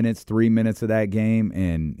 minutes of that game,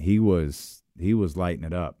 and he was lighting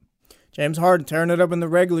it up. James Harden tearing it up in the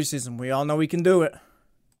regular season. We all know he can do it.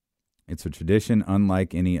 It's a tradition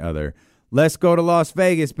unlike any other. Let's go to Las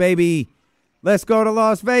Vegas, baby. Let's go to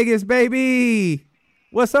Las Vegas, baby.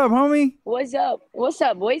 What's up, homie? What's up? What's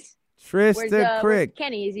up, boys? Trysta, Krick. Where's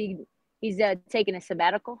Kenny? He's taking a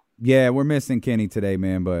sabbatical? Yeah, we're missing Kenny today,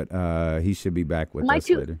 man, but he should be back with us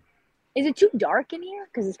later. Is it too dark in here?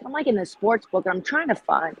 Because it's kind of like in the sports book. I'm trying to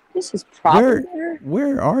find. This is probably better.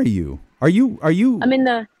 Where are you? Are you? I'm in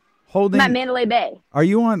the. Holding. I'm at Mandalay Bay. Are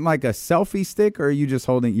you on like a selfie stick, or are you just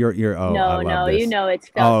holding your? Oh, no, I love this. You know it's.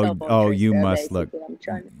 You must look.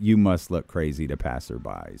 You must look crazy to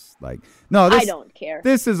passerbys. No, I don't care.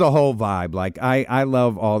 This is a whole vibe. I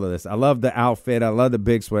love all of this. I love the outfit. I love the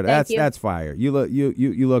big sweater. That's fire. You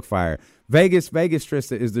look fire. Vegas,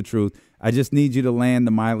 Trysta is the truth. I just need you to land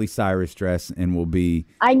the Miley Cyrus dress, and we'll be.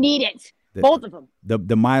 I need it. Both of them.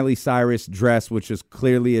 The Miley Cyrus dress, which is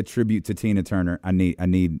clearly a tribute to Tina Turner. I need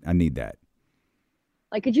that.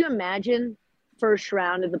 Like, could you imagine first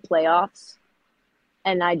round of the playoffs,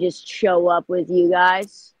 and I just show up with you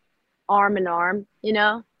guys, arm in arm,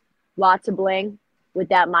 lots of bling with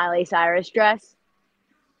that Miley Cyrus dress?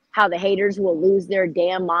 How the haters will lose their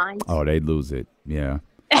damn minds. Oh, they'd lose it. Yeah.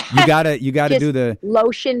 You gotta do the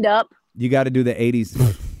lotioned up. You got to do the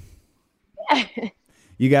 80s.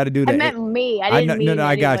 You got to do the. I meant me. I didn't mean No,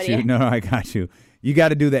 I got you. No, I got you. You got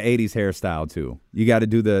to do the 80s hairstyle too. You got to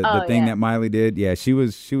do the thing that Miley did. Yeah, she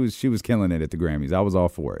was killing it at the Grammys. I was all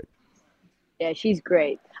for it. Yeah, she's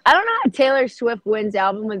great. I don't know how Taylor Swift wins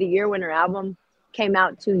Album of the Year when her album came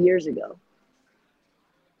out 2 years ago.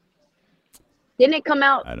 Didn't it come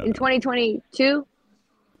out in 2022?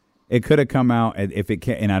 It could have come out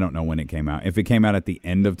and I don't know when it came out. If it came out at the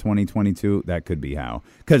end of 2022, that could be how.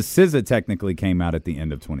 Because SZA technically came out at the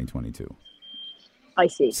end of 2022. I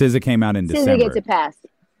see. SZA came out in December. SZA gets a pass.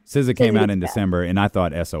 SZA came out in December, and I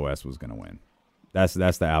thought SOS was going to win. That's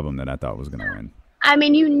the album that I thought was going to win. I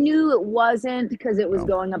mean, you knew it wasn't because it was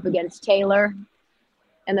going up against Taylor,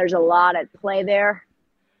 and there's a lot at play there.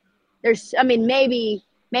 Maybe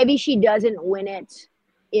she doesn't win it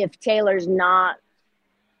if Taylor's not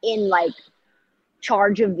in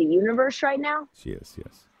charge of the universe right now. She is,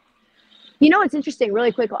 yes. It's interesting,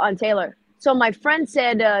 really quick on Taylor. So my friend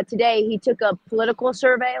said today he took a political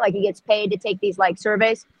survey, he gets paid to take these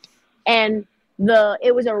surveys, and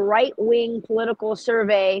it was a right-wing political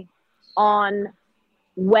survey on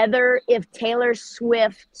whether if Taylor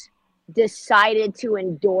Swift decided to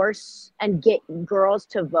endorse and get girls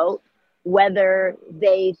to vote, whether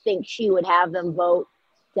they think she would have them vote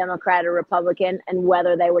Democrat or Republican, and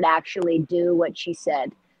whether they would actually do what she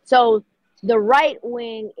said. So the right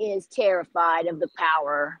wing is terrified of the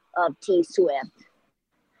power of T Swift.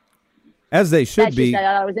 As they should be. I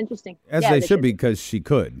thought it was interesting. As they should be, because she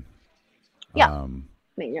could. Yeah.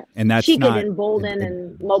 And that's she not, could embolden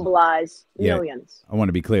and mobilize millions. I want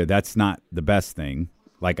to be clear. That's not the best thing.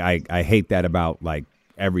 Like, I hate that about, like,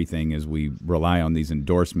 everything is we rely on these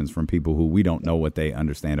endorsements from people who we don't know what they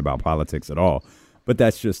understand about politics at all. But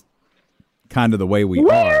that's just kind of the way we are.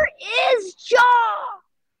 Where is Jaw?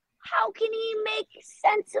 How can he make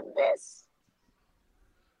sense of this?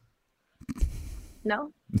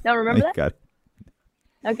 No? Don't remember that?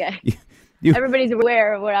 Okay. Everybody's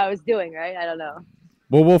aware of what I was doing, right? I don't know.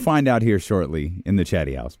 Well, we'll find out here shortly in the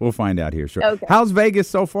chatty house. We'll find out here shortly. Okay. How's Vegas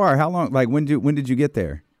so far? How long? Like, when did you get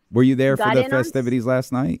there? Were you there for the festivities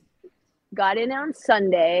last night? Got in on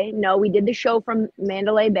Sunday. No, we did the show from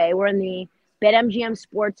Mandalay Bay. We're in the BetMGM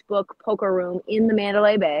Sportsbook poker room in the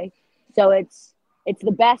Mandalay Bay. So it's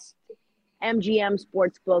the best MGM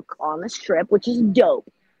Sportsbook on the Strip, which is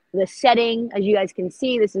dope. The setting, as you guys can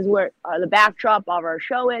see, this is where the backdrop of our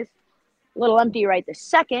show is. A little empty right this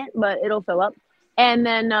second, but it'll fill up. And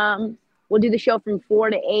then we'll do the show from 4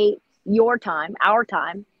 to 8 your time, our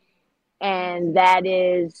time. And that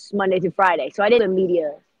is Monday through Friday. So I did the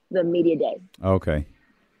media day. Okay.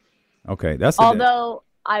 Although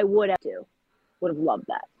I would have loved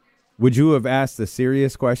that. Would you have asked a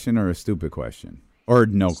serious question or a stupid question? Or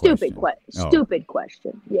no Stupid question? Stupid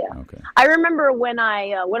question. Yeah. Okay. I remember when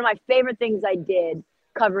one of my favorite things I did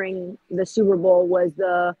covering the Super Bowl was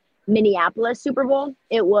the Minneapolis Super Bowl.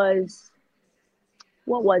 It was,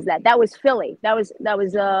 what was that? That was Philly. That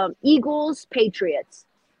was Eagles, Patriots.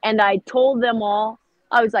 And I told them all,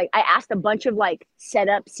 I was like, I asked a bunch of like set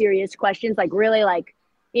up serious questions, like really like,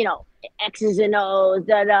 X's and O's,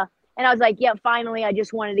 da da. And I was like, yeah, finally, I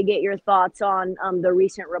just wanted to get your thoughts on the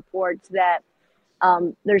recent reports that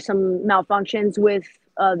there's some malfunctions with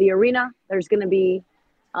the arena. There's going to be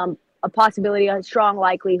a possibility, a strong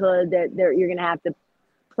likelihood that you're going to have to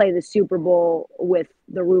play the Super Bowl with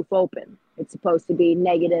the roof open. It's supposed to be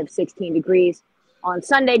negative 16 degrees on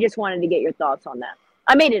Sunday. Just wanted to get your thoughts on that.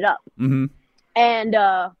 I made it up. Mm-hmm.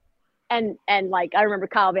 And like, I remember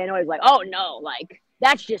Kyle Van Noy was like, oh no, like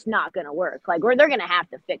that's just not going to work. Like they're going to have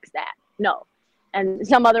to fix that. No. And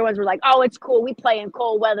some other ones were like, oh, it's cool. We play in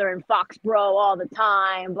cold weather in Foxborough all the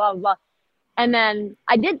time, blah, blah, blah. And then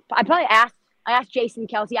I asked Jason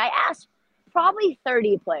Kelsey. I asked probably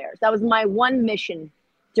 30 players. That was my one mission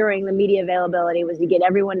during the media availability, was to get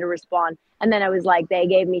everyone to respond. And then I was like, they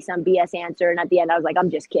gave me some BS answer. And at the end, I was like, I'm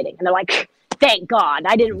just kidding. And they're like, thank God.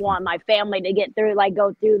 I didn't want my family to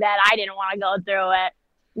go through that. I didn't want to go through it.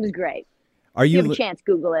 It was great. If you have a chance,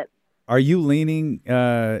 Google it. Are you leaning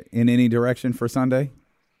in any direction for Sunday?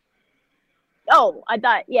 Oh,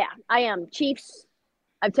 I am. Chiefs.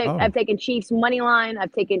 I've taken Chiefs money line.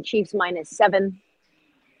 I've taken Chiefs -7.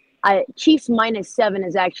 Chiefs -7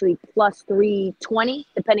 is actually plus 320,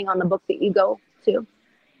 depending on the book that you go to.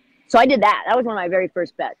 So I did that. That was one of my very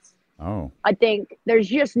first bets. Oh. I think there's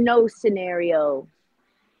just no scenario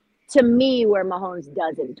to me where Mahomes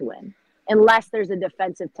doesn't win, unless there's a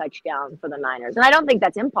defensive touchdown for the Niners. And I don't think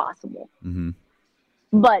that's impossible. Mm-hmm.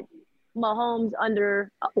 But Mahomes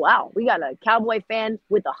we got a Cowboy fan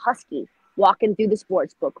with a Husky walking through the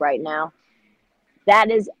sports book right now. That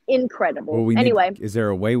is incredible. Well, is there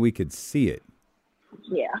a way we could see it?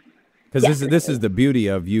 Yeah. Because this is the beauty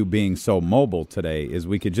of you being so mobile today, is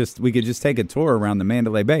we could just take a tour around the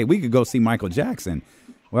Mandalay Bay. We could go see Michael Jackson.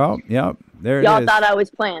 Well, yep, there it is. Y'all thought I was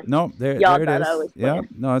playing. No, there it is. Y'all thought I was playing. Yep,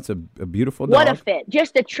 no, it's a beautiful dog. What a fit.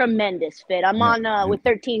 Just a tremendous fit. I'm on with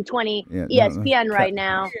 1320 ESPN right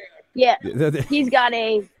now. Yeah. He's got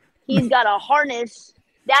a harness.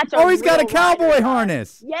 He's got a cowboy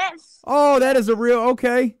harness. Yes. Oh, that is a real,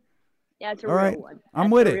 okay. Yeah, it's a All real right. one. I'm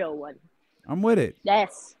with it. Real one. I'm with it.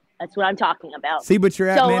 Yes. That's what I'm talking about. See, but you're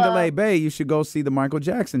at Mandalay Bay. You should go see the Michael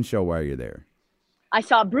Jackson show while you're there. I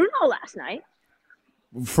saw Bruno last night.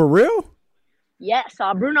 For real? Yeah,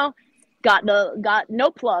 saw Bruno. Got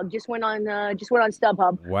no plug. Just went on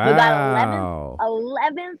StubHub. Wow. We got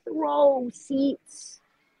 11th row seats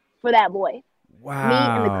for that boy. Wow. Me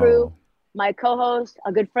and the crew. My co-host,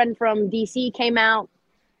 a good friend from DC, came out.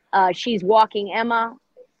 She's walking Emma.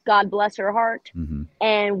 God bless her heart. Mm-hmm.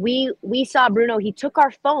 And we saw Bruno. He took our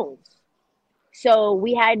phones. So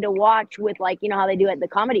we had to watch with, like, you know how they do at the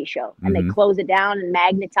comedy show. And they close it down and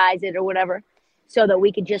magnetize it or whatever so that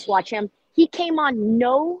we could just watch him. He came on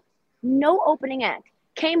no opening act.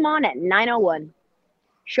 Came on at 9:01.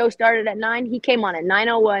 Show started at 9. He came on at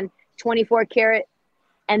 9:01, 24 karat,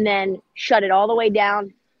 and then shut it all the way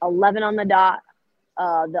down. 11 on the dot,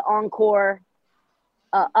 the encore,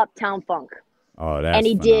 Uptown Funk. Oh, that's and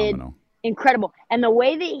he phenomenal. Did incredible. And the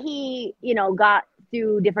way that he, got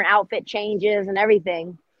through different outfit changes and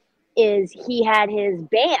everything, is he had his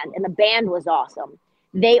band, and the band was awesome.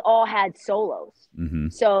 They all had solos. Mm-hmm.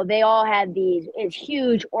 So they all had these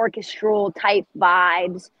huge orchestral type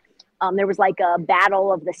vibes. There was like a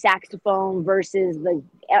battle of the saxophone versus the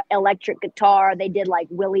electric guitar. They did like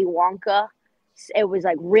Willy Wonka. It was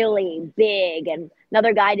like really big. And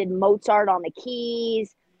another guy did Mozart on the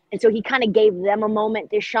keys. And so he kind of gave them a moment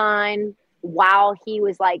to shine while he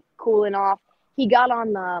was like cooling off. He got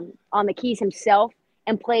on the keys himself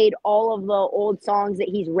and played all of the old songs that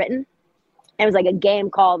he's written. And it was like a game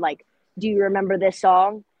called like, do you remember this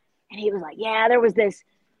song? And he was like, yeah, there's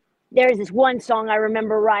this one song I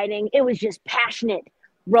remember writing. It was just passionate,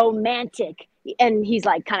 romantic. And he's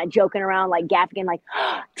like kind of joking around, like gaffing, like,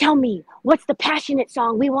 oh, tell me, what's the passionate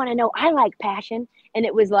song? We want to know. I like passion. And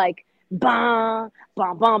it was like, bah,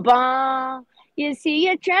 bah, bah, bah. You see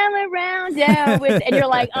you traveling around down with, and you're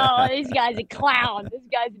like, oh, this guy's a clown. This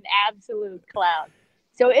guy's an absolute clown.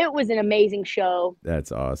 So it was an amazing show.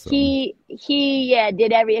 That's awesome. He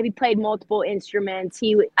did he played multiple instruments.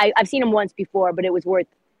 I've seen him once before, but it was worth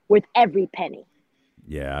every penny.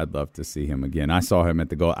 Yeah, I'd love to see him again. I saw him at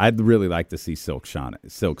the Gold. I'd really like to see Silk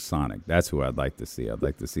Sonic. That's who I'd like to see. I'd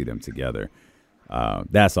like to see them together.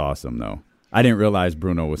 That's awesome, though. I didn't realize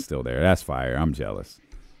Bruno was still there. That's fire. I'm jealous.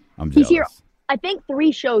 He's here, I think,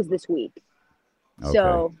 3 shows this week. Okay.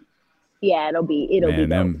 So, yeah, it'll be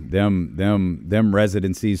dope. Them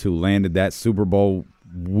residencies who landed that Super Bowl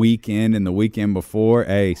weekend and the weekend before.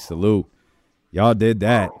 Hey, salute. Y'all did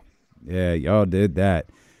that. Yeah, y'all did that.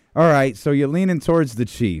 All right, so you're leaning towards the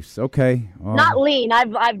Chiefs. Okay. Not lean.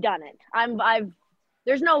 I've done it.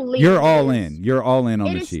 There's no lean. You're all in. You're all in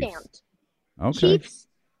on the Chiefs. It is stamped. Okay. Chiefs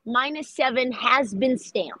 -7 has been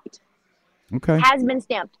stamped. Okay. Has been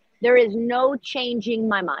stamped. There is no changing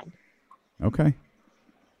my mind. Okay.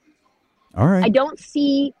 All right. I don't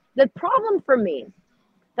see the problem for me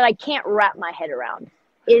that I can't wrap my head around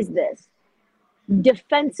is this.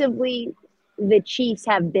 Defensively, the Chiefs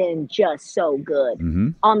have been just so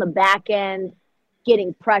good on the back end,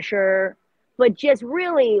 getting pressure, but just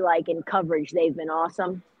really like in coverage, they've been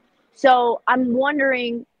awesome. So I'm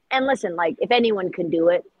wondering, and listen, like if anyone can do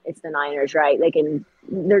it, it's the Niners, right?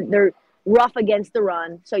 They're rough against the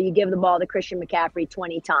run. So you give the ball to Christian McCaffrey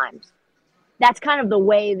 20 times. That's kind of the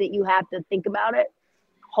way that you have to think about it,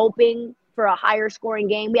 hoping for a higher scoring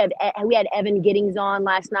game. We had Evan Giddings on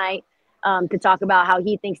last night to talk about how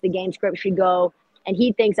he thinks the game script should go, and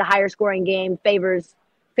he thinks a higher scoring game favors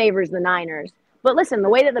the Niners. But listen, the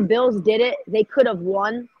way that the Bills did it, they could have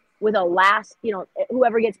won with a last,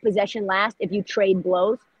 whoever gets possession last, if you trade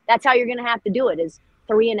blows. That's how you're going to have to do it, is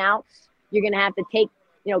 3 and outs. You're going to have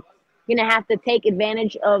to take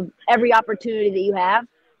advantage of every opportunity that you have.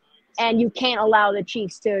 And you can't allow the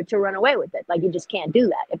Chiefs to run away with it. Like, you just can't do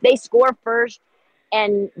that. If they score first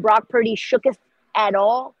and Brock Purdy shooketh at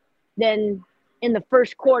all, then in the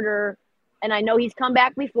first quarter, and I know he's come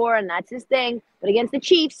back before and that's his thing, but against the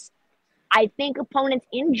Chiefs, I think opponents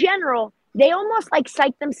in general, they almost like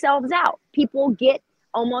psych themselves out. People get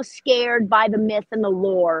almost scared by the myth and the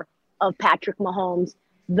lore of Patrick Mahomes,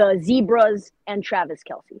 the Zebras, and Travis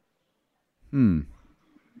Kelce.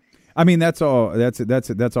 I mean, that's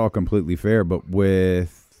all completely fair, but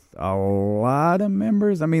with a lot of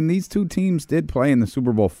members, I mean, these two teams did play in the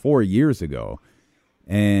Super Bowl 4 years ago.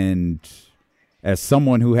 And as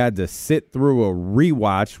someone who had to sit through a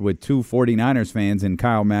rewatch with 2 49ers fans and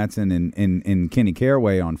Kyle Matson and Kenny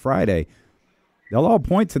Caraway on Friday, they'll all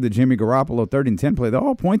point to the Jimmy Garoppolo 3rd and 10 play. They'll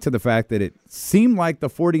all point to the fact that it seemed like the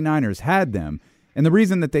 49ers had them. And the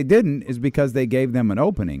reason that they didn't is because they gave them an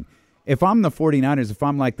opening. If I'm the 49ers, if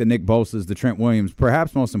I'm like the Nick Bosas, the Trent Williams,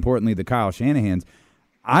 perhaps most importantly the Kyle Shanahans,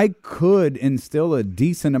 I could instill a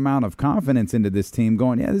decent amount of confidence into this team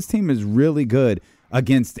going, yeah, this team is really good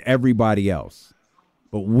against everybody else.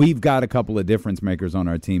 But we've got a couple of difference makers on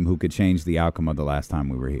our team who could change the outcome of the last time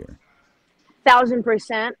we were here.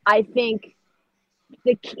 1,000%. I think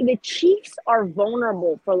the Chiefs are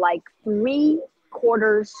vulnerable for like 3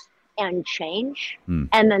 quarters and change,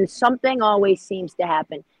 and then something always seems to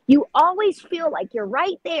happen. You always feel like you're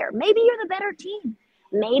right there. Maybe you're the better team.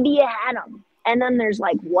 Maybe you had them. And then there's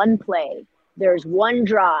like one play. There's one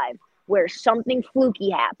drive where something fluky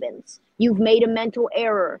happens. You've made a mental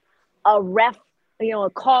error. A ref, a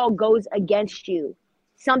call goes against you.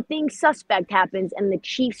 Something suspect happens, and the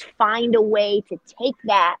Chiefs find a way to take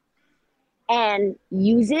that and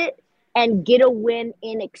use it and get a win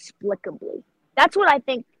inexplicably. That's what I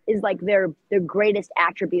think is like their greatest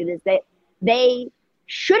attribute, is that they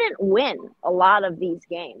shouldn't win a lot of these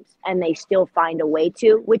games and they still find a way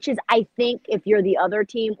to, which is, I think, if you're the other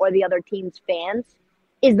team or the other team's fans,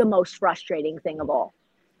 is the most frustrating thing of all.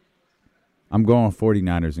 I'm going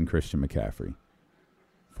 49ers and Christian McCaffrey.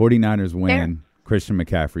 49ers win. Christian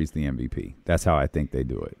McCaffrey's the MVP. That's how I think they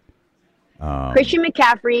do it. Christian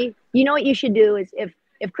McCaffrey, you know what you should do is if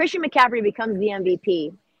Christian McCaffrey becomes the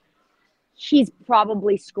MVP, he's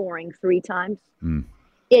probably scoring 3 times.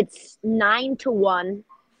 It's 9-1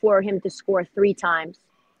 for him to score 3 times.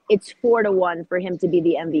 It's 4-1 for him to be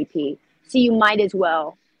the MVP. So you might as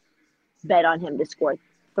well bet on him to score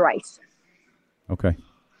thrice. Okay.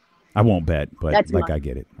 I won't bet, but I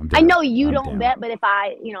get it. I know you don't bet, but if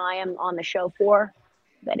I am on the show for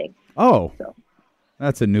betting. Oh, so.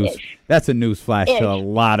 That's a news flash to a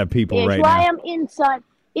lot of people right now. I am inside.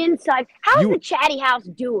 How's the Chatty House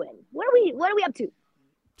doing? What are we up to?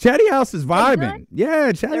 Chatty House is vibing.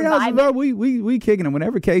 Yeah, Chatty House is vibing. We kicking it.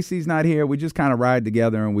 Whenever Casey's not here, we just kind of ride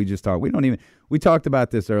together and we just talk. We talked about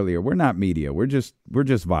this earlier. We're not media. We're just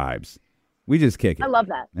vibes. We just kick it. I love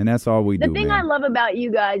that. And that's all we do. The thing I love about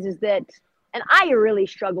you guys is that, and I really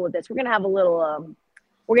struggle with this. We're gonna have a little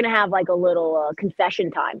confession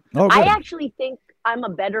time. Oh, I actually think I'm a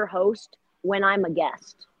better host when I'm a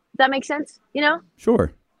guest. Does that make sense?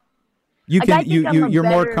 Sure. You're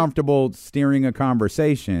more comfortable steering a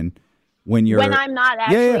conversation when I'm not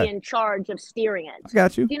actually in charge of steering it. I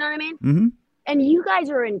got you. Do you know what I mean? Mm-hmm. And you guys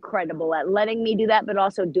are incredible at letting me do that, but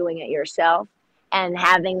also doing it yourself and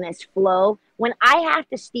having this flow. When I have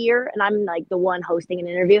to steer and I'm like the one hosting an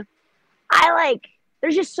interview,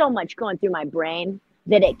 there's just so much going through my brain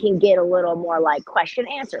that it can get a little more like question,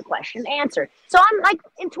 answer. So I'm like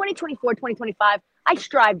in 2024, 2025, I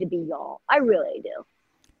strive to be y'all. I really do.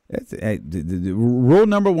 Rule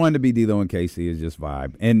number 1 to be D-Lo and Casey is just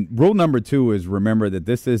vibe. And rule number 2 is remember that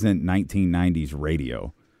this isn't 1990s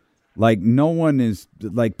radio. Like no one is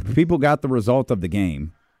like people got the result of the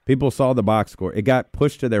game. People saw the box score. It got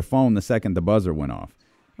pushed to their phone the second the buzzer went off.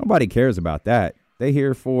 Nobody cares about that. They're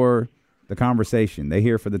here for the conversation. They're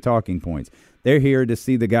here for the talking points. They're here to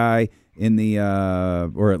see the guy in the,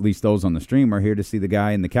 or at least those on the stream are here to see the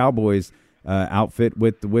guy in the Cowboys outfit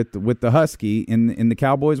with the Husky in the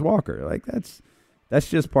Cowboys walker. Like that's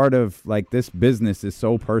just part of like this business is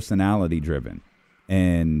so personality driven,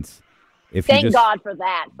 and thank God for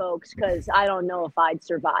that, folks, because I don't know if I'd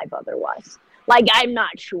survive otherwise. Like I'm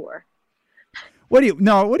not sure. What do you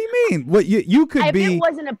mean? What you could if be? If it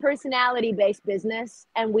wasn't a personality-based business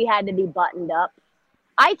and we had to be buttoned up,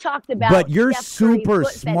 I talked about. But you're Steph super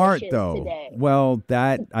Curry smart, though. Today. Well,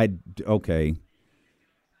 okay.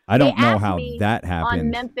 I don't know how that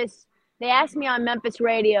happened. They asked me on Memphis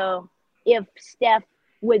radio if Steph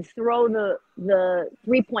would throw the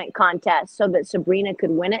 3-point contest so that Sabrina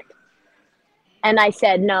could win it, and I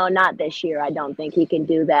said no, not this year. I don't think he can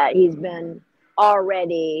do that. He's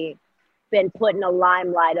already been put in a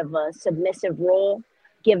limelight of a submissive role,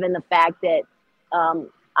 given the fact that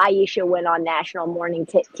Aisha went on national morning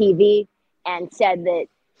TV and said that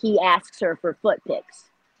he asks her for foot pics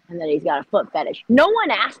and that he's got a foot fetish. No one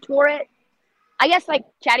asked for it. I guess like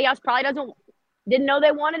Chatty House probably didn't know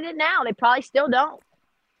they wanted it now. They probably still don't.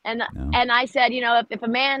 And I said, if a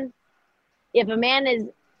man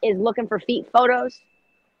is looking for feet photos,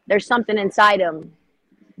 there's something inside him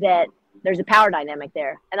that there's a power dynamic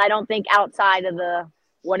there. And I don't think outside of the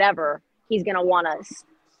whatever, he's going to want to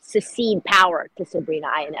secede power to Sabrina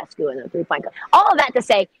Ionescu in the 3-point. All of that to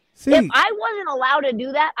say, if I wasn't allowed to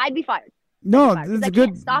do that, I'd be fired. No, this is good.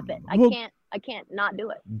 Can't stop it. I can't not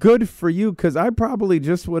do it. Good for you, because I probably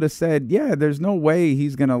just would have said, yeah, there's no way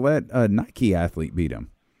he's going to let a Nike athlete beat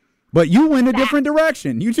him. But you went a different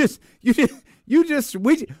direction. We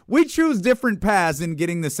choose different paths in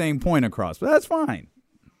getting the same point across. But that's fine.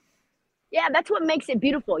 Yeah, that's what makes it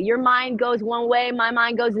beautiful. Your mind goes one way, my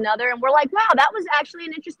mind goes another, and we're like, wow, that was actually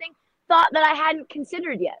an interesting thought that I hadn't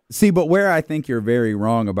considered yet. See, but where I think you're very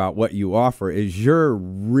wrong about what you offer is you're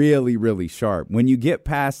really, really sharp. When you get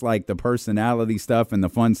past like the personality stuff and the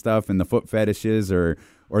fun stuff and the foot fetishes or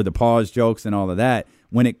the pause jokes and all of that,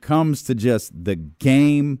 when it comes to just the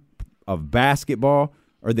game of basketball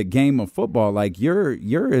or the game of football, like you're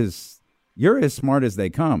as smart as they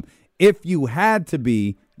come. If you had to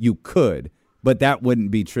be, you could, but that wouldn't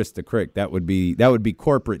be Trysta Krick. That would be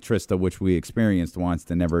corporate Trysta, which we experienced once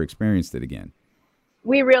and never experienced it again.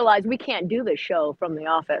 We realize we can't do the show from the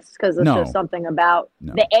office because there's just something about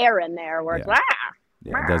the air in there where it's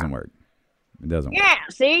it doesn't work. It doesn't work. Yeah,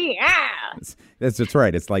 see, yeah. That's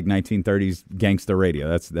right. It's like 1930s gangster radio.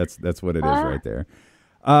 That's what it is right there.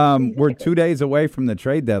 We're 2 days away from the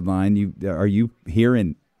trade deadline. Are you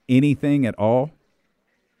hearing anything at all?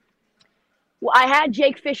 Well, I had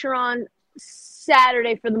Jake Fisher on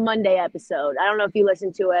Saturday for the Monday episode. I don't know if you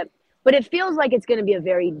listened to it, but it feels like it's going to be a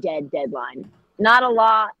very dead deadline. Not a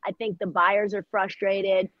lot. I think the buyers are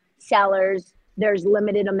frustrated. Sellers, there's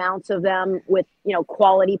limited amounts of them with,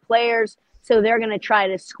 quality players. So they're going to try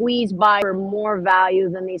to squeeze buy for more value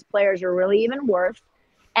than these players are really even worth.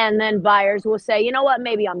 And then buyers will say, you know what,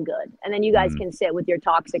 maybe I'm good. And then you guys can sit with your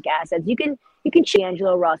toxic assets. You can choose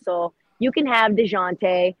Angelo Russell. You can have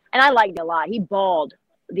DeJounte. And I liked it a lot. He balled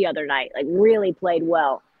the other night, like really played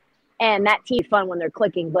well. And that team's fun when they're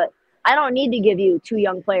clicking. But I don't need to give you 2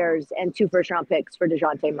 young players and 2 first-round picks for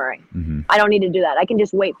DeJounte Murray. I don't need to do that. I can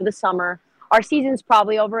just wait for the summer. Our season's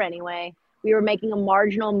probably over anyway. We were making a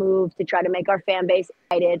marginal move to try to make our fan base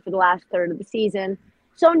excited for the last third of the season.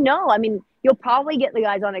 So, no, I mean, you'll probably get the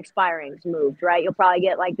guys on expirings moved, right? You'll probably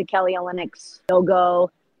get, like, the Kelly Olynyk's no-go.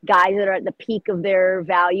 Guys that are at the peak of their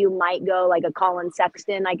value might go, like a Colin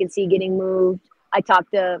Sexton I can see getting moved. I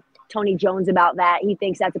talked to Tony Jones about that. He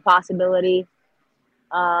thinks that's a possibility.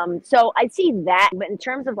 So I see that. But in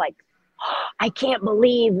terms of, like, I can't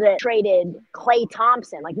believe that traded Klay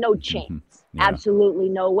Thompson. Like, no chance. Yeah. Absolutely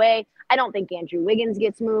no way. I don't think Andrew Wiggins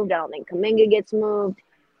gets moved. I don't think Kuminga gets moved.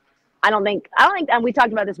 I don't think, and we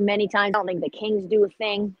talked about this many times, I don't think the Kings do a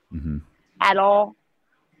thing at all.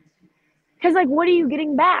 Because, like, what are you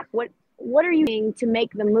getting back? What are you doing to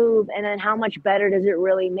make the move, and then how much better does it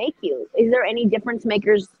really make you? Is there any difference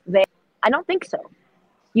makers there? I don't think so.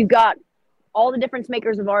 You've got all the difference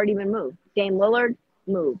makers have already been moved. Dame Lillard,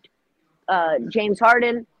 moved. James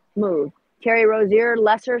Harden, moved. Terry Rozier,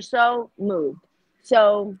 lesser so, moved.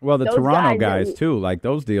 So well, the Toronto guys too, like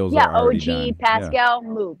those deals are already done. OG, Pascal,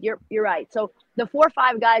 moved. You're right. So the 4 or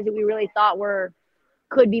 5 guys that we really thought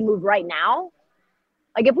could be moved right now,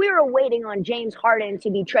 like if we were waiting on James Harden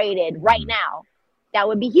to be traded right now, that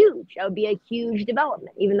would be huge. That would be a huge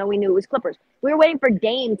development, even though we knew it was Clippers. We were waiting for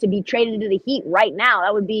Dame to be traded to the Heat right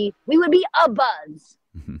now. We would be a buzz,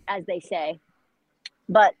 as they say.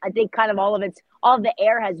 But I think kind of all of the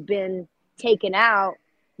air has been taken out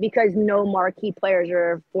because no marquee players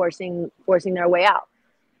are forcing their way out.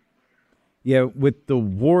 Yeah, with the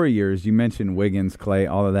Warriors, you mentioned Wiggins, Klay,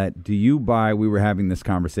 all of that. Do you buy, we were having this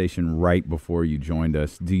conversation right before you joined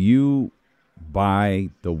us, do you buy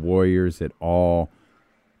the Warriors at all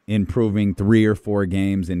improving 3 or 4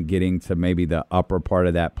 games and getting to maybe the upper part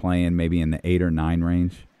of that play-in, maybe in the 8 or 9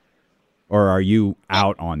 range? Or are you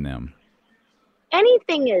out on them?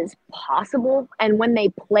 Anything is possible, and when they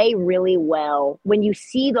play really well, when you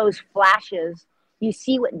see those flashes, you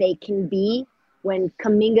see what they can be when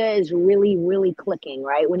Kuminga is really, really clicking,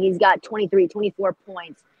 right? When he's got 23, 24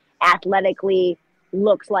 points, athletically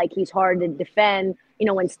looks like he's hard to defend. You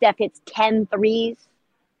know, when Steph hits 10 threes,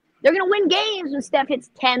 they're going to win games when Steph hits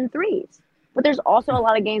 10 threes. But there's also a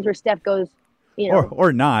lot of games where Steph goes,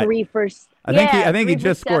 or not. 3 for I think he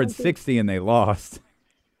just scored 60 and they lost.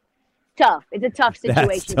 Tough. It's a tough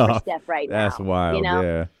situation for Steph right now. That's wild,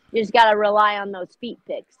 yeah. You just got to rely on those feet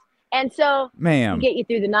picks. And so to get you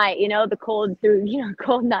through the night, the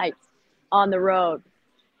cold nights on the road.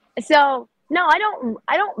 So, no, I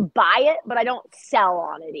don't buy it, but I don't sell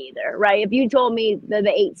on it either, right? If you told me they're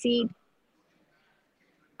the 8 seed,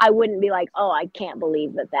 I wouldn't be like, oh, I can't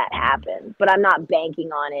believe that happened. But I'm not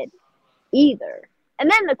banking on it either.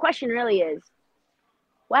 And then the question really is,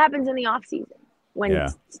 what happens in the offseason? When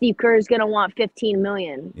Steve Kerr is going to want $15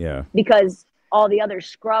 million because all the other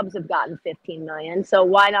scrubs have gotten $15 million. So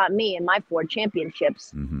why not me and my 4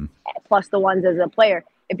 championships plus the ones as a player?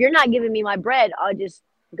 If you're not giving me my bread, I'll just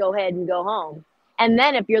go ahead and go home. And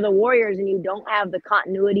then if you're the Warriors and you don't have the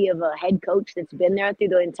continuity of a head coach that's been there through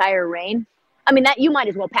the entire reign, I mean, that you might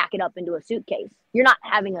as well pack it up into a suitcase. You're not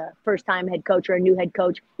having a first-time head coach or a new head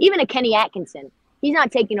coach, even a Kenny Atkinson. He's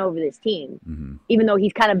not taking over this team, even though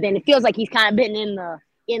he's kind of been. It feels like he's kind of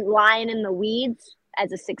been lying in the weeds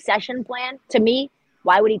as a succession plan. To me,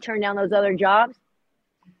 why would he turn down those other jobs?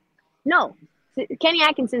 No, Kenny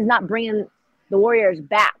Atkinson's not bringing the Warriors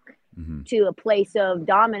back to a place of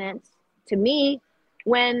dominance. To me,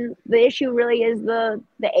 when the issue really is the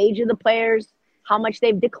age of the players, how much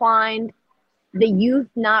they've declined, the youth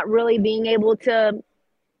not really being able to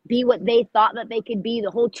be what they thought that they could be. The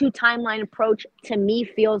whole 2-timeline approach to me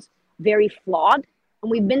feels very flawed. And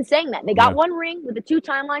we've been saying that. They got 1 ring with the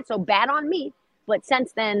 2-timeline, so bad on me. But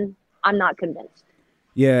since then, I'm not convinced.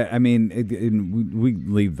 Yeah, I mean, we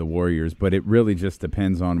leave the Warriors, but it really just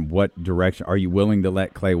depends on what direction. Are you willing to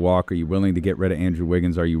let Klay walk? Are you willing to get rid of Andrew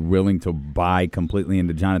Wiggins? Are you willing to buy completely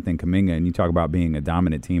into Jonathan Kuminga? And you talk about being a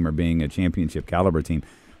dominant team or being a championship caliber team.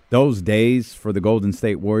 Those days for the Golden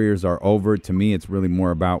State Warriors are over. To me, it's really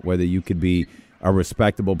more about whether you could be a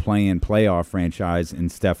respectable play-in playoff franchise in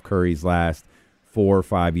Steph Curry's last 4 or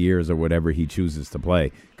 5 years or whatever he chooses to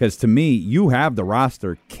play. Because to me, you have the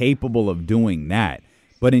roster capable of doing that.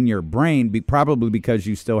 But in your brain, probably because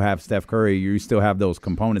you still have Steph Curry, you still have those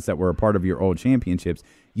components that were a part of your old championships,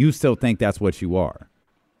 you still think that's what you are.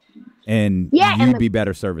 And you'd be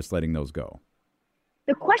better service letting those go.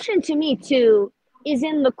 The question to me, too, is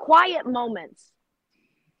in the quiet moments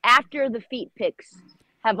after the feet pics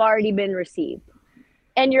have already been received.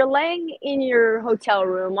 And you're laying in your hotel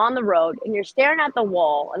room on the road, and you're staring at the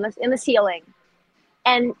wall and in the ceiling,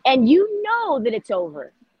 and you know that it's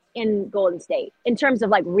over in Golden State in terms of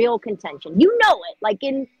like real contention. You know it, like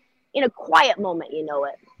in a quiet moment, you know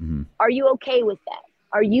it. Mm-hmm. Are you okay with that?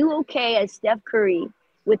 Are you okay as Steph Curry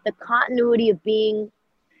with the continuity of being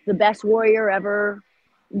the best Warrior ever,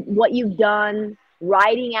 what you've done,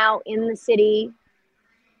 riding out in the city,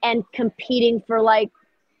 and competing for like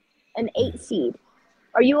an 8 seed?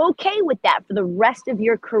 Are you okay with that for the rest of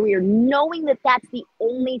your career, knowing that that's the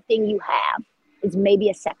only thing you have is maybe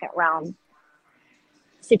a second round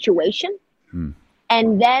situation?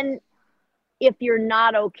 And then if you're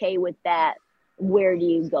not okay with that, where do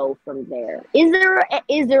you go from there? Is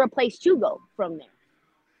there a place to go from there?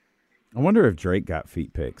 I wonder if Drake got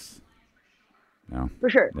feet pics. No, for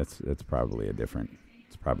sure. That's probably a different.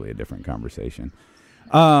 It's probably a different conversation.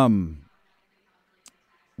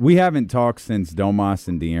 We haven't talked since Domas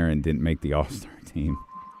and De'Aaron didn't make the All-Star team.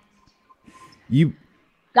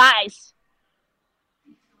 Guys,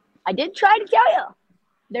 I did try to tell you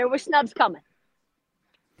there were snubs coming.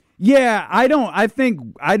 Yeah, I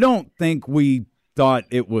don't think we thought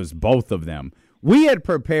it was both of them. We had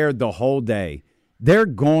prepared the whole day.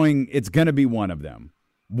 It's going to be one of them.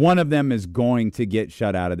 One of them is going to get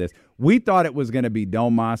shut out of this. We thought it was going to be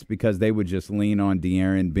Domas because they would just lean on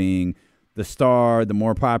De'Aaron being the star, the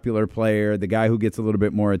more popular player, the guy who gets a little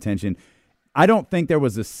bit more attention. I don't think there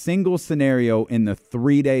was a single scenario in the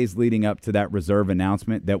 3 days leading up to that reserve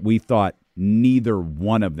announcement that we thought neither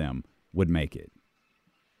one of them would make it.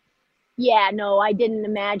 Yeah, no, I didn't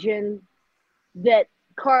imagine that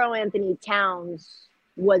Karl Anthony Towns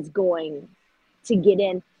was going to get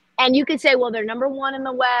in. And you could say, well, they're number 1 in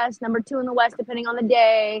the West, number 2 in the West, depending on the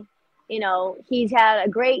day. You know, he's had a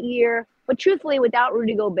great year. But truthfully, without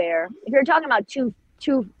Rudy Gobert, if you're talking about two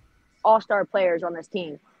all-star players on this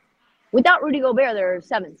team, without Rudy Gobert, they're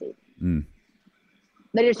 7th seed.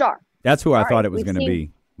 They just are. That's who I thought it was going to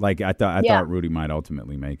be. Like I thought Rudy might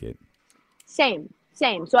ultimately make it. Same.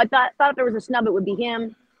 So I thought if there was a snub, it would be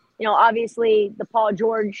him. You know, obviously the Paul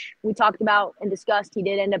George we talked about and discussed, he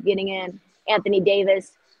did end up getting in. Anthony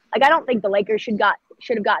Davis. Like I don't think the Lakers should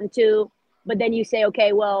have gotten 2. But then you say,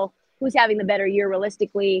 okay, well, who's having the better year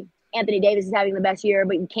realistically? Anthony Davis is having the best year,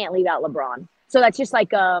 but you can't leave out LeBron. So that's just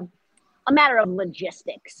like a matter of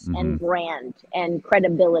logistics and brand and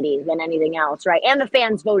credibility than anything else, right? And the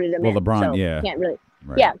fans voted him in. Well, LeBron,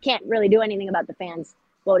 so can't really do anything about the fans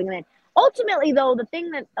voting him in. Ultimately, though, the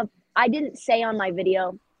thing that I didn't say on my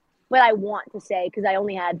video, but I want to say because I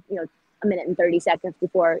only had 1 minute and 30 seconds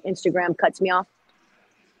before Instagram cuts me off,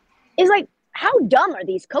 is like, how dumb are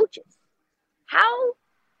these coaches? How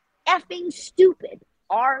effing stupid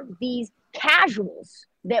are these casuals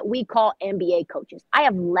that we call NBA coaches? I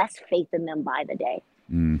have less faith in them by the day.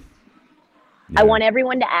 Yeah. I want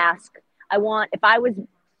everyone to ask. If I was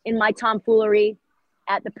in my tomfoolery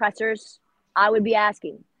at the pressers, I would be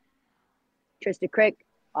asking Trysta Krick,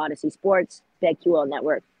 Odyssey Sports, BetQL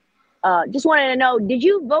Network. Just wanted to know, did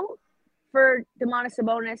you vote for Domantas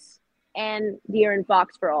Sabonis and De'Aaron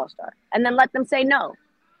Fox for All-Star? And then let them say no.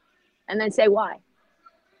 And then say why.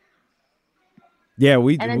 Yeah,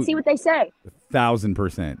 and then see what they say.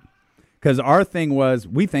 1,000%. Because our thing was,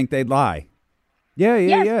 we think they'd lie. Yeah.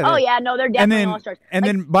 Oh, yeah, no, they're definitely All-Stars. And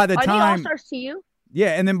then by the time... Are they All-Stars to you?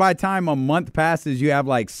 Yeah, and then by the time a month passes, you have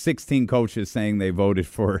like 16 coaches saying they voted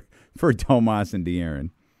for Domas and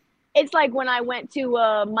De'Aaron. It's like when I went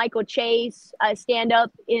to Michael Chase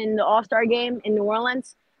stand-up in the All-Star game in New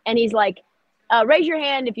Orleans, and he's like, raise your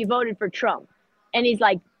hand if you voted for Trump. And he's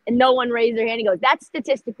like, and no one raised their hand. He goes, that's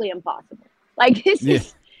statistically impossible. Like, this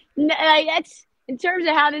is, that's, in terms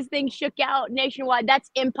of how this thing shook out nationwide,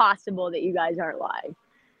 that's impossible that you guys aren't live.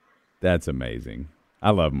 That's amazing.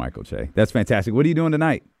 I love Michael Che. That's fantastic. What are you doing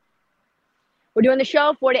tonight? We're doing the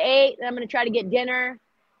show 4 to 8. Then I'm going to try to get dinner,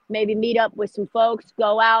 maybe meet up with some folks,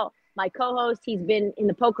 go out. My co-host, he's been in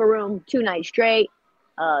the poker room 2 nights straight.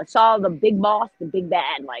 Saw the big boss, the big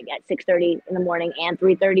bad, like at 6:30 in the morning and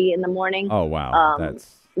 3:30 in the morning. Oh, wow.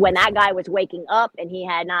 When that guy was waking up and he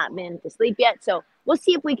had not been to sleep yet. So we'll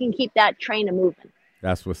see if we can keep that train moving.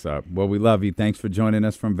 That's what's up. Well, we love you. Thanks for joining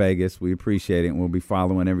us from Vegas. We appreciate it, and we'll be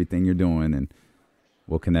following everything you're doing, and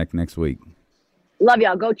we'll connect next week. Love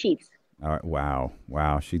y'all. Go Chiefs. All right.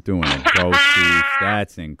 Wow. She threw in a go Chiefs.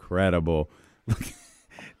 That's incredible.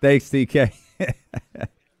 Thanks, TK.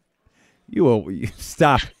 You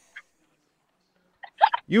stop.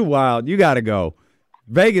 You wild. You got to go.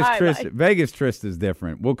 Vegas Trysta is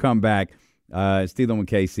different. We'll come back. It's Dealing with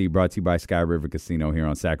KC, brought to you by Sky River Casino here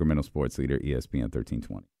on Sacramento Sports Leader, ESPN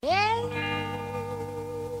 1320.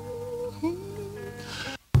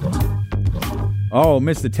 Oh,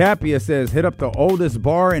 Mr. Tapia says, hit up the oldest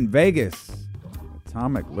bar in Vegas,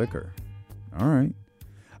 Atomic Liquor. All right.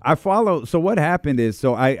 I follow. So what happened is,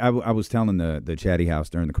 so I was telling the Chatty House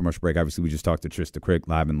during the commercial break. Obviously, we just talked to Trysta Krick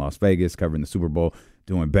live in Las Vegas, covering the Super Bowl,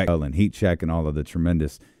 doing Beckham and Heat Check and all of the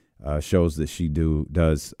tremendous shows that she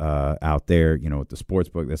does out there, with the sports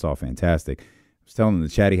book. That's all fantastic. I was telling the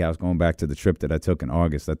Chatty House, going back to the trip that I took in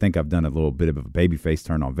August, I think I've done a little bit of a babyface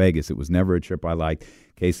turn on Vegas. It was never a trip I liked.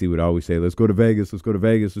 Casey would always say, let's go to Vegas,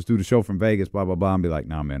 let's do the show from Vegas, blah, blah, blah, and be like,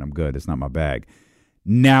 nah, man, I'm good. It's not my bag.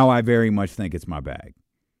 Now I very much think it's my bag.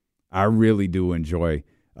 I really do enjoy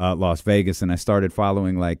Las Vegas, and I started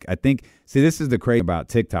following, this is the crazy about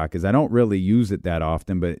TikTok is I don't really use it that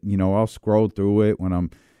often, but, I'll scroll through it when I'm,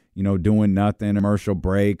 doing nothing, commercial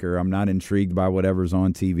break, or I'm not intrigued by whatever's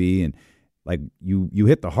on TV, and you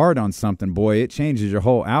hit the heart on something, boy, it changes your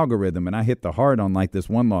whole algorithm, and I hit the heart on this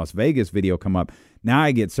one Las Vegas video come up. Now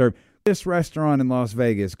I get served this restaurant in Las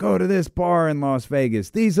Vegas, go to this bar in Las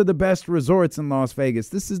Vegas, these are the best resorts in Las Vegas,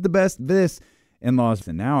 this is the best in Las.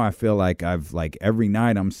 And now I feel like I've every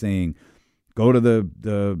night I'm saying, go to the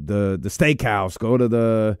steakhouse, go to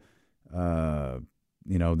the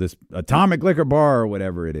this Atomic Liquor bar or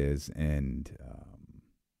whatever it is, and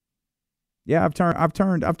I've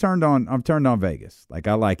turned on Vegas.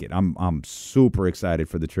 I like it. I'm super excited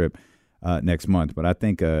for the trip next month, but I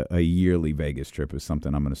think a yearly Vegas trip is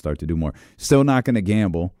something I'm going to start to do more. Still not going to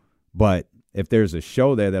gamble, but if there's a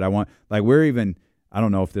show there that I want, I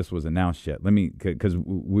don't know if this was announced yet. Because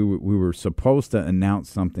we were supposed to announce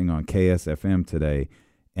something on KSFM today,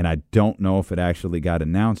 and I don't know if it actually got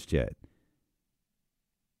announced yet.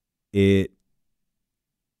 It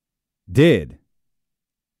did.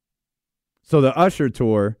 So the Usher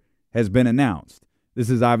tour has been announced. This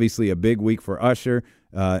is obviously a big week for Usher.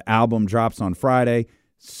 Album drops on Friday.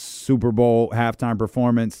 Super Bowl halftime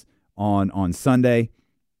performance on Sunday.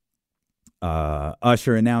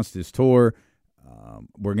 Usher announced his tour.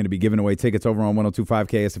 We're going to be giving away tickets over on 102.5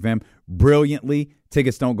 KSFM. Brilliantly,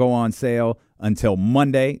 tickets don't go on sale until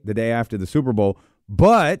Monday, the day after the Super Bowl.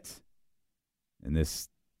 But, and this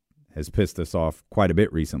has pissed us off quite a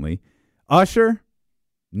bit recently, Usher,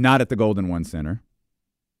 not at the Golden One Center.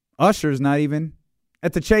 Usher's not even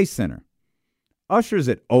at the Chase Center. Usher's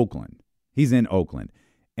at Oakland. He's in Oakland.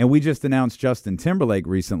 And we just announced Justin Timberlake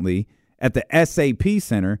recently at the SAP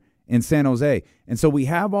Center in San Jose. And so we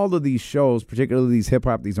have all of these shows, particularly these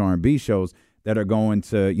hip-hop, these R&B shows that are going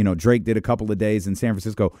to, Drake did a couple of days in San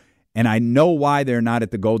Francisco. And I know why they're not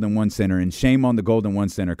at the Golden One Center, and shame on the Golden One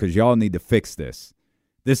Center, because y'all need to fix this.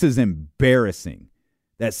 This is embarrassing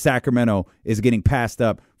that Sacramento is getting passed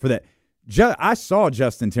up for that. I saw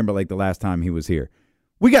Justin Timberlake the last time he was here.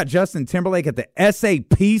 We got Justin Timberlake at the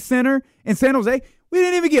SAP Center in San Jose. We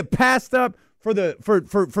didn't even get passed up for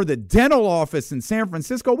the dental office in San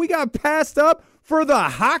Francisco. We got passed up for the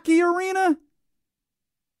hockey arena.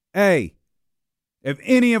 Hey, if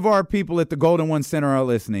any of our people at the Golden One Center are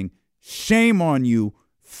listening, shame on you.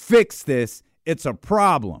 Fix this. It's a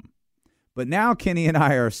problem. But now Kenny and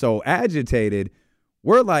I are so agitated.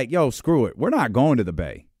 We're like, yo, screw it. We're not going to the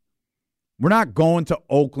Bay. We're not going to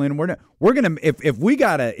Oakland. We're gonna if we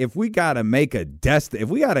gotta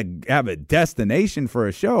have a destination for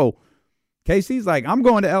a show. KC's like, I'm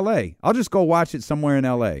going to L.A. I'll just go watch it somewhere in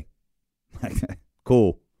L.A.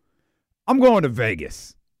 Cool. I'm going to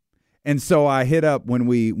Vegas. And so I hit up when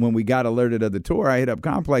we got alerted of the tour. I hit up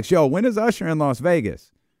Complex. Yo, when is Usher in Las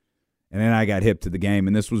Vegas? And then I got hip to the game,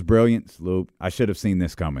 and this was brilliant. Salute. I should have seen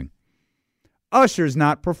this coming. Usher's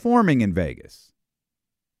not performing in Vegas.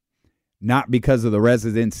 Not because of the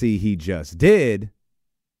residency he just did,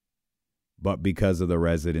 but because of the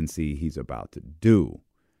residency he's about to do.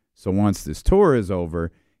 So once this tour is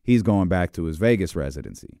over, he's going back to his Vegas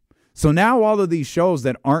residency. So now all of these shows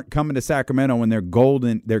that aren't coming to Sacramento when they're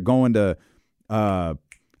going to, I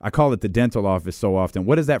call it the dental office so often.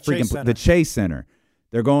 What is that freaking, the Chase Center.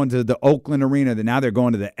 They're going to the Oakland Arena. Now they're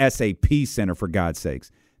going to the SAP Center, for God's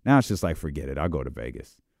sakes. Now it's just like, forget it. I'll go to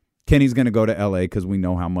Vegas. Kenny's going to go to L.A. because we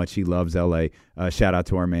know how much he loves L.A. Shout out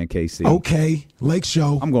to our man, KC. Okay, Lake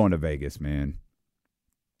Show. I'm going to Vegas, man.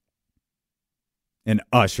 And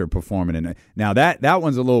Usher performing in it. Now, that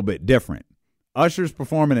one's a little bit different. Usher's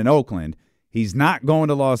performing in Oakland. He's not going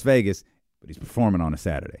to Las Vegas, but he's performing on a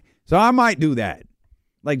Saturday. So I might do that.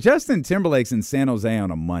 Like Justin Timberlake's in San Jose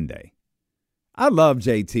on a Monday. I love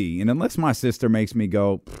JT, and unless my sister makes me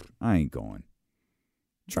go, I ain't going.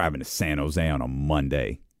 Driving to San Jose on a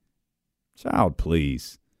Monday. Child,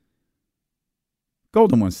 please.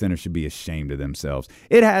 Golden One Center should be ashamed of themselves.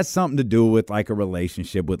 It has something to do with like a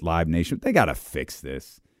relationship with Live Nation. They got to fix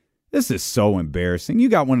this. This is so embarrassing. You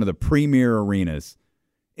got one of the premier arenas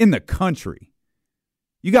in the country.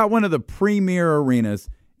 You got one of the premier arenas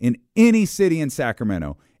in any city in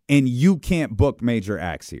Sacramento, and you can't book major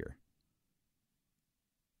acts here.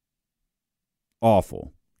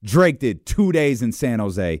 Awful. Drake did 2 days in San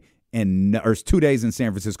Jose or 2 days in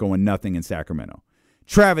San Francisco and nothing in Sacramento.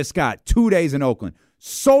 Travis Scott, 2 days in Oakland.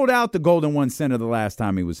 Sold out the Golden One Center the last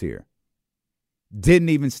time he was here. Didn't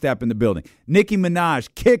even step in the building. Nicki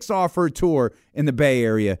Minaj kicks off her tour in the Bay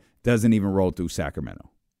Area. Doesn't even roll through Sacramento.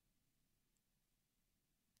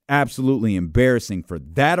 Absolutely embarrassing for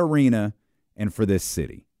that arena and for this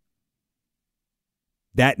city.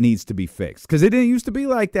 That needs to be fixed because it didn't used to be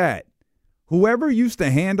like that. Whoever used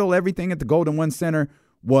to handle everything at the Golden One Center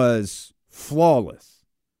was flawless.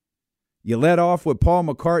 You let off with Paul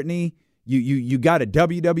McCartney. You got a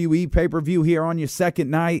WWE pay-per-view here on your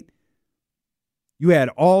second night. You had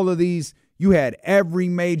all of these. You had every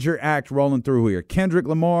major act rolling through here. Kendrick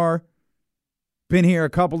Lamar, been here a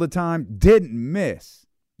couple of times, didn't miss.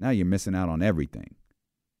 Now you're missing out on everything.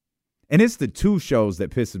 And it's the two shows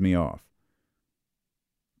that pisses me off.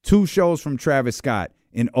 2 shows from Travis Scott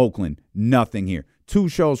in Oakland, nothing here. 2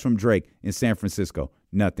 shows from Drake in San Francisco,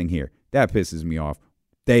 nothing here. That pisses me off.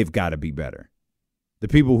 They've got to be better. The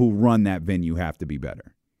people who run that venue have to be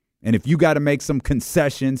better. And if you got to make some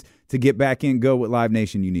concessions to get back in good with Live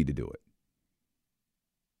Nation, you need to do it.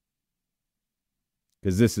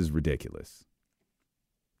 Because this is ridiculous.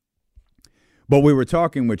 But we were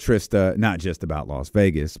talking with Trysta, not just about Las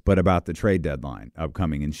Vegas, but about the trade deadline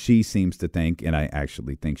upcoming. And she seems to think, and I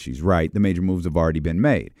actually think she's right, the major moves have already been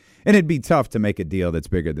made. And it'd be tough to make a deal that's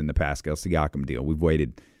bigger than the Pascal Siakam deal. We've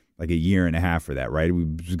waited like a year and a half for that, right? It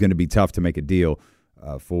was going to be tough to make a deal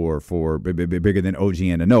for bigger than OG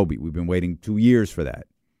and Anunoby. We've been waiting 2 years for that.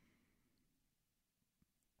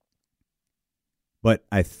 But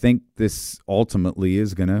I think this ultimately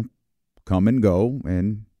is going to come and go,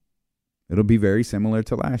 and it'll be very similar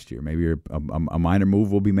to last year. Maybe a minor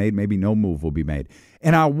move will be made, maybe no move will be made.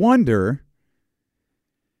 And I wonder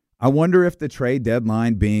if the trade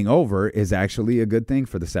deadline being over is actually a good thing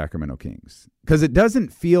for the Sacramento Kings. Because it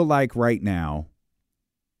doesn't feel like right now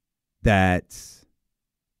that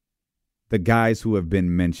the guys who have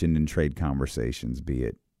been mentioned in trade conversations, be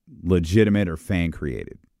it legitimate or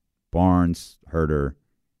fan-created, Barnes, Herter,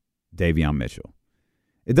 Davion Mitchell,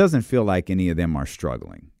 it doesn't feel like any of them are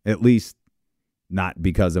struggling, at least not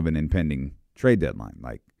because of an impending trade deadline.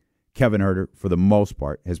 Like Kevin Herter, for the most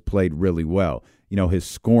part, has played really well. You know, his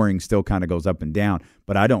scoring still kind of goes up and down,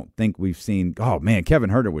 but I don't think we've seen, oh, man, Kevin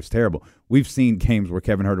Herter was terrible. We've seen games where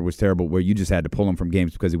Kevin Herter was terrible where you just had to pull him from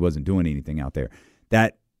games because he wasn't doing anything out there.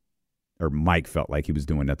 Or Mike felt like he was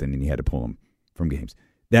doing nothing and he had to pull him from games.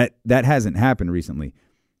 That hasn't happened recently.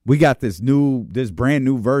 We got this brand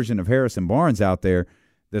new version of Harrison Barnes out there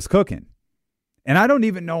that's cooking. And I don't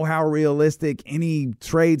even know how realistic any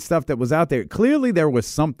trade stuff that was out there. Clearly there was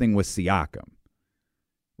something with Siakam,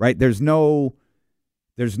 right? There's no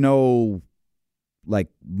like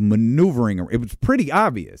maneuvering. It was pretty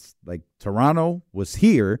obvious. Like Toronto was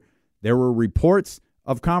here. There were reports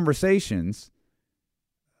of conversations.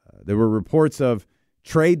 There were reports of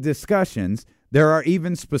trade discussions. There are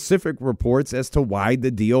even specific reports as to why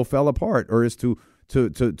the deal fell apart or as to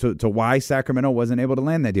why Sacramento wasn't able to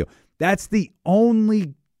land that deal. That's the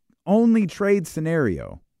only trade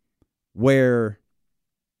scenario where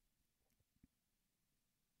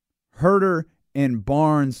Herter and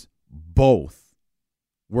Barnes both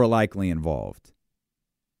were likely involved.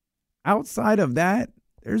 Outside of that,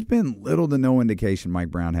 there's been little to no indication Mike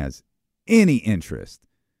Brown has any interest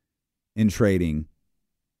in trading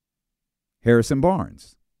Harrison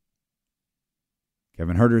Barnes.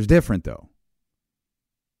 Kevin Herter's different, though.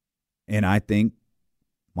 And I think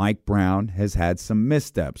Mike Brown has had some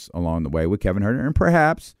missteps along the way with Kevin Herter. And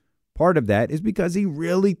perhaps part of that is because he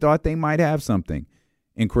really thought they might have something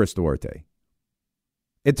in Chris Duarte.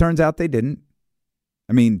 It turns out they didn't.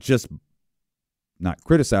 I mean, just not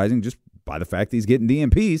criticizing, just by the fact he's getting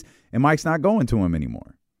DMPs and Mike's not going to him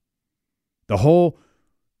anymore. The whole,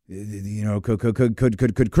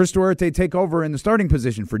 could Chris Duarte take over in the starting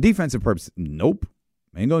position for defensive purposes? Nope.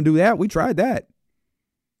 Ain't going to do that. We tried that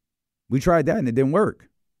and it didn't work.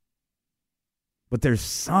 But there's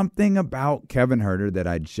something about Kevin Huerter that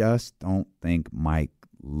I just don't think Mike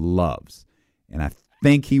loves. And I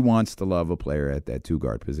think he wants to love a player at that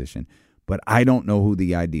two-guard position. But I don't know who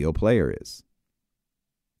the ideal player is.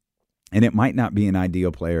 And it might not be an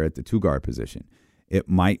ideal player at the two-guard position. It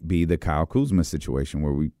might be the Kyle Kuzma situation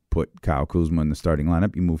where we put Kyle Kuzma in the starting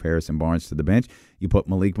lineup. You move Harrison Barnes to the bench. You put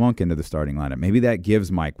Malik Monk into the starting lineup. Maybe that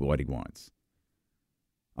gives Mike what he wants.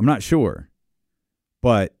 I'm not sure.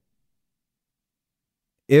 But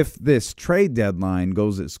if this trade deadline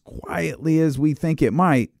goes as quietly as we think it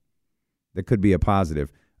might, that could be a positive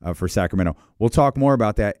for Sacramento. We'll talk more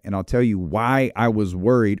about that, and I'll tell you why I was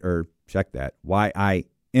worried, or check that, why I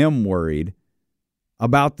am worried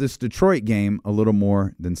about this Detroit game a little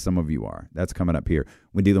more than some of you are. That's coming up here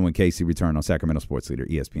when Dealing with Casey return on Sacramento Sports Leader,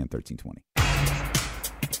 ESPN 1320.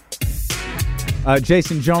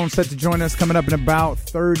 Jason Jones set to join us coming up in about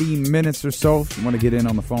 30 minutes or so. If you want to get in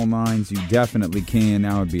on the phone lines, you definitely can.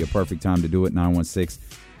 Now would be a perfect time to do it.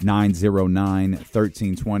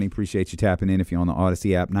 916-909-1320. Appreciate you tapping in if you're on the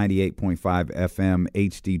Odyssey app. 98.5 FM,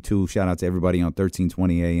 HD2. Shout out to everybody on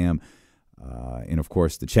 1320 AM. And, of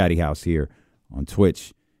course, the Chatty House here on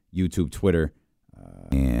Twitch, YouTube, Twitter.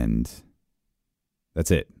 And that's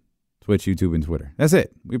it. Twitch, YouTube, and Twitter. That's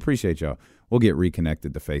it. We appreciate y'all. We'll get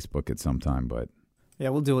reconnected to Facebook at some time, but yeah,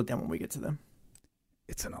 we'll deal with them when we get to them.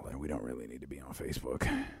 It's another. We don't really need to be on Facebook.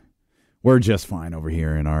 We're just fine over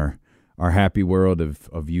here in our happy world of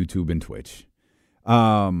YouTube and Twitch.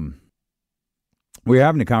 We're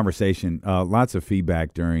having a conversation. Lots of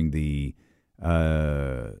feedback during the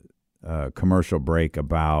commercial break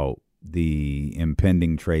about the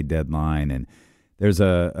impending trade deadline, and there's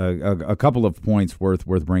a couple of points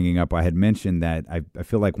worth bringing up. I had mentioned that I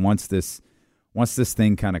feel like once this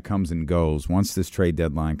thing kind of comes and goes, once this trade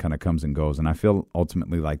deadline kind of comes and goes, and I feel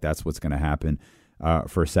ultimately like that's what's going to happen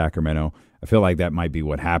for Sacramento. I feel like that might be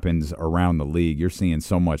what happens around the league. You're seeing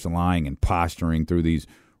so much lying and posturing through these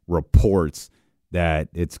reports that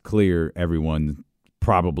it's clear everyone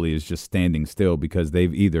probably is just standing still because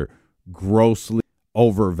they've either grossly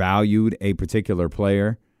overvalued a particular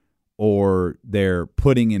player or they're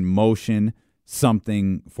putting in motion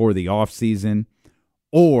something for the offseason,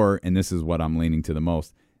 or, and this is what I'm leaning to the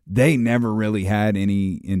most, they never really had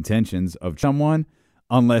any intentions of someone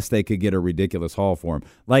unless they could get a ridiculous haul for him.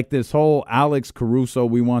 Like this whole Alex Caruso,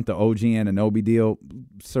 we want the OG Anunoby deal.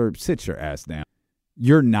 Sir, sit your ass down.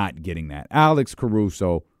 You're not getting that. Alex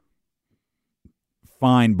Caruso,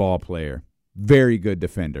 fine ball player, very good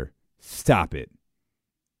defender. Stop it.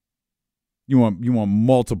 You want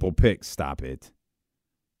multiple picks? Stop it.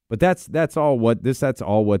 But that's all what this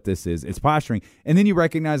is. It's posturing. And then you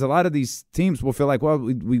recognize a lot of these teams will feel like, well,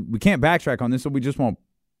 we can't backtrack on this, so we just won't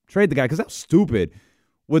trade the guy. Because how stupid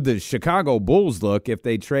would the Chicago Bulls look if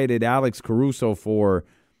they traded Alex Caruso for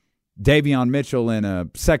Davion Mitchell and a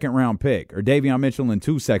second-round pick, or Davion Mitchell and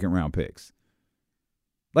 2 second-round picks?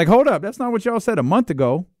 Like, hold up. That's not what y'all said a month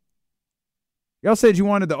ago. Y'all said you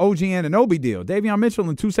wanted the OG Anunoby deal. Davion Mitchell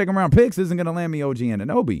and 2 second-round picks isn't going to land me OG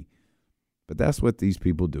Anunoby. But that's what these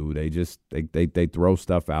people do. They just they throw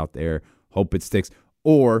stuff out there, hope it sticks,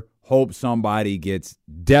 or hope somebody gets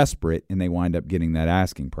desperate and they wind up getting that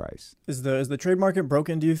asking price. Is the trade market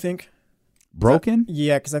broken, do you think? Broken?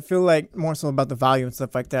 Yeah, because I feel like more so about the value and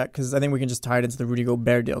stuff like that, because I think we can just tie it into the Rudy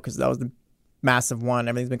Gobert deal, because that was the massive one.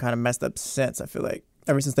 Everything's been kind of messed up since. I feel like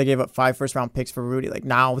ever since they gave up 5 first-round picks for Rudy,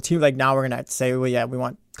 now we're going to say, well, yeah, we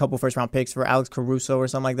want a couple first-round picks for Alex Caruso or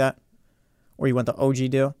something like that, or you want the OG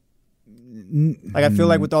deal. Like, I feel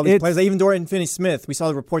like with all these players, even Dorian Finney-Smith, we saw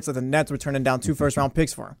the reports that the Nets were turning down 2 first-round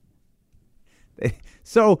picks for him.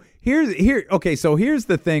 So here's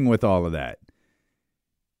the thing with all of that.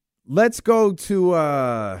 Let's go to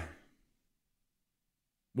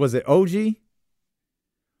was it OG?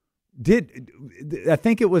 I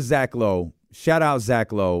think it was Zach Lowe. Shout out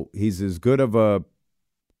Zach Lowe. He's as good of a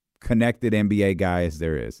connected NBA guy as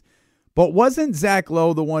there is. But wasn't Zach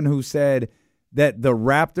Lowe the one who said that the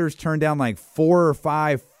Raptors turned down like 4 or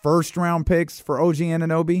 5 first-round picks for OG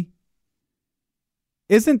Anunoby?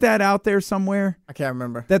 Isn't that out there somewhere? I can't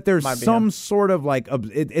remember. That there's some sort of like,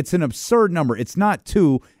 it's an absurd number. It's not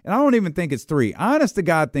 2, and I don't even think it's 3. Honest to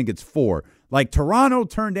God, think it's 4. Like Toronto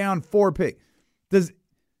turned down 4 picks. I'll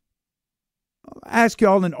ask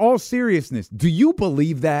y'all in all seriousness, do you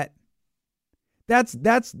believe that? That's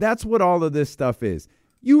what all of this stuff is.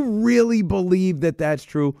 You really believe that that's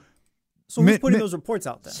true? So who's putting those reports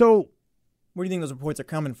out there? So where do you think those reports are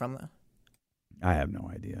coming from, though? I have no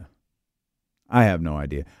idea. I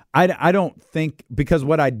don't think, because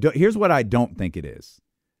here's what I don't think it is.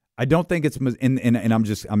 I don't think it's, and I'm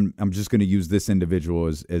just going to use this individual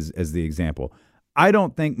as the example. I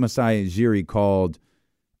don't think Masai Ujiri called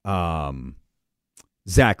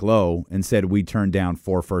Zach Lowe and said we turned down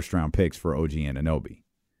 4 first-round picks for OG Anunoby.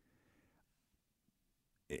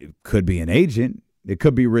 It could be an agent. It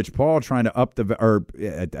could be Rich Paul trying to up the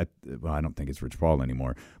well, I don't think it's Rich Paul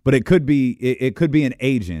anymore, but it could be an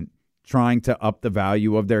agent trying to up the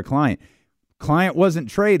value of their client. Client wasn't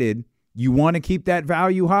traded. You want to keep that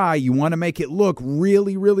value high. You want to make it look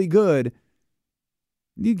really, really good.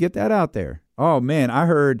 You get that out there. Oh man, I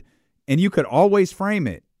heard, and you could always frame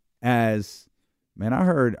it as, man, I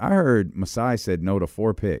heard Masai said no to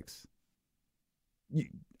 4 picks.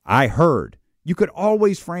 I heard. You could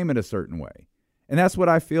always frame it a certain way. And that's what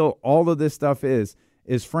I feel all of this stuff is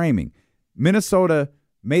framing. Minnesota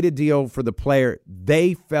made a deal for the player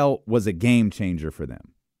they felt was a game changer for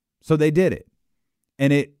them. So they did it.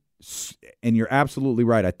 And you're absolutely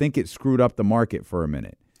right. I think it screwed up the market for a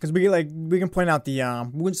minute. Because we can point out the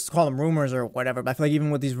we just call them rumors or whatever, but I feel like even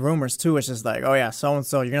with these rumors too, it's just like, oh yeah, so and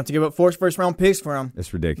so, you're gonna have to give up 4 first-round picks for them.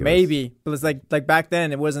 It's ridiculous. Maybe, but it's like back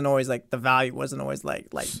then, it wasn't always like the value wasn't always like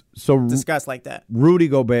so discussed like that. Rudy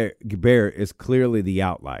Gobert is clearly the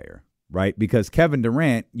outlier, right? Because Kevin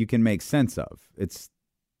Durant, you can make sense of. It's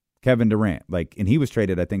Kevin Durant, and he was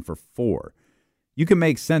traded, I think, for 4. You can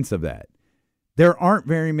make sense of that. There aren't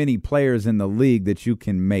very many players in the league that you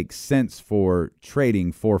can make sense for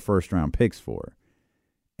trading 4 first-round picks for.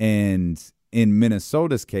 And in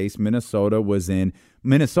Minnesota's case, Minnesota was in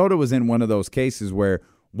one of those cases where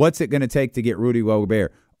what's it going to take to get Rudy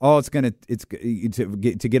Gobert? Oh, it's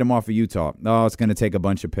to get him off of Utah. Oh, it's going to take a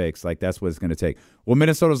bunch of picks. That's what it's going to take. Well,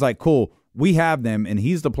 Minnesota's like, cool, we have them, and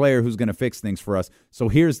he's the player who's going to fix things for us. So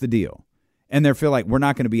here's the deal. And they feel like we're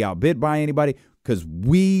not going to be outbid by anybody because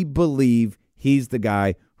we believe he's the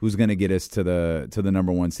guy who's going to get us to the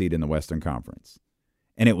number 1 seed in the Western Conference.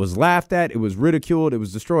 And it was laughed at, it was ridiculed, it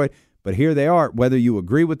was destroyed. But here they are, whether you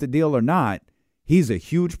agree with the deal or not, he's a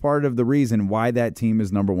huge part of the reason why that team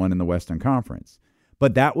is number 1 in the Western Conference.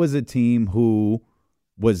 But that was a team who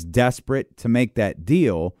was desperate to make that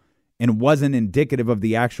deal and wasn't indicative of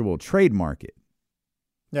the actual trade market.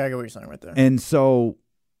 Yeah, I get what you're saying right there. And so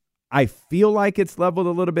I feel like it's leveled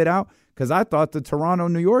a little bit out. Because I thought the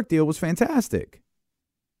Toronto-New York deal was fantastic.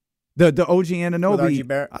 The OG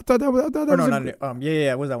Anunoby. I thought that was.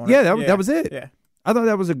 What was that one? Yeah, that was it. Yeah, I thought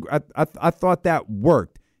that was I thought that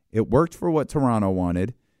worked. It worked for what Toronto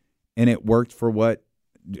wanted, and it worked for what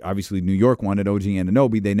obviously New York wanted. OG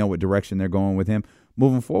Anunoby. They know what direction they're going with him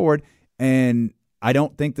moving forward, and I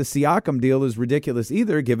don't think the Siakam deal is ridiculous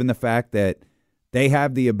either, given the fact that they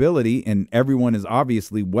have the ability, and everyone is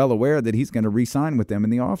obviously well aware that he's going to re-sign with them in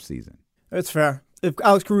the offseason. It's fair. If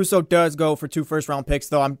Alex Caruso does go for 2 first-round picks,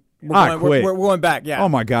 though, we're going back. Yeah. Oh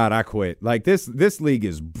my God, I quit. This league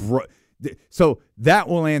is so that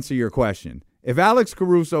will answer your question. If Alex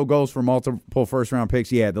Caruso goes for multiple first-round picks,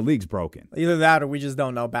 yeah, the league's broken. Either that or we just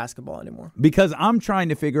don't know basketball anymore. Because I'm trying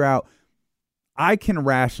to figure out. I can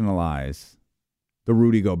rationalize the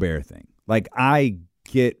Rudy Gobert thing. I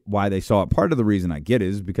get why they saw it. Part of the reason I get it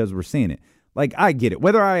is because we're seeing it. I get it.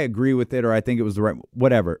 Whether I agree with it or I think it was the right,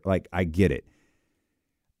 whatever, I get it.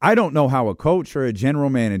 I don't know how a coach or a general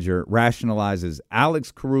manager rationalizes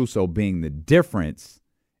Alex Caruso being the difference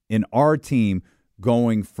in our team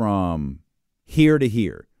going from here to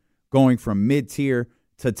here, going from mid-tier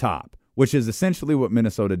to top, which is essentially what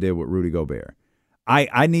Minnesota did with Rudy Gobert.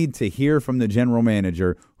 I need to hear from the general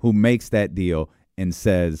manager who makes that deal and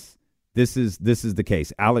says, this is the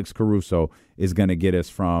case. Alex Caruso is going to get us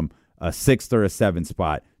from a 6th or a 7th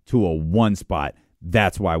spot to a 1 spot.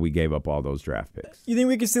 That's why we gave up all those draft picks. You think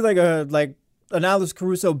we could see an Alex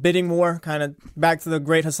Caruso bidding war, kind of back to the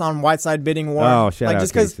great Hassan Whiteside bidding war? Oh, shout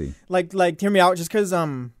out Casey. Hear me out. Just because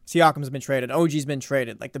Siakam's been traded, OG's been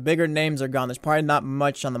traded, the bigger names are gone. There's probably not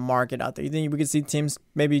much on the market out there. You think we could see teams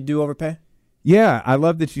maybe do overpay? Yeah, I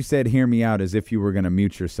love that you said "hear me out" as if you were going to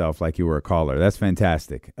mute yourself like you were a caller. That's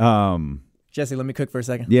fantastic. Jesse, let me cook for a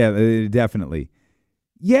second. Yeah, definitely.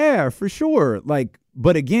 Yeah, for sure.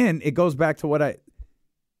 But again, it goes back to what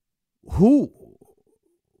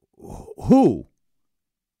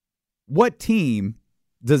team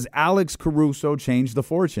does Alex Caruso change the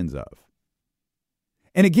fortunes of?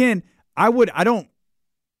 And again, I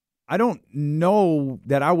don't know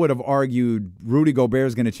that I would have argued Rudy Gobert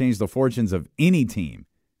is going to change the fortunes of any team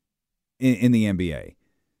in the NBA.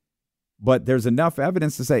 But there's enough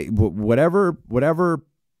evidence to say whatever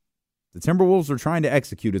the Timberwolves are trying to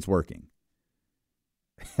execute, it's working.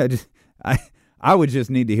 I would just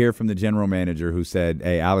need to hear from the general manager who said,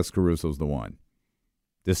 hey, Alex Caruso's the one.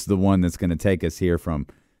 This is the one that's going to take us here from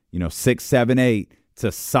 6, 7, 8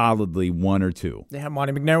 to solidly 1 or 2. Yeah,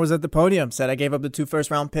 Monty McNair was at the podium, said I gave up the 2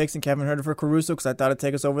 first-round picks and Kevin Herter for Caruso because I thought it'd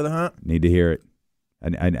take us over the hump. Need to hear it.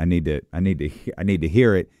 I need to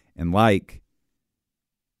hear it. And like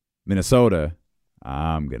Minnesota,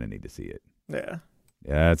 I'm gonna need to see it. Yeah.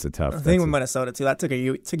 Yeah, that's a tough. I think with Minnesota too, that took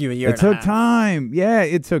you a year. It took time. Yeah,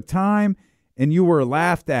 it took time, and you were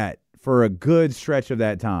laughed at for a good stretch of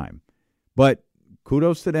that time. But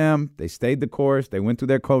kudos to them. They stayed the course. They went through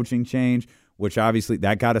their coaching change, which obviously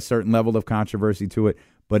that got a certain level of controversy to it.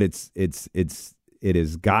 But it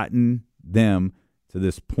has gotten them to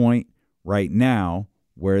this point right now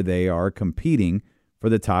where they are competing for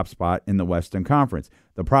the top spot in the Western Conference.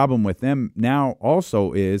 The problem with them now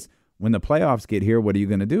also is when the playoffs get here, what are you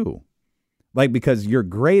going to do? Like, because you're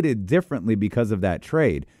graded differently because of that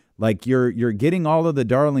trade. Like, you're getting all of the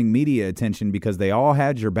darling media attention because they all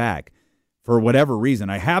had your back for whatever reason.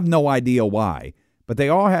 I have no idea why, but they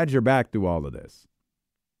all had your back through all of this.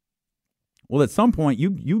 Well, at some point,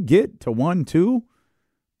 you get to 1-2,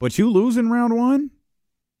 but you lose in round 1.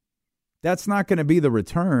 That's not going to be the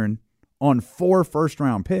return on 4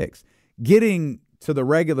 first-round picks. Getting to the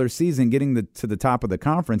regular season, getting to the top of the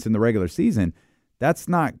conference in the regular season, that's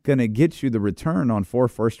not going to get you the return on 4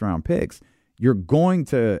 first-round picks. You're going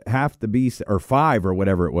to have to be, or 5 or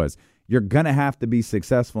whatever it was, you're going to have to be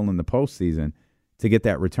successful in the postseason to get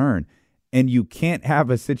that return. And you can't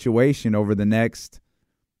have a situation over the next,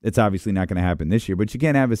 it's obviously not going to happen this year, but you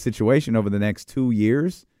can't have a situation over the next 2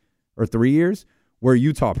 years or 3 years where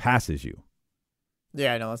Utah passes you.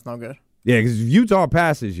 Yeah, I know. That's not good. Yeah, because if Utah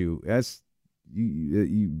passes you, that's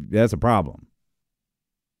a problem.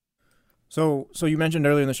 So you mentioned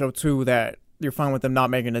earlier in the show, too, that you're fine with them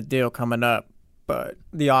not making a deal coming up, but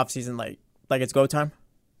the offseason, like it's go time?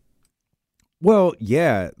 Well,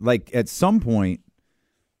 yeah. Like, at some point,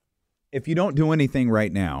 if you don't do anything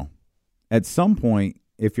right now, at some point,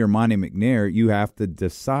 if you're Monty McNair, you have to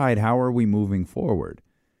decide how are we moving forward.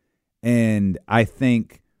 And I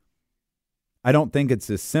don't think it's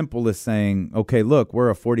as simple as saying, okay, look, we're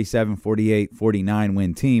a 47, 48, 49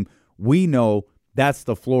 win team. We know that's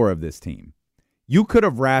the floor of this team. You could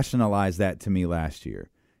have rationalized that to me last year.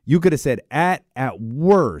 You could have said, at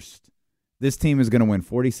worst, this team is going to win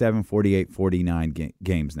 47, 48, 49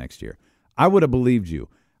 games next year. I would have believed you.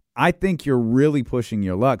 I think you're really pushing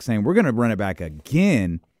your luck saying we're going to run it back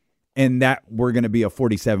again and that we're going to be a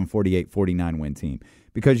 47, 48, 49 win team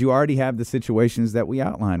because you already have the situations that we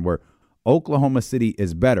outlined where Oklahoma City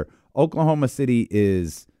is better. Oklahoma City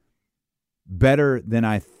is better than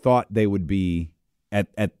I thought they would be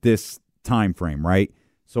at this time frame, right?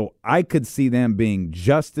 So I could see them being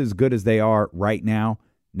just as good as they are right now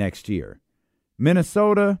next year.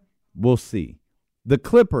 Minnesota, we'll see. The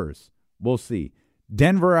Clippers, we'll see.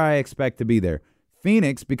 Denver, I expect to be there.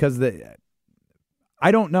 Phoenix, because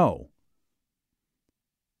I don't know.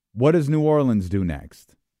 What does New Orleans do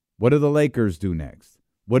next? What do the Lakers do next?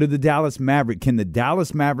 What do the Dallas Mavericks? Can the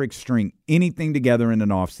Dallas Mavericks string anything together in an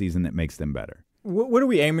offseason that makes them better? What are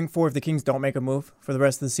we aiming for if the Kings don't make a move for the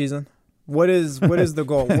rest of the season? What is the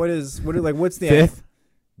goal? What's the fifth?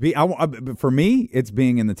 For me, it's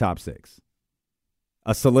being in the top 6,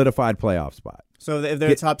 a solidified playoff spot. So if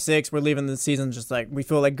they're top 6, we're leaving the season just like we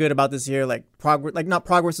feel like good about this year, like progress, like not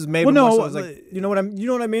progress is made. Well, but no, more so like, you know what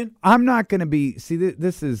I mean. I'm not going to be. See,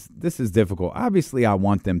 this is difficult. Obviously, I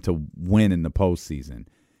want them to win in the postseason.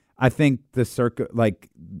 I think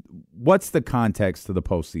what's the context to the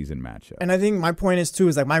postseason matchup? And I think my point is too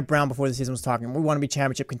is like Mike Brown before the season was talking. We want to be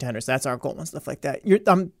championship contenders. That's our goal and stuff like that.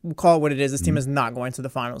 Call it what it is. This team is not going to the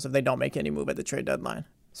finals if they don't make any move at the trade deadline.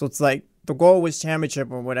 So it's like the goal was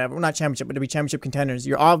championship or whatever. Well, not championship, but to be championship contenders.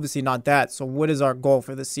 You're obviously not that. So what is our goal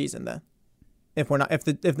for this season then? If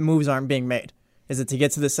the moves aren't being made, is it to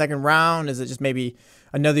get to the second round? Is it just maybe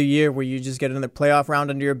another year where you just get another playoff round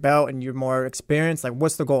under your belt and you're more experienced? Like,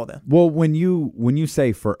 what's the goal then? Well, when you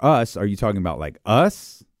say for us, are you talking about like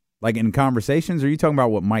us, like in conversations, or are you talking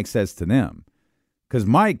about what Mike says to them? Because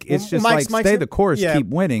Mike, it's just Mike's stay the course, keep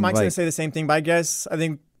winning. Mike's gonna say the same thing, but I guess I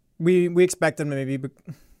think we expected him to maybe.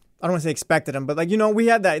 I don't want to say expected him, but we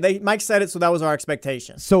had that. Mike said it, so that was our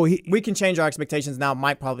expectation. So we can change our expectations now.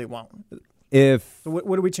 Mike probably won't. So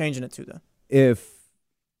what are we changing it to then? If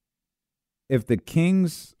the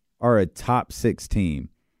Kings are a top 6 team,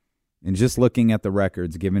 and just looking at the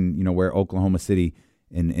records, given where Oklahoma City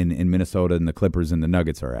and Minnesota and the Clippers and the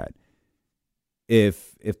Nuggets are at,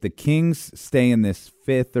 if the Kings stay in this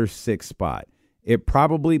 5th or 6th spot, it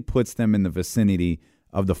probably puts them in the vicinity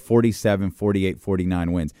of the 47, 48,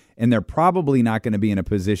 49 wins. And they're probably not going to be in a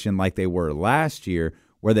position like they were last year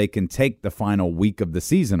where they can take the final week of the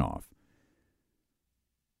season off.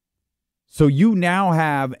 So you now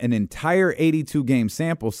have an entire 82-game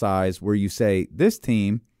sample size where you say this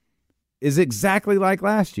team is exactly like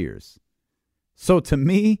last year's. So to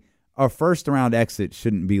me, a first-round exit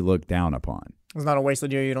shouldn't be looked down upon. It's not a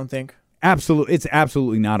wasted year, you don't think? Absolutely. It's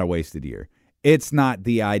absolutely not a wasted year. It's not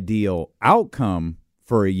the ideal outcome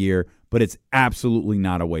for a year, but it's absolutely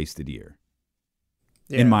not a wasted year,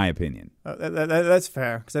 in my opinion. That's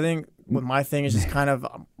fair, because I think with my thing is just kind of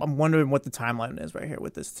I'm wondering what the timeline is right here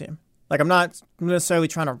with this team. Like, I'm not necessarily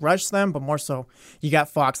trying to rush them, but more so you got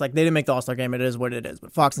Fox. Like, they didn't make the All-Star game. It is what it is.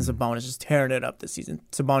 But Fox and Sabonis just tearing it up this season.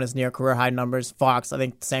 Sabonis near career-high numbers. Fox, I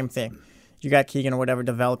think, the same thing. You got Keegan or whatever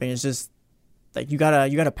developing. It's just, like, you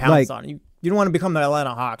gotta pounce on it. You don't want to become the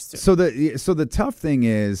Atlanta Hawks, too. So the tough thing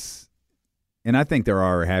is, and I think they're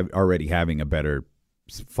already having a better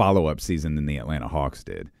follow-up season than the Atlanta Hawks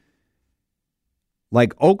did.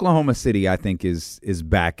 Like, Oklahoma City, I think, is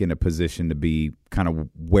back in a position to be kind of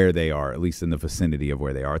where they are, at least in the vicinity of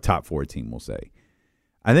where they are, a top 4 team, we'll say.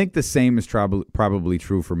 I think the same is probably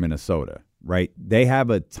true for Minnesota, right? They have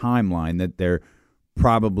a timeline that they're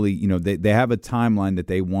probably, they have a timeline that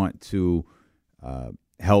they want to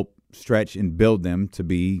help stretch and build them to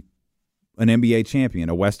be an NBA champion,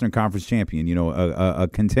 a Western Conference champion, a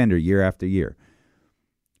contender year after year.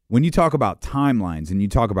 When you talk about timelines and you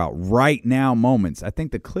talk about right now moments, I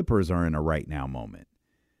think the Clippers are in a right now moment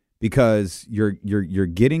because you're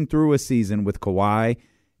getting through a season with Kawhi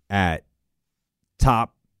at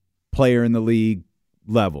top player in the league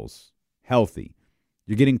levels, healthy.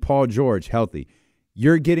 You're getting Paul George healthy.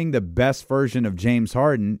 You're getting the best version of James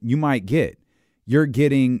Harden you might get. You're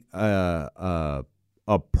getting a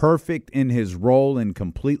perfect in his role and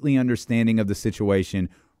completely understanding of the situation,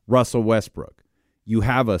 Russell Westbrook. You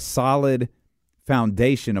have a solid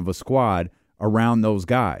foundation of a squad around those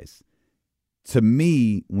guys. To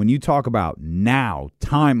me, when you talk about now,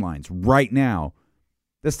 timelines, right now,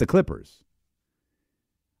 that's the Clippers.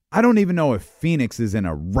 I don't even know if Phoenix is in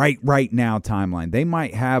a right now timeline. They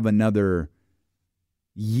might have another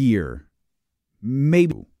year,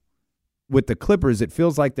 maybe. With the Clippers, it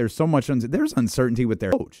feels like there's so much there's uncertainty with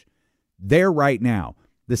their coach. They're right now.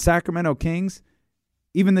 The Sacramento Kings,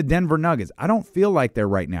 even the Denver Nuggets, I don't feel like they're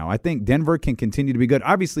right now. I think Denver can continue to be good.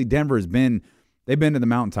 Obviously, they've been to the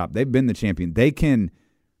mountaintop. They've been the champion. They can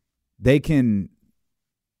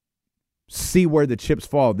see where the chips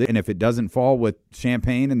fall. And if it doesn't fall with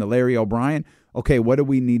Champagne and the Larry O'Brien, okay, what do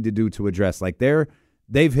we need to do to address? Like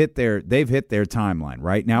they've hit their timeline,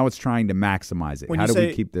 right? Now it's trying to maximize it. How do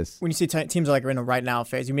we keep this? When you say teams are like in a right now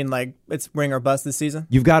phase, you mean like it's ring or bust this season?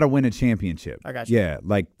 You've got to win a championship. I got you. Yeah,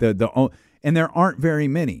 like and there aren't very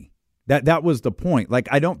many. That was the point. Like,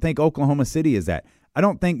 I don't think Oklahoma City is that. I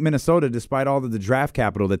don't think Minnesota, despite all of the draft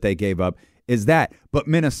capital that they gave up, is that. But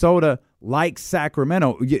Minnesota, like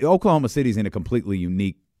Sacramento, Oklahoma City's in a completely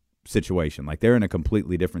unique situation. Like, they're in a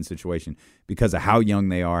completely different situation because of how young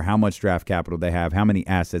they are, how much draft capital they have, how many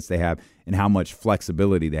assets they have, and how much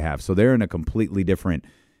flexibility they have. So they're in a completely different,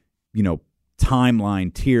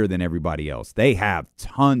 timeline tier than everybody else. They have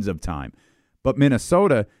tons of time. But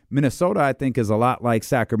Minnesota, I think, is a lot like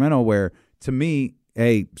Sacramento, where to me,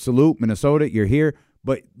 hey, salute Minnesota, you're here.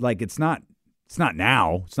 But like, it's not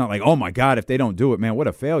now. It's not like, oh my God, if they don't do it, man, what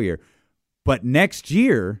a failure. But next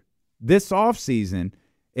year, this offseason,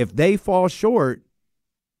 if they fall short,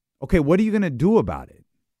 okay, what are you going to do about it?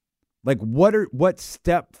 Like, what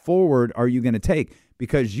step forward are you going to take?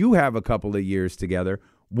 Because you have a couple of years together.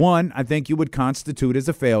 One, I think you would constitute as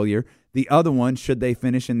a failure. The other one, should they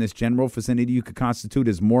finish in this general vicinity, you could constitute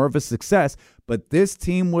as more of a success. But this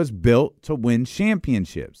team was built to win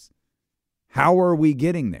championships. How are we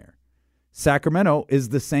getting there? Sacramento is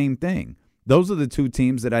the same thing. Those are the two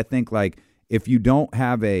teams that I think, like, if you don't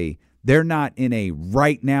have they're not in a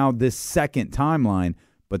right now, this second timeline,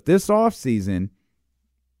 but this offseason,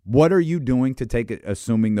 what are you doing to take it,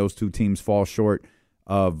 assuming those two teams fall short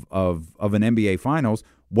of an NBA Finals?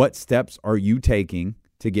 What steps are you taking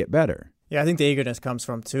to get better? Yeah, I think the eagerness comes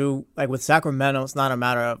from, too, like with Sacramento, it's not a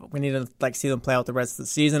matter of we need to like see them play out the rest of the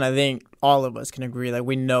season. I think all of us can agree that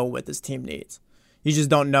we know what this team needs. You just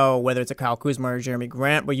don't know whether it's a Kyle Kuzma or Jeremy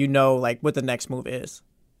Grant, but you know like what the next move is.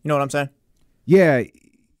 You know what I'm saying? Yeah.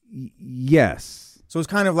 Yes. So it's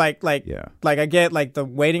kind of like I get like the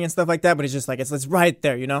waiting and stuff like that, but it's just like it's right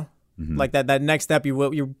there, Mm-hmm. Like that next step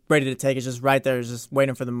you're ready to take is just right there. It's just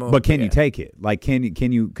waiting for the move. But can you take it? Like, can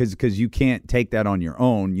you? Because you can't take that on your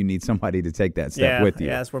own. You need somebody to take that step with you.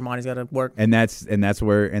 Yeah, that's where Monty's got to work. And that's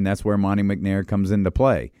where Monty McNair comes into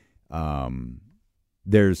play.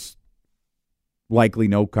 There's likely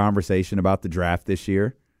no conversation about the draft this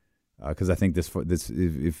year because I think this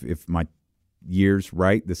if my years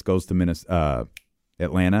right. This goes to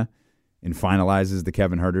Atlanta and finalizes the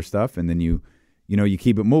Kevin Huerter stuff, and then you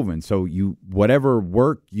keep it moving. So whatever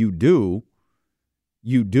work you do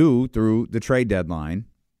through the trade deadline,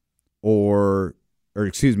 or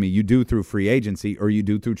you do through free agency, or you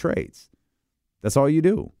do through trades. That's all you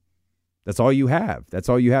do. That's all you have. That's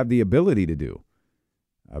all you have the ability to do,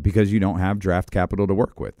 because you don't have draft capital to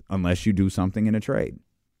work with unless you do something in a trade.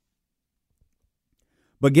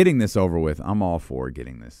 But getting this over with, I'm all for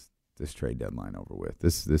getting this trade deadline over with.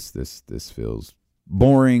 This feels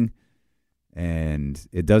boring, and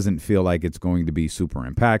it doesn't feel like it's going to be super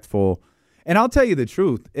impactful. And I'll tell you the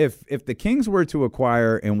truth: if the Kings were to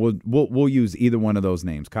acquire, and we'll use either one of those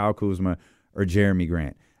names, Kyle Kuzma or Jeremy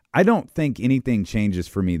Grant, I don't think anything changes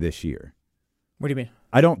for me this year. What do you mean?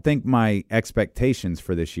 I don't think my expectations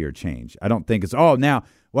for this year change. I don't think it's, now,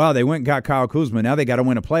 wow, they went and got Kyle Kuzma. Now they got to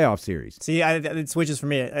win a playoff series. See, it switches for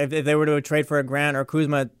me. If they were to trade for a Grant or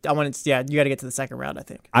Kuzma, you got to get to the second round, I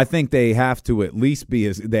think. I think they have to at least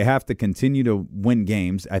they have to continue to win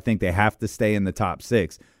games. I think they have to stay in the top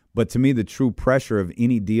 6. But to me, the true pressure of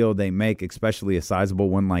any deal they make, especially a sizable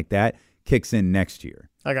one like that, kicks in next year.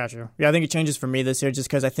 I got you. Yeah, I think it changes for me this year just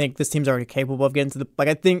because I think this team's already capable of getting to the –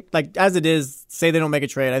 I think, as it is, say they don't make a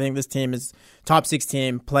trade, I think this team is top 6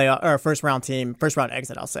 team, first-round team, first-round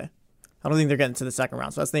exit, I'll say. I don't think they're getting to the second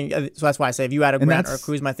round. So that's why I say if you add a Grant or a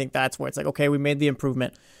Kuzma, I think that's where it's like, okay, we made the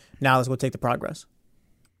improvement. Now let's go take the progress.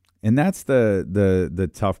 And that's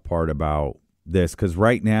the tough part about this, because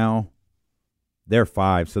right now they're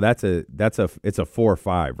 5. So it's a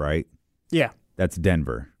 4-5, right? Yeah. That's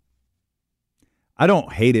Denver. I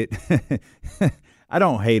don't hate it.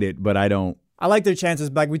 But I don't. I like their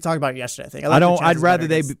chances, like we talked about yesterday. I think I'd rather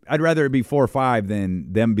it be 4-5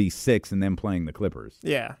 than them be 6 and them playing the Clippers.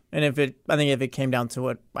 Yeah, and I think if it came down to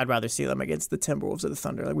it, I'd rather see them against the Timberwolves or the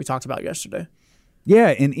Thunder, like we talked about yesterday. Yeah,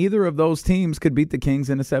 and either of those teams could beat the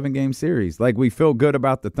Kings in a 7-game series. Like, we feel good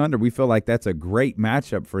about the Thunder. We feel like that's a great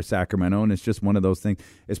matchup for Sacramento, and it's just one of those things.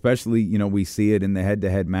 Especially, we see it in the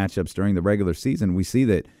head-to-head matchups during the regular season. We see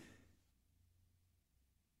that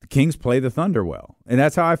the Kings play the Thunder well. And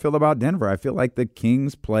that's how I feel about Denver. I feel like the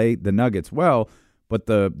Kings play the Nuggets well, but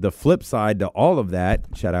the flip side to all of that,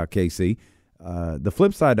 shout out KC, the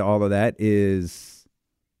flip side to all of that is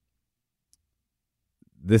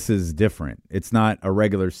this is different. It's not a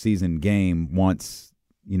regular season game once,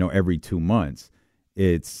 every 2 months.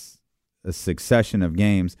 It's a succession of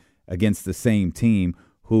games against the same team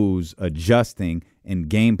who's adjusting and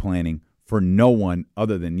game planning for no one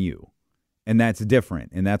other than you. And that's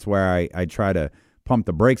different. And that's where I try to pump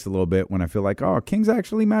the brakes a little bit when I feel like, Kings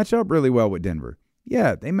actually match up really well with Denver.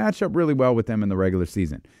 Yeah, they match up really well with them in the regular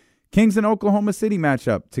season. Kings and Oklahoma City match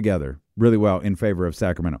up together really well in favor of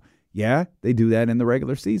Sacramento. Yeah, they do that in the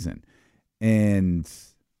regular season. And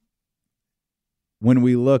when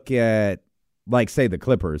we look at, say, the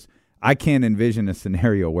Clippers, I can't envision a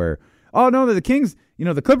scenario where, the Kings,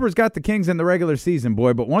 the Clippers got the Kings in the regular season,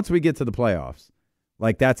 boy, but once we get to the playoffs,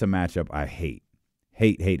 that's a matchup I hate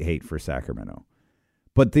for Sacramento.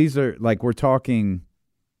 But these are, we're talking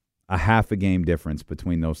a half a game difference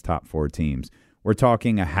between those top 4 teams. We're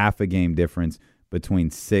talking a half a game difference between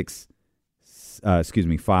 5,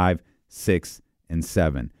 6, and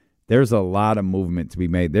 7. There's a lot of movement to be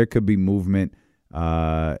made. There could be movement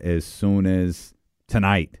as soon as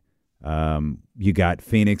tonight. You got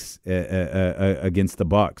Phoenix against the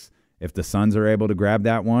Bucks. If the Suns are able to grab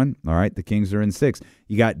that one, all right, the Kings are in 6.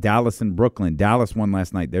 You got Dallas and Brooklyn. Dallas won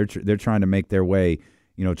last night. They're trying to make their way,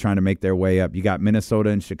 up. You got Minnesota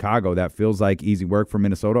and Chicago. That feels like easy work for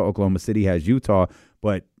Minnesota. Oklahoma City has Utah,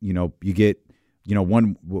 but you get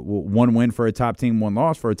one win for a top team, one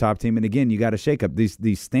loss for a top team, and again, you got to shake up.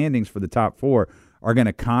 These standings for the top 4 are going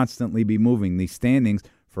to constantly be moving. These standings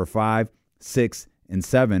for 5, 6, and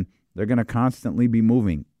 7, they're going to constantly be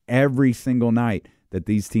moving every single night that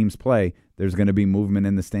these teams play. There's going to be movement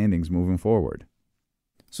in the standings moving forward.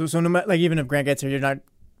 So no matter, even if Grant gets here, you're not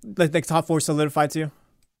top 4 solidified to you?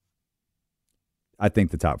 I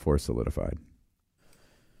think the top 4 is solidified.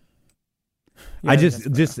 Yeah, I'll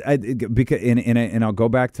go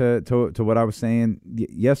back to what I was saying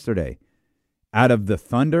yesterday. Out of the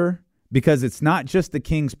Thunder, because it's not just the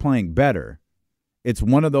Kings playing better, it's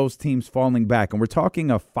one of those teams falling back, and we're talking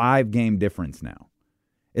a 5-game difference now.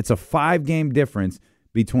 It's a 5-game difference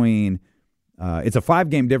between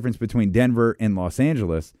Denver and Los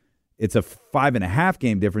Angeles. It's a 5.5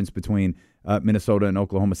 game difference between Minnesota and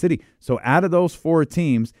Oklahoma City. So out of those 4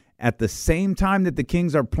 teams, at the same time that the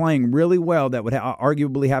Kings are playing really well, that would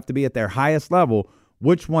arguably have to be at their highest level,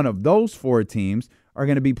 which one of those 4 teams are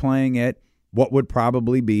going to be playing at what would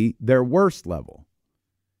probably be their worst level.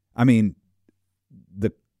 I mean,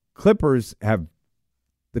 the Clippers had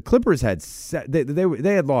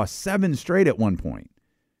they had lost 7 straight at one point,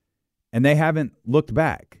 and they haven't looked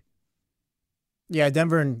back. Yeah,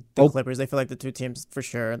 Denver and the Clippers, they feel like the two teams for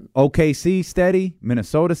sure. OKC steady,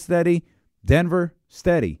 Minnesota steady, Denver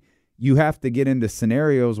steady. You have to get into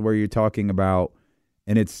scenarios where you're talking about,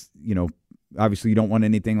 and it's, obviously you don't want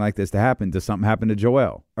anything like this to happen. Does something happen to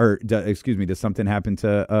Joel? Does something happen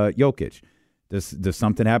to Jokic? Does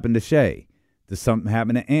something happen to Shea? Does something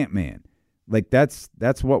happen to Ant-Man? Like that's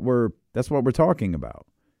what we're talking about.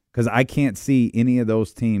 Because I can't see any of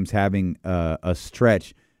those teams having a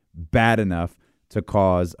stretch bad enough to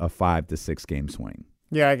cause a 5 to 6 game swing.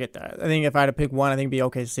 Yeah, I get that. I think if I had to pick one, I think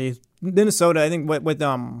it'd be OKC. Minnesota, I think what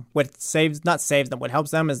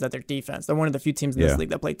helps them is that their defense. They're one of the few teams in this league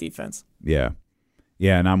that play defense. Yeah.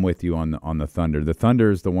 Yeah, and I'm with you on the Thunder. The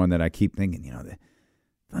Thunder is the one that I keep thinking, the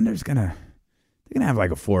Thunder's they're gonna have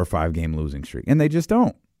like a 4 or 5 game losing streak. And they just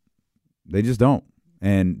don't.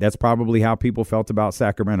 And that's probably how people felt about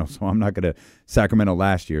Sacramento. So I'm not gonna Sacramento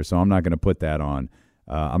last year, so I'm not gonna put that on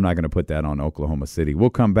Oklahoma City. We'll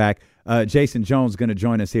come back. Jason Jones is going to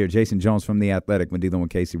join us here. Jason Jones from The Athletic when D'Lo and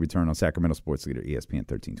Casey return on Sacramento Sports Leader, ESPN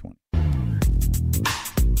 1320.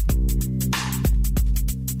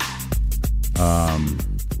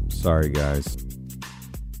 Sorry, guys.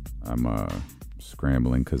 I'm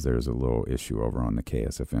scrambling because there's a little issue over on the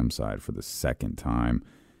KSFM side for the second time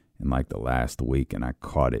in like the last week, and I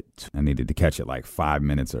caught it. I needed to catch it like 5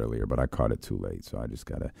 minutes earlier, but I caught it too late, so I just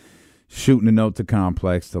got to shooting a note to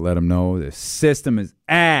Complex to let them know the system is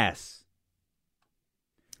ass.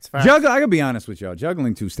 I got to be honest with y'all.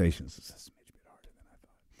 Juggling 2 stations is a smidge bit harder than I thought.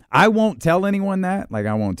 I won't tell anyone that. Like,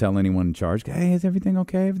 I won't tell anyone in charge, hey, is everything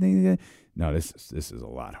okay? Everything good? No, this is a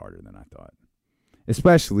lot harder than I thought.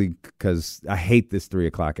 Especially because I hate this 3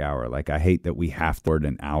 o'clock hour. Like, I hate that we have to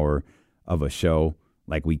an hour of a show.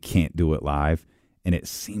 Like, we can't do it live. And it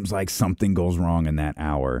seems like something goes wrong in that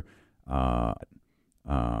hour.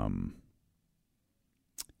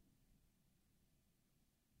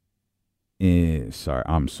 Sorry,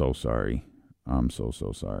 I'm so sorry. I'm so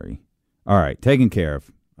sorry. All right, taken care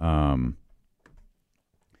of.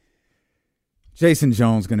 Jason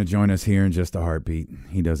Jones going to join us here in just a heartbeat.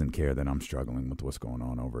 He doesn't care that I'm struggling with what's going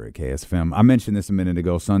on over at KSFM. I mentioned this a minute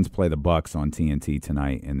ago. Suns play the Bucks on TNT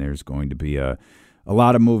tonight, and there's going to be a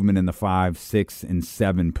lot of movement in the 5, 6, and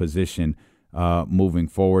 7 position moving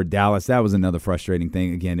forward. Dallas, that was another frustrating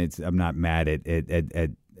thing. Again, I'm not mad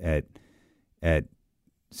at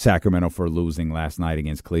Sacramento for losing last night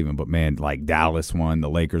against Cleveland, but man, like Dallas won, the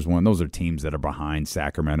Lakers won. Those are teams that are behind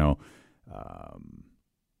Sacramento.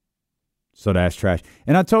 So that's trash.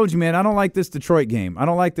 And I told you, man, I don't like this Detroit game. I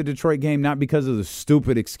don't like the Detroit game, not because of the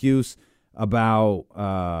stupid excuse about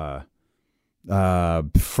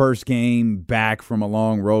first game back from a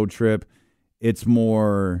long road trip. It's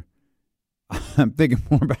more, I'm thinking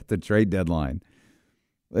more about the trade deadline.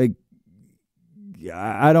 Like,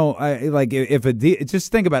 if a deal,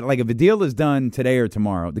 just think about it. Like, if a deal is done today or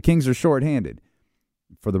tomorrow, the Kings are shorthanded.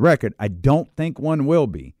 For the record, I don't think one will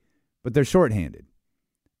be, but they're shorthanded.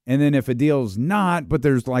 And then if a deal's not, but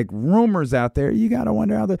there's like rumors out there, you got to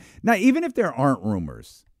wonder how now, even if there aren't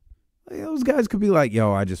rumors, like, those guys could be like,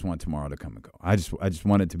 yo, I just want tomorrow to come and go. I just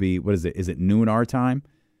want it to be, what is it? Is it noon our time?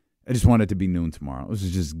 I just want it to be noon tomorrow. Let's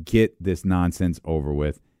just get this nonsense over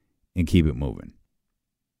with and keep it moving.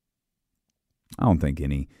 I don't think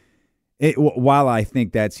while I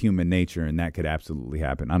think that's human nature and that could absolutely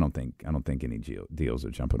happen, I don't think any deals are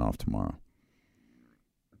jumping off tomorrow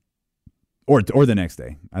or the next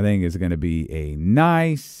day. I think it's going to be a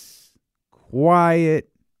nice, quiet,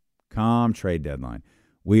 calm trade deadline.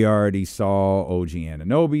 We already saw OG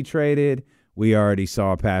Anunoby traded. We already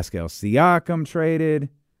saw Pascal Siakam traded.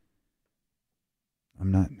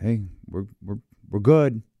 We're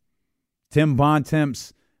good. Tim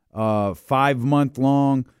Bontemps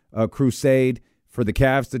 5-month-long crusade for the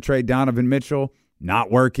Cavs to trade Donovan Mitchell,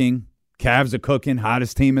 not working. Cavs are cooking,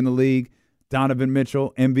 hottest team in the league. Donovan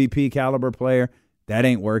Mitchell, MVP caliber player, that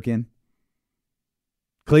ain't working.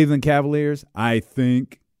 Cleveland Cavaliers, I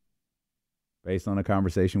think, based on a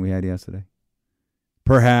conversation we had yesterday,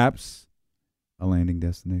 perhaps a landing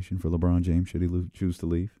destination for LeBron James should he choose to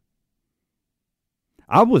leave.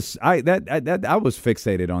 I was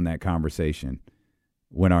fixated on that conversation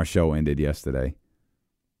when our show ended yesterday.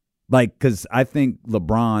 Like, because I think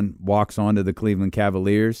LeBron walks onto the Cleveland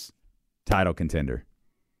Cavaliers, title contender.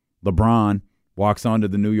 LeBron walks onto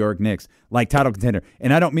the New York Knicks, like title contender.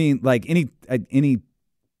 And I don't mean like any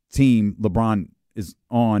team LeBron is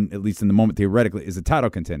on, at least in the moment theoretically, is a title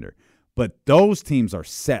contender. But those teams are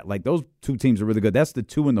set. Like, those two teams are really good. That's the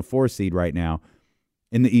 2 and the 4 seed right now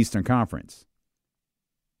in the Eastern Conference.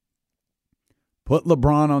 Put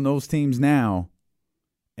LeBron on those teams now,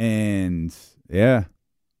 and yeah,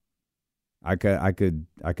 I could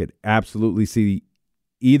absolutely see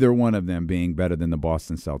either one of them being better than the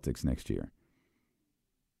Boston Celtics next year.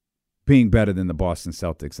 Being better than the Boston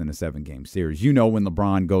Celtics in a 7-game series. You know, when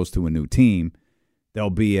LeBron goes to a new team, there'll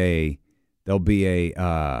be a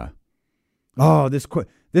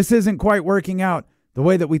this isn't quite working out the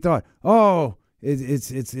way that we thought. Oh,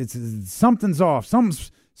 it's something's off.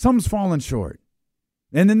 Something's falling short.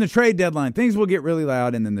 And then the trade deadline, things will get really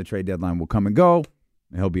loud, and then the trade deadline will come and go,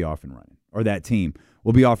 and he'll be off and running. Or that team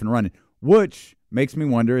will be off and running, which makes me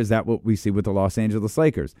wonder, is that what we see with the Los Angeles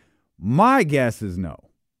Lakers? My guess is no.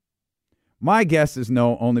 My guess is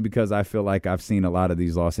no, only because I feel like I've seen a lot of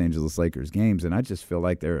these Los Angeles Lakers games, and I just feel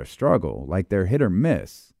like they're a struggle, like they're hit or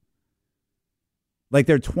miss. Like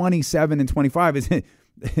they're 27 and 25.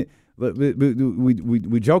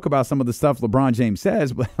 We joke about some of the stuff LeBron James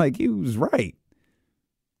says, but like he was right.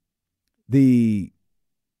 They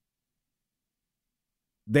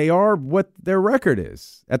are what their record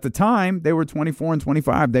is. At the time, they were 24 and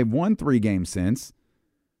 25. They've won 3 games since.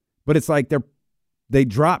 But it's like they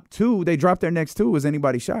dropped 2. They dropped their next 2. Was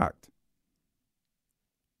anybody shocked?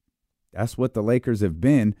 That's what the Lakers have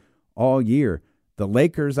been all year. The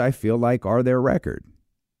Lakers, I feel like, are their record.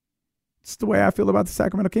 It's the way I feel about the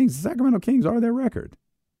Sacramento Kings. The Sacramento Kings are their record.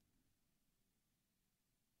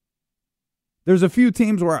 There's a few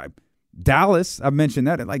teams where Dallas, I've mentioned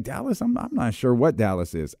that. Like Dallas, I'm not sure what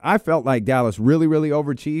Dallas is. I felt like Dallas really, really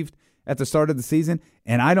overachieved at the start of the season,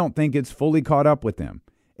 and I don't think it's fully caught up with them.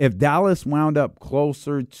 If Dallas wound up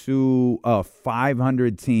closer to a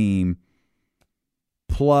 500 team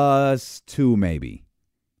 +2 maybe.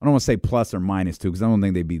 I don't want to say plus or -2 because I don't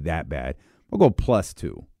think they'd be that bad. We'll go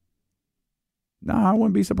 +2. I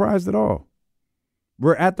wouldn't be surprised at all.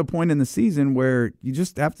 We're at the point in the season where you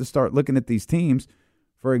just have to start looking at these teams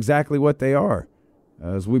for exactly what they are.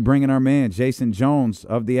 As we bring in our man, Jason Jones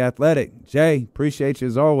of The Athletic. Jay, appreciate you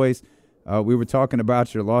as always. We were talking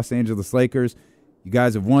about your Los Angeles Lakers. You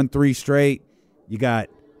guys have won 3 straight. You got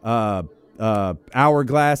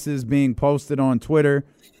hourglasses being posted on Twitter.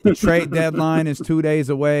 The trade deadline is 2 days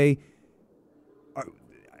away.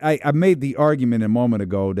 I made the argument a moment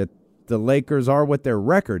ago that the Lakers are what their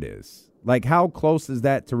record is. Like, how close is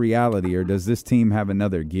that to reality, or does this team have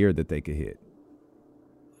another gear that they could hit?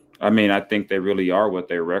 I mean, I think they really are what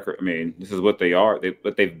their record. I mean, this is what they are.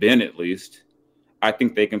 What they've been, at least. I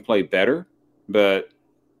think they can play better, but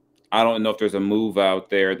I don't know if there's a move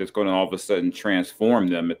out there that's going to all of a sudden transform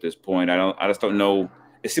them at this point. I just don't know.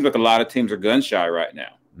 It seems like a lot of teams are gun shy right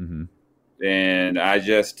now. Mm-hmm. And I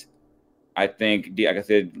think, like I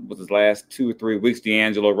said, with his last 2 or 3 weeks,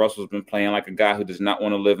 D'Angelo Russell's been playing like a guy who does not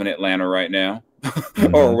want to live in Atlanta right now,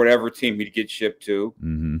 Mm-hmm. or whatever team he'd get shipped to.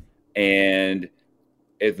 Mm-hmm. And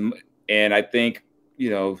I think,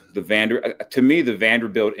 to me, the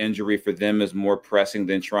Vanderbilt injury for them is more pressing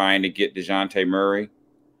than trying to get DeJounte Murray.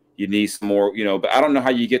 You need some more, but I don't know how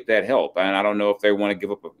you get that help. And I don't know if they want to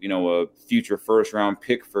give up, a future first-round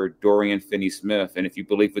pick for Dorian Finney-Smith. And if you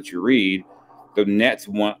believe what you read, the Nets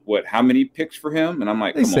want how many picks for him? And I'm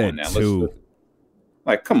like, come on now. 2.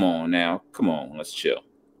 Come on now. Come on. Let's chill.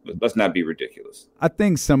 Let's not be ridiculous. I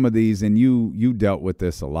think some of these, and you dealt with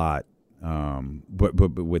this a lot, but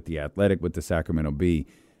with the Athletic, with the Sacramento Bee,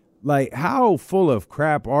 like, how full of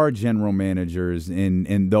crap are general managers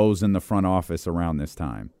and those in the front office around this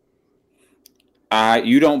time?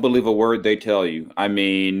 You don't believe a word they tell you. I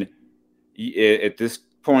mean, at this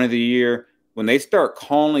point of the year, when they start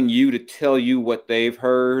calling you to tell you what they've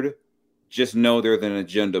heard, just know there's an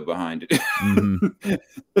agenda behind it.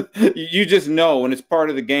 Mm-hmm. You just know, and it's part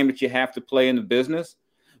of the game that you have to play in the business.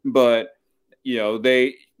 But this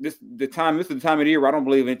is the time of the year where I don't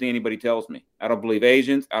believe anything anybody tells me. I don't believe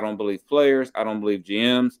agents. I don't believe players. I don't believe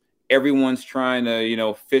GMs. Everyone's trying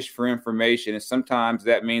to fish for information, and sometimes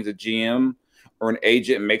that means a GM or an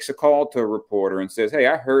agent makes a call to a reporter and says, "Hey,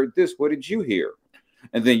 I heard this. What did you hear?"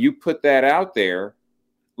 And then you put that out there,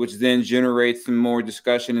 which then generates some more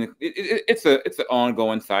discussion. It's an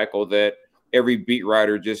ongoing cycle that every beat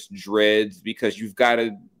writer just dreads, because you've got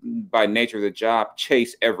to, by nature of the job,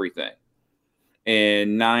 chase everything.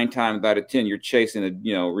 And 9 times out of 10, you're chasing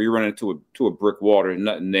you're running into a brick wall. There's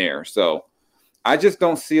nothing there. So I just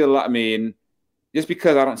don't see a lot. I mean, just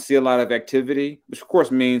because I don't see a lot of activity, which of course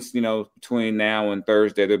means, between now and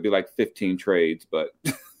Thursday, there'll be like 15 trades, but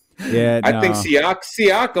yeah, I think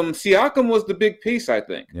Siakam was the big piece. I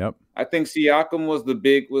think. Yep. I think Siakam was the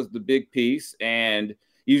big piece, and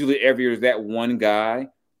usually every year is that one guy.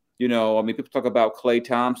 You know, I mean, people talk about Klay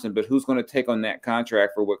Thompson, but who's going to take on that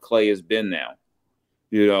contract for what Klay has been now?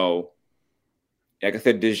 You know, like I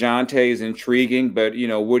said, DeJounte is intriguing, but, you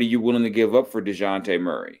know, what are you willing to give up for DeJounte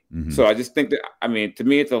Murray? Mm-hmm. So I just think that, I mean, to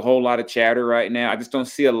me, it's a whole lot of chatter right now. I just don't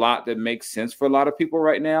see a lot that makes sense for a lot of people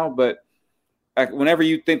right now. But like, whenever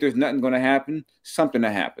you think there's nothing going to happen, something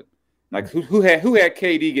to happen. Like who had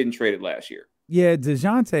KD getting traded last year? Yeah,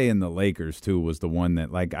 DeJounte and the Lakers, too, was the one that,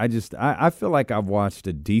 like, I feel like I've watched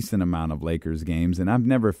a decent amount of Lakers games, and I've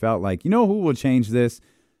never felt like, you know who will change this?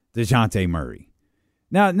 DeJounte Murray.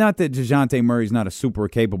 Now, not that DeJounte Murray's not a super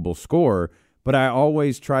capable scorer, but I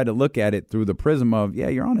always try to look at it through the prism of, yeah,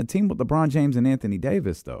 you're on a team with LeBron James and Anthony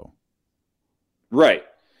Davis, though. Right.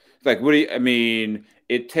 It's like, I mean,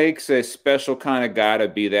 it takes a special kind of guy to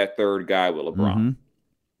be that third guy with LeBron. Mm-hmm.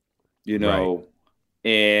 You know, right.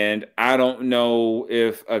 And I don't know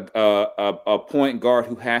if a point guard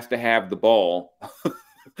who has to have the ball.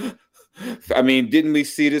 I mean, didn't we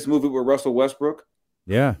see this movie with Russell Westbrook?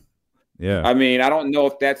 Yeah. Yeah. I mean, I don't know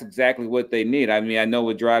if that's exactly what they need. I mean, I know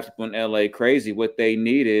it drives people in LA crazy. What they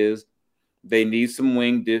need is they need some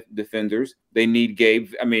wing defenders. They need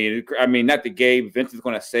Gabe. I mean, not that Gabe Vince is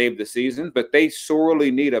going to save the season, but they sorely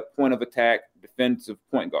need a point of attack defensive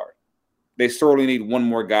point guard. They sorely need one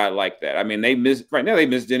more guy like that. I mean, they miss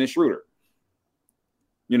Dennis Schroeder.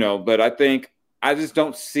 You know, but I just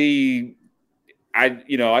don't see.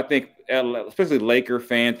 I think especially Laker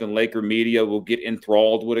fans and Laker media will get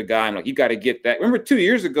enthralled with a guy. I'm like, you got to get that. Remember 2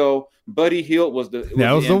 years ago, Buddy Hield was the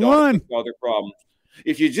one. All their problems.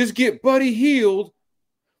 If you just get Buddy Hield,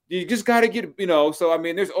 you just got to get, you know. So I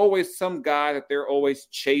mean, there's always some guy that they're always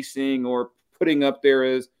chasing or putting up there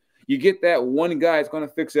as. You get that one guy that's going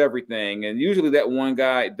to fix everything. And usually that one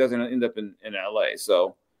guy doesn't end up in LA.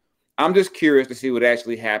 So I'm just curious to see what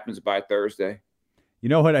actually happens by Thursday. You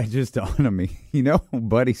know what? I just dawned on me. You know,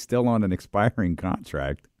 Buddy's still on an expiring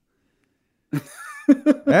contract.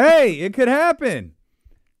 Hey, it could happen.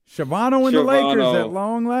 Shavano and the Lakers at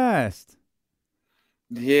long last.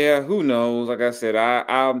 Yeah, who knows? Like I said,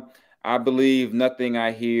 I believe nothing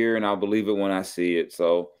I hear, and I'll believe it when I see it.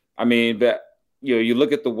 So, I mean, but you know, you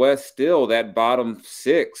look at the West still, that bottom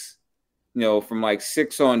six, you know, from like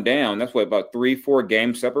 6 on down, that's what, about 3-4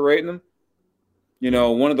 games separating them. You know,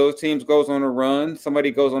 one of those teams goes on a run, somebody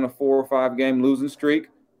goes on a 4 or 5 game losing streak,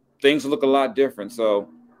 things look a lot different. So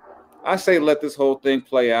I say let this whole thing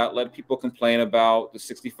play out, let people complain about the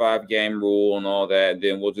 65 game rule and all that, and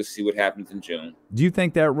then we'll just see what happens in June. Do you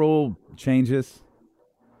think that rule changes?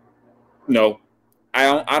 No.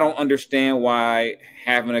 I don't understand why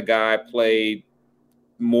having a guy play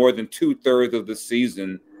more than 2/3 of the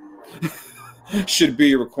season should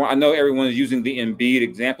be required. I know everyone is using the Embiid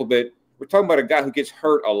example, but we're talking about a guy who gets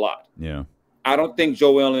hurt a lot. Yeah. I don't think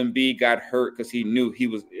Joel Embiid got hurt because he knew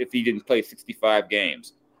if he didn't play 65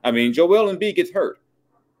 games. I mean, Joel Embiid gets hurt.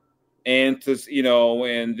 And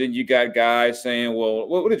and then you got guys saying, well,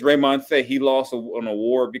 what did Draymond say? He lost an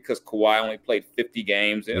award because Kawhi only played 50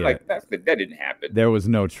 games. And that didn't happen. There was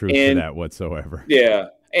no truth to that whatsoever. Yeah.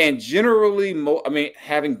 And generally,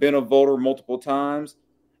 having been a voter multiple times,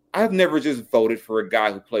 I've never just voted for a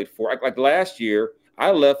guy who played like last year,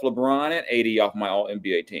 I left LeBron at 80 off my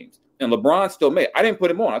all-NBA teams. And LeBron still made it. I didn't put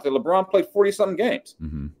him on. I said LeBron played 40-something games.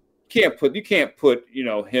 Mm-hmm. You can't put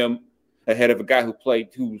him ahead of a guy who played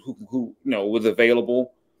who was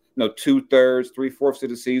available 2/3, 3/4 of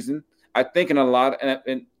the season. I think in a lot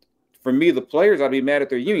and for me, the players, I'd be mad at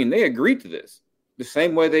their union. They agreed to this the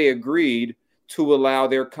same way they agreed to allow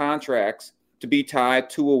their contracts to be tied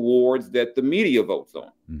to awards that the media votes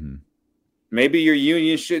on. Mm-hmm. Maybe your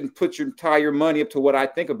union shouldn't tie your money up to what I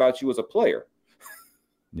think about you as a player.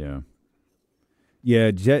 Yeah.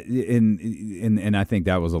 Yeah, and I think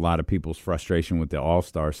that was a lot of people's frustration with the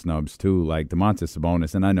All-Star snubs too, like Domantas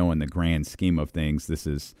Sabonis. And I know in the grand scheme of things, this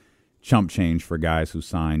is chump change for guys who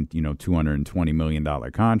signed, $220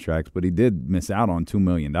 million contracts, but he did miss out on $2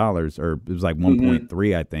 million, or it was like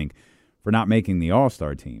 1.3, I think, for not making the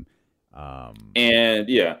All-Star team. And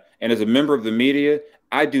as a member of the media,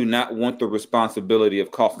 I do not want the responsibility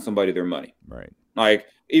of costing somebody their money. Right. Like,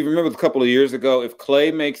 even remember a couple of years ago, if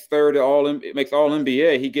Klay makes makes all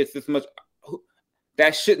NBA, he gets this much.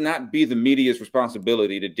 That should not be the media's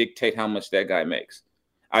responsibility to dictate how much that guy makes.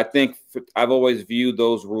 I think I've always viewed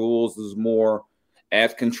those rules as more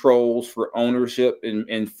as controls for ownership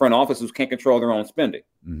and front offices who can't control their own spending.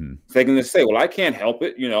 Mm-hmm. So they can just say, well, I can't help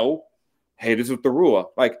it. Hey, this is the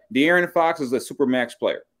rule. Like, De'Aaron Fox is a supermax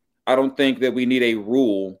player. I don't think that we need a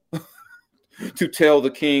rule to tell the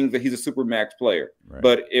Kings that he's a supermax player. Right.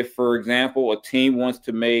 But if, for example, a team wants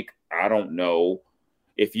to make, I don't know,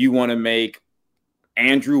 If you want to make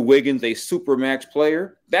Andrew Wiggins a supermax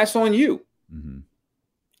player, that's on you. Mm-hmm.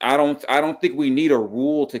 I don't think we need a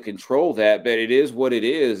rule to control that, but it is what it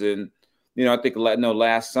is. And, I think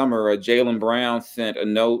last summer, Jaylen Brown sent a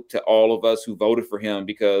note to all of us who voted for him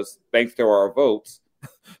because thanks to our votes,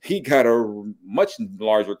 he got a much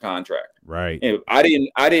larger contract. Right. And I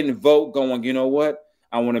didn't vote going, you know what?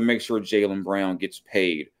 I want to make sure Jaylen Brown gets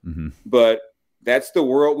paid. Mm-hmm. But that's the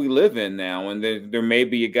world we live in now. And there may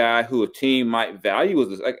be a guy who a team might value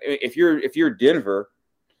as like if you're Denver,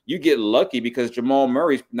 you get lucky because Jamal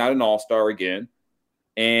Murray's not an all-star again.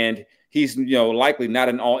 And he's, likely not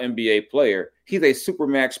an all-NBA player. He's a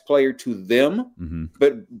supermax player to them, mm-hmm.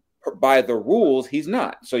 but by the rules, he's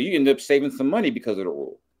not. So you end up saving some money because of the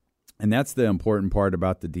rule. And that's the important part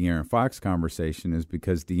about the De'Aaron Fox conversation is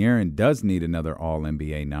because De'Aaron does need another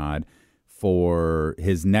all-NBA nod for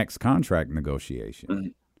his next contract negotiation. Mm-hmm.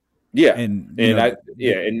 Yeah. And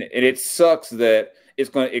it sucks that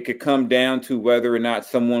it could come down to whether or not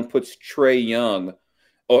someone puts Trae Young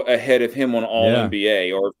ahead of him on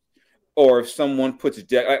all-NBA or if someone puts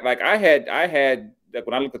I had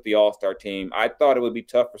when I looked at the All-Star team, I thought it would be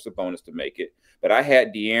tough for Sabonis to make it, but I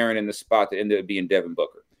had De'Aaron in the spot that ended up being Devin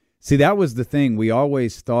Booker. See, that was the thing. We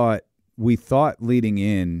thought leading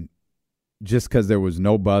in, just because there was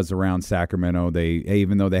no buzz around Sacramento,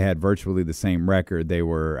 even though they had virtually the same record, they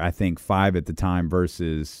were, I think, 5 at the time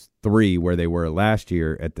versus 3 where they were last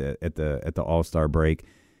year at the All-Star break.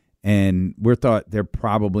 And we thought they're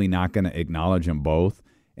probably not going to acknowledge them both.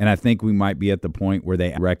 And I think we might be at the point where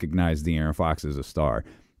they recognize De'Aaron Fox as a star.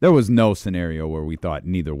 There was no scenario where we thought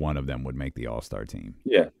neither one of them would make the All-Star team.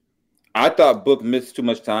 Yeah. I thought Book missed too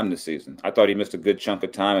much time this season. I thought he missed a good chunk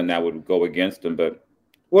of time, and that would go against him. But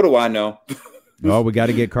what do I know? Well, we got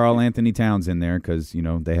to get Karl Anthony Towns in there because,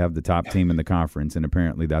 they have the top team in the conference, and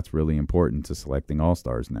apparently that's really important to selecting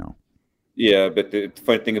All-Stars now. Yeah, but the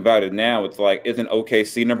funny thing about it now, it's like, isn't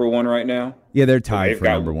OKC number 1 right now? Yeah, they're tied for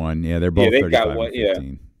number 1. Yeah, they're both 35 and 15.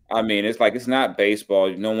 Yeah. I mean, it's like it's not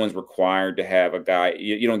baseball. No one's required to have a guy.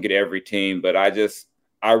 You don't get every team, but I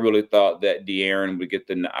really thought that De'Aaron would get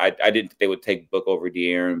I didn't think they would take Book over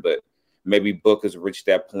De'Aaron, but maybe Book has reached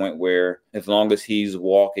that point where as long as he's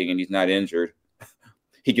walking and he's not injured,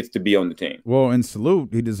 he gets to be on the team. Well, and salute,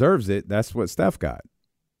 he deserves it. That's what Steph got.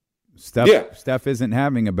 Steph isn't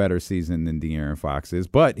having a better season than De'Aaron Fox is,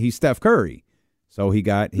 but he's Steph Curry, so he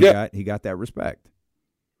got that respect.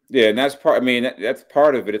 Yeah, and that's part. I mean, that's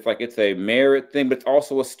part of it. It's like it's a merit thing, but it's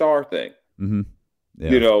also a star thing. Mm-hmm.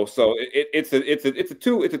 Yeah. So it's a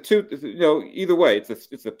two. Either way,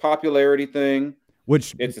 it's a popularity thing.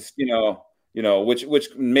 Which which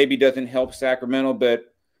maybe doesn't help Sacramento,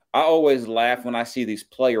 but I always laugh when I see these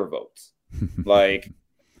player votes. Like,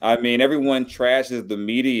 I mean, everyone trashes the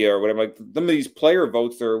media or whatever. Like, some of these player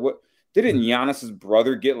votes are what? Didn't Giannis's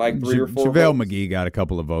brother get like 3 or 4? JaVale votes? McGee got a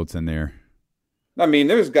couple of votes in there. I mean,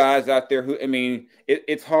 there's guys out there who, I mean,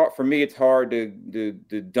 it's hard for me. It's hard to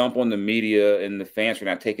dump on the media and the fans for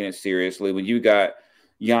not taking it seriously when you got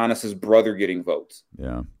Giannis's brother getting votes.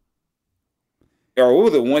 Yeah. Or what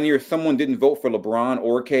was it, 1 year someone didn't vote for LeBron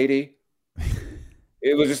or KD?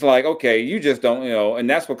 It was just like, okay, you just don't, and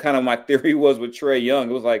that's what kind of my theory was with Trae Young.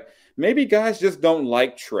 It was like, maybe guys just don't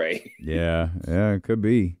like Trae. Yeah, it could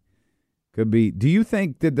be. Could be. Do you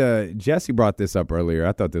think Jesse brought this up earlier?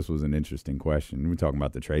 I thought this was an interesting question. We're talking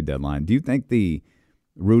about the trade deadline. Do you think the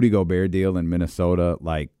Rudy Gobert deal in Minnesota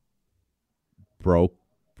broke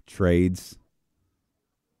trades?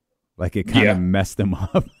 Like it kind of messed them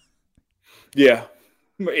up? Yeah,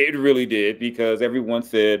 it really did because everyone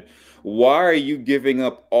said, why are you giving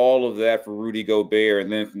up all of that for Rudy Gobert?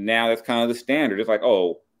 And then now that's kind of the standard. It's like,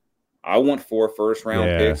 oh, I want 4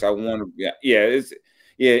 first-round picks. I want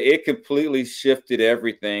it completely shifted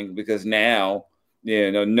everything because now,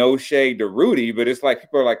 no shade to Rudy, but it's like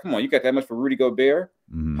people are like, come on, you got that much for Rudy Gobert?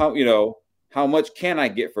 Mm-hmm. How much can I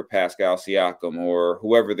get for Pascal Siakam or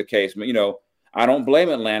whoever the case? I don't blame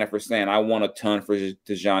Atlanta for saying I want a ton for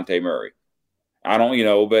DeJounte Murray. I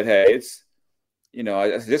don't, but hey, it's,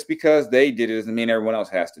 just because they did it doesn't mean everyone else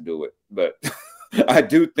has to do it. But I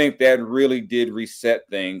do think that really did reset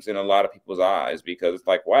things in a lot of people's eyes because it's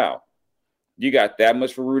like, wow. You got that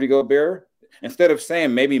much for Rudy Gobert? Instead of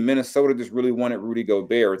saying maybe Minnesota just really wanted Rudy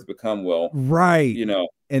Gobert, it's become, right.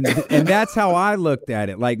 And that's how I looked at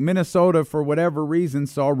it. Like Minnesota, for whatever reason,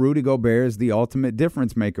 saw Rudy Gobert as the ultimate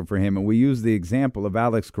difference maker for him. And we use the example of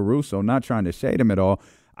Alex Caruso, not trying to shade him at all.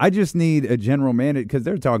 I just need a general manager because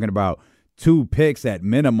they're talking about 2 picks at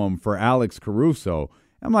minimum for Alex Caruso.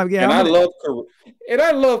 I'm like, yeah.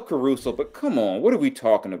 I love Caruso, but come on, what are we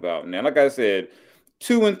talking about, man? Like I said,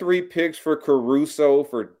 2 and 3 picks for Caruso,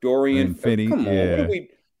 for Dorian Finney. Come on,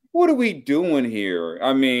 what are we doing here?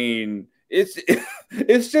 I mean,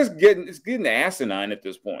 it's just getting asinine at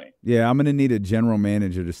this point. Yeah, I'm going to need a general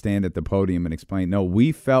manager to stand at the podium and explain. No,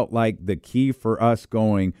 we felt like the key for us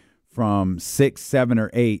going from 6, 7, or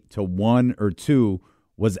 8 to 1 or 2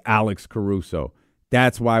 was Alex Caruso.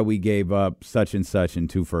 That's why we gave up such and such and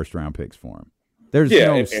 2 first-round picks for him. There's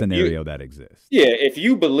no scenario that exists. Yeah, if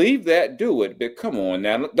you believe that, do it. But come on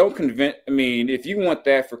now, don't convince. I mean, if you want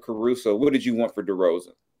that for Caruso, what did you want for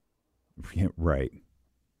DeRozan? Yeah, right.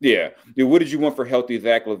 Yeah. What did you want for healthy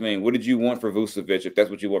Zach LaVine? What did you want for Vucevic? If that's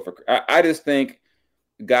what you want for, I just think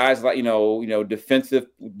guys like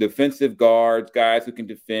defensive guards, guys who can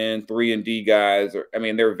defend, 3 and D guys.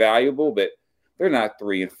 They're valuable, but they're not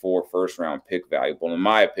 3 and 4 first round pick valuable, in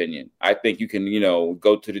my opinion. I think you can,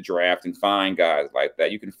 go to the draft and find guys like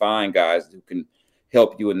that. You can find guys who can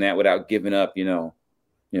help you in that without giving up,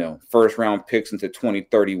 first round picks into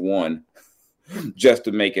 2031 just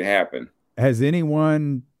to make it happen. Has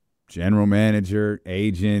anyone, general manager,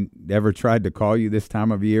 agent, ever tried to call you this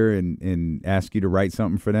time of year and ask you to write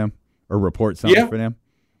something for them or report something for them?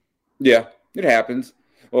 Yeah, it happens.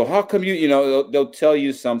 Well, how come they'll tell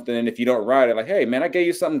you something, and if you don't write it, like, hey, man, I gave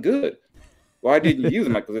you something good. Why didn't you use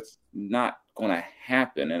it? Because it's not going to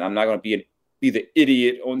happen, and I'm not going to be the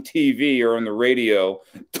idiot on TV or on the radio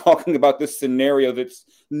talking about this scenario that's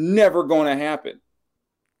never going to happen.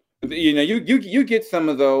 You get some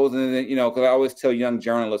of those, and then, because I always tell young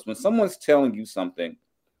journalists, when someone's telling you something,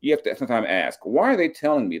 you have to sometimes ask, why are they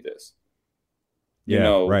telling me this?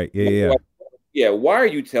 Right. Yeah. Yeah. Why are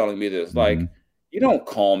you telling me this? Mm-hmm. Like, you don't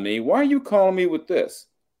call me. Why are you calling me with this?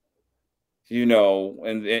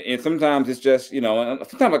 And sometimes it's just,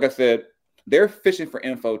 sometimes, like I said, they're fishing for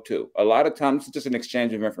info too. A lot of times it's just an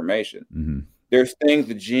exchange of information. Mm-hmm. There's things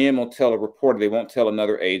the GM will tell a reporter, they won't tell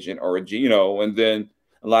another agent or and then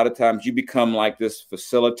a lot of times you become like this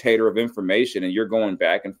facilitator of information, and you're going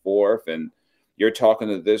back and forth, and you're talking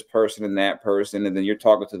to this person and that person, and then you're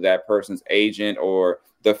talking to that person's agent or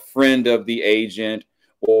the friend of the agent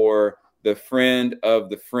or the friend of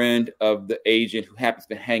the agent who happens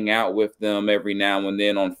to hang out with them every now and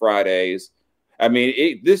then on Fridays. I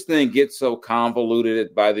mean, this thing gets so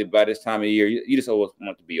convoluted by this time of year. You just always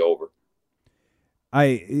want it to be over.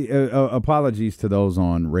 Apologies to those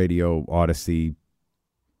on Radio Odyssey,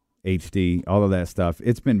 HD, all of that stuff.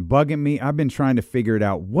 It's been bugging me. I've been trying to figure it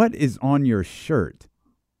out. What is on your shirt?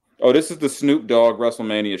 Oh, this is the Snoop Dogg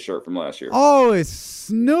WrestleMania shirt from last year. Oh, it's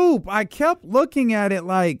Snoop. I kept looking at it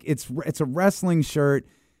like it's a wrestling shirt.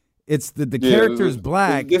 It's the character's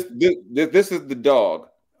black. This is the dog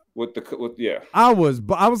with. I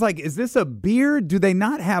was like, is this a beard? Do they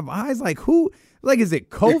not have eyes? Like who? Like, is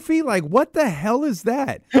it Kofi? Like, what the hell is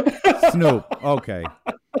that? Snoop. Okay,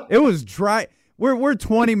 it was dry. We're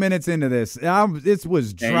 20 minutes into this. This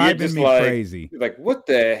was driving me crazy. Like, what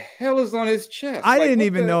the hell is on his chest? I didn't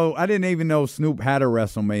even know Snoop had a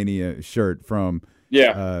WrestleMania shirt from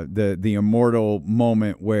the immortal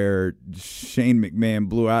moment where Shane McMahon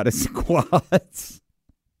blew out his quads.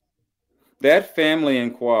 That family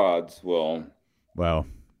in quads, well,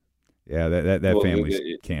 yeah, that family's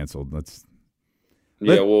canceled.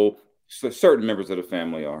 Certain members of the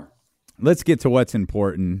family are. Let's get to what's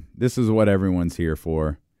important. This is what everyone's here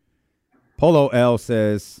for. Polo L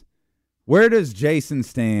says, where does Jason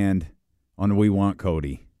stand on We Want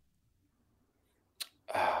Cody?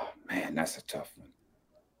 Oh, man, that's a tough one.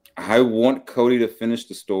 I want Cody to finish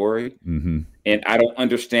the story, mm-hmm. and I don't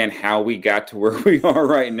understand how we got to where we are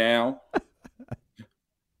right now.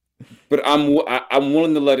 But I'm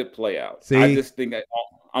willing to let it play out. See? I just think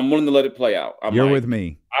I'm willing to let it play out. You're with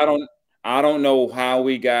me. I don't know how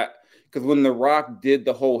we got. Because when The Rock did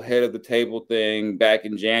the whole head of the table thing back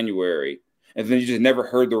in January, and then you just never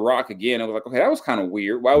heard The Rock again, I was like, okay, that was kind of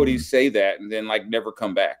weird. Why would he say that and then never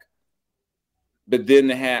come back? But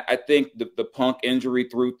then I think the Punk injury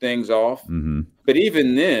threw things off. Mm-hmm. But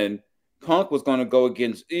even then, Punk was going to go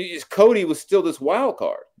against Cody was still this wild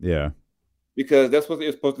card. Yeah, because that's what it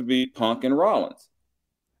was supposed to be, Punk and Rollins.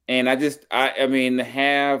 And I mean,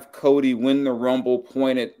 have Cody win the Rumble,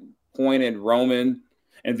 point at Roman.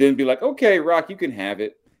 And then be like, okay, Rock, you can have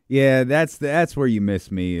it. Yeah, that's where you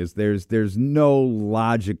miss me. Is there's no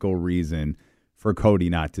logical reason for Cody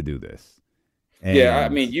not to do this. And yeah, I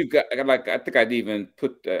mean, you got I think I'd even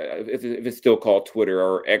put if it's still called Twitter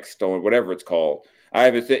or X or whatever it's called.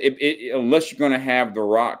 Unless you're going to have The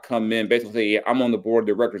Rock come in, basically, I'm on the board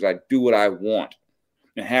of directors. I do what I want,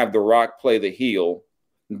 and have The Rock play the heel.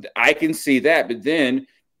 I can see that, but then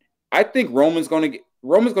I think Roman's going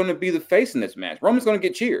to be the face in this match. Roman's going to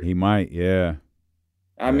get cheered. He might, yeah.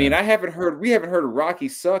 I mean, we haven't heard Rocky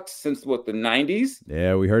sucks since what, the 90s?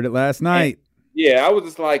 Yeah, we heard it last night. Yeah, I was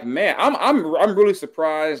just like, man, I'm really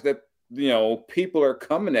surprised that, people are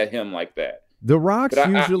coming at him like that. The Rock's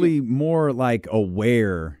usually more like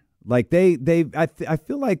aware. Like I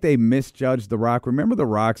feel like they misjudged The Rock. Remember The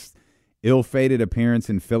Rock's ill-fated appearance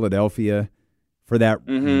in Philadelphia for that,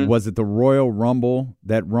 was it the Royal Rumble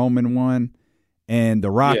that Roman won? And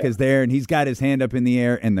The Rock is there, and he's got his hand up in the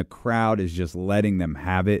air, and the crowd is just letting them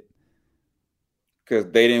have it.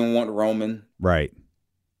 Because they didn't want Roman. Right.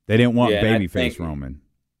 They didn't want babyface Roman.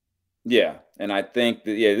 Yeah, and I think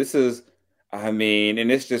that, this is, and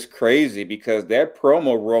it's just crazy because that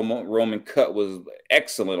promo Roman cut was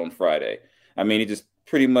excellent on Friday. I mean, he just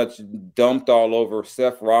pretty much dumped all over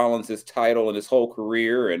Seth Rollins, his title and his whole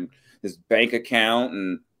career and his bank account.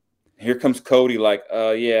 And here comes Cody like,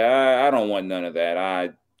 I don't want none of that.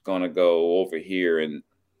 I'm going to go over here, and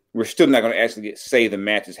we're still not going to actually say the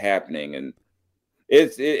match is happening. And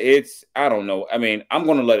it's I don't know. I mean, I'm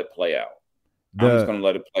going to let it play out. I'm just going to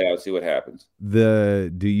let it play out and see what happens. Do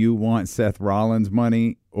you want Seth Rollins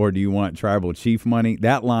money or do you want Tribal Chief money?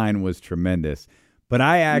 That line was tremendous. But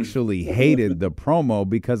I actually hated the promo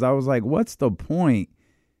because I was like, what's the point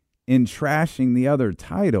in trashing the other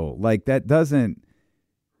title? Like, that doesn't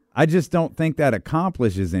 – I just don't think that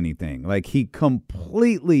accomplishes anything. Like, he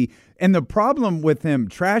completely – and the problem with him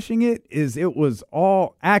trashing it is it was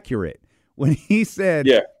all accurate. When he said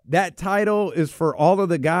that title is for all of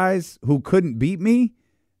the guys who couldn't beat me,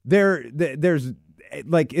 there's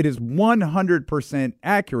like it is 100%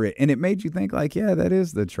 accurate, and it made you think like, yeah, that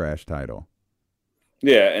is the trash title.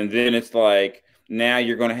 Yeah, and then it's like now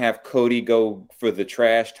you're going to have Cody go for the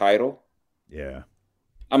trash title. Yeah,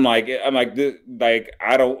 I'm like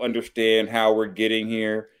I don't understand how we're getting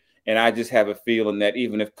here, and I just have a feeling that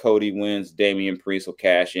even if Cody wins, Damian Priest will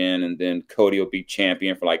cash in, and then Cody will be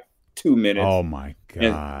champion for like 2 minutes. Oh my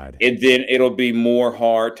God. And then it'll be more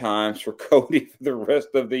hard times for Cody for the rest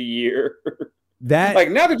of the year. That like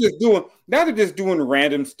now they're just doing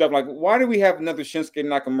random stuff. Like, why do we have another Shinsuke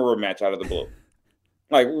Nakamura match out of the blue?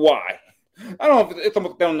 Like, why? I don't know if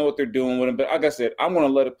they don't know what they're doing with him, but like I said, I'm gonna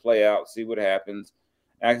let it play out, see what happens.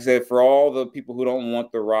 Like I said, for all the people who don't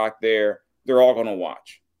want The Rock there, they're all gonna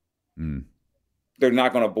watch. They're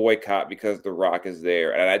not gonna boycott because The Rock is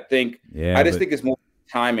there. And I think I think it's more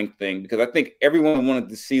timing thing because I think everyone wanted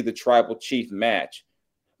to see the Tribal Chief match,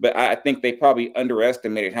 but I think they probably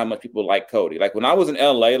underestimated how much people like Cody. Like when I was in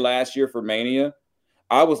LA last year for Mania,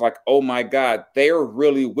 I was like, oh my God, they're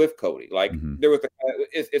really with Cody. Like there was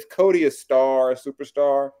is Cody a star, a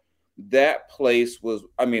superstar? That place was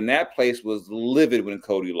livid when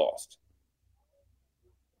Cody lost.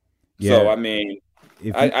 Yeah. So I mean,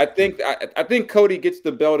 I think Cody gets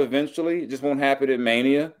the belt eventually. It just won't happen at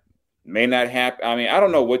Mania. May not happen. I mean, I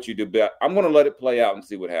don't know what you do, but I'm going to let it play out and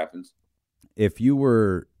see what happens. If you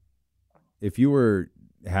were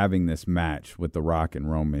having this match with The Rock and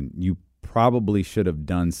Roman, you probably should have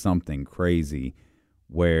done something crazy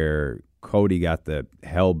where Cody got the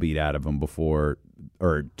hell beat out of him before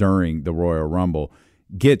or during the Royal Rumble,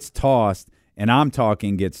 gets tossed, and I'm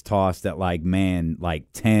talking gets tossed at like 10,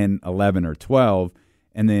 11, or 12,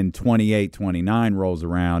 and then 28, 29 rolls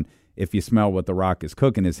around. If you smell what The Rock is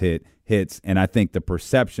cooking hits, and I think the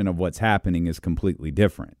perception of what's happening is completely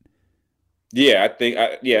different. Yeah,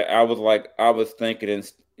 I was thinking,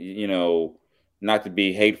 not to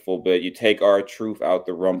be hateful, but you take R-Truth out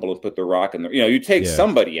the Rumble and put The Rock in there. You take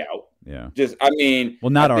somebody out. Yeah.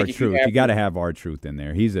 Not R-Truth. You got to have R-Truth in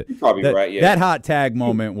there. You're probably right. Yeah. That hot tag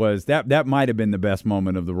moment was that might have been the best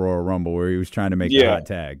moment of the Royal Rumble where he was trying to make the hot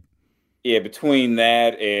tag. Yeah, between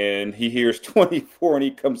that and he hears 24 and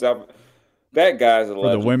he comes out. That guy's a legend.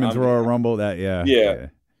 For the Women's Royal Rumble, yeah.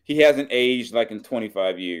 He hasn't aged like in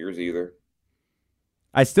 25 years either.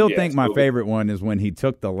 I still think my favorite one is when he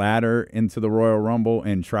took the ladder into the Royal Rumble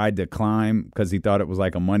and tried to climb because he thought it was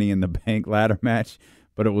like a Money in the Bank ladder match,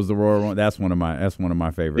 but it was the Royal Rumble. That's one of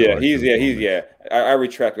my favorite. Yeah, I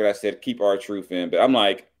retract what I said. Keep R-Truth in, but I'm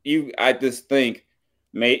like I just think.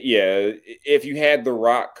 If you had The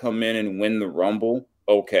Rock come in and win the Rumble,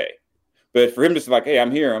 okay. But for him just like, hey,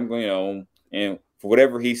 I'm here, I'm going, and for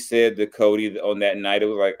whatever he said to Cody on that night, it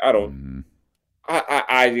was like,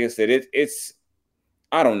 I just said it's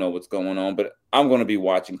I don't know what's going on, but I'm going to be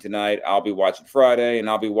watching tonight. I'll be watching Friday, and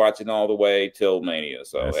I'll be watching all the way till Mania.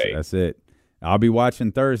 So that's it. I'll be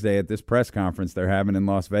watching Thursday at this press conference they're having in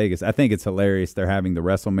Las Vegas. I think it's hilarious. They're having the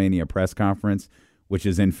WrestleMania press conference, which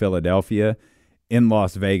is in Philadelphia, in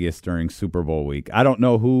Las Vegas during Super Bowl week. I don't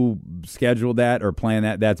know who scheduled that or planned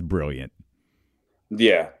that. That's brilliant.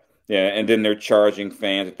 Yeah. Yeah, and then they're charging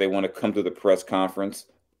fans if they want to come to the press conference.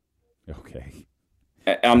 Okay.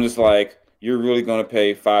 I'm just like, you're really going to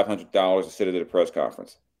pay $500 to sit at the press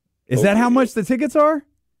conference? Is that how much the tickets are?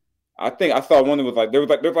 I saw one that was like there's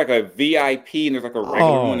like a VIP and there's like a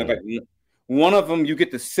regular one. Like one of them, you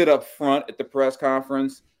get to sit up front at the press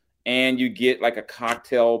conference, and you get like a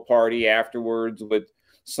cocktail party afterwards with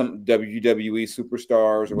some WWE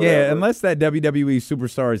superstars or whatever. Yeah, unless that WWE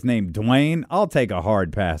superstar is named Dwayne, I'll take a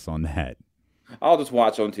hard pass on that. I'll just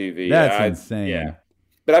watch on TV. That's insane. Yeah.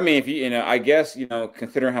 But I mean, if I guess,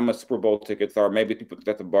 considering how much Super Bowl tickets are, maybe people think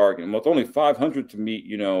that's a bargain. Well, it's only $500 to meet,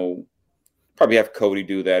 probably have Cody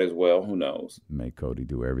do that as well. Who knows? Make Cody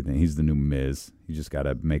do everything. He's the new Miz. You just got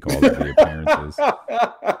to make all of the appearances.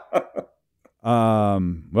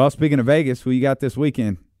 Well, speaking of Vegas, who you got this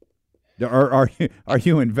weekend? Are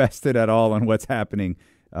you invested at all in what's happening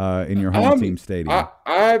in your home team stadium?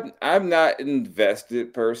 I'm not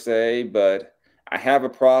invested per se, but I have a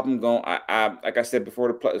problem going. Like I said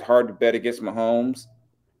before, it's hard to bet against Mahomes,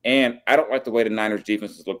 and I don't like the way the Niners'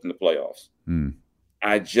 defense has looked in the playoffs.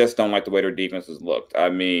 I just don't like the way their defense has looked. I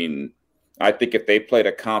mean, I think if they played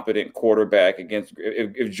a competent quarterback against,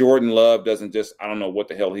 if Jordan Love doesn't just, I don't know what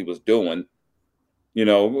the hell he was doing,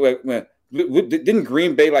 didn't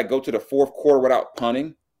Green Bay go to the fourth quarter without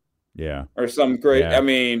punting? Yeah. Or something great. Yeah. I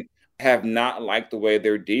mean, have not liked the way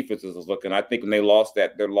their defense is looking. I think when they lost their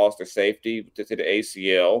safety to the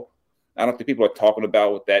ACL, I don't think people are talking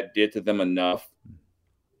about what that did to them enough.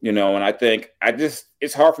 And I think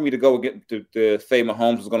it's hard for me to go to say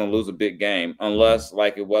Mahomes is going to lose a big game unless,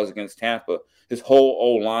 like it was against Tampa, his whole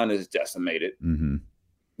O-line is decimated. Mm-hmm.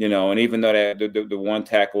 And even though the one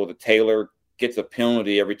tackle, the Taylor gets a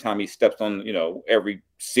penalty every time he steps on, every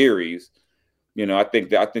series, I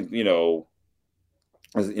think if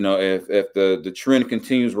the trend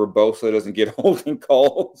continues where Bosa doesn't get holding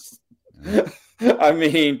calls, I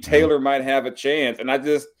mean, Taylor might have a chance. And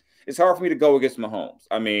it's hard for me to go against Mahomes.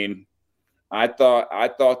 I mean, I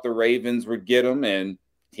thought the Ravens would get him, and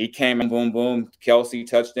he came in, boom, boom, Kelsey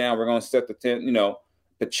touchdown. We're going to set the 10.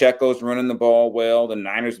 Pacheco's running the ball well. The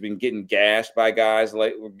Niners have been getting gashed by guys.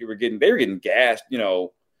 They were getting gashed,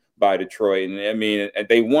 by Detroit. And I mean,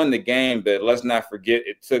 they won the game, but let's not forget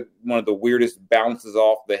it took one of the weirdest bounces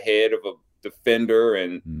off the head of a defender,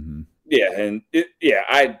 and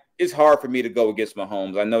it's hard for me to go against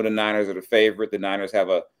Mahomes. I know the Niners are the favorite. The Niners have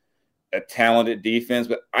a talented defense,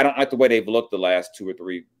 but I don't like the way they've looked the last 2 or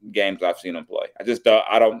 3 games I've seen them play. I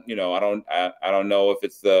don't know if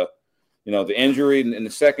it's the injury in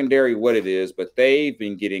the secondary, what it is, but they've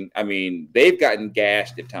gotten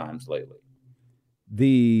gashed at times lately.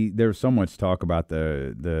 There's so much talk about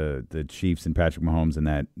the Chiefs and Patrick Mahomes and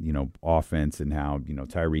that, offense, and how,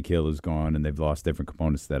 Tyreek Hill is gone and they've lost different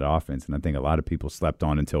components to that offense. And I think a lot of people slept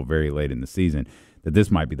on until very late in the season that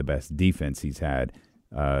this might be the best defense he's had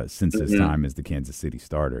since his time as the Kansas City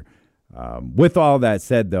starter. With all that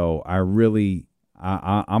said, though,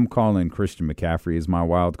 I'm calling Christian McCaffrey as my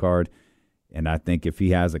wild card. And I think if he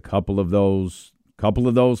has a couple of those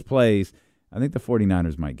plays, I think the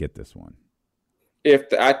 49ers might get this one.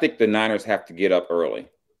 I think the Niners have to get up early.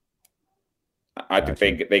 I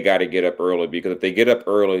think they got to get up early, because if they get up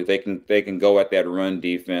early, they can go at that run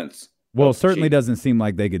defense. Well, it certainly doesn't seem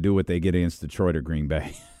like they could do what they get against Detroit or Green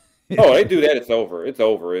Bay. Oh, they do that, it's over. It's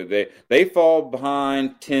over. They fall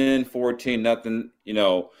behind 10, 14, nothing.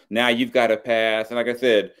 Now you've got to pass. And like I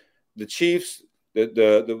said, the Chiefs,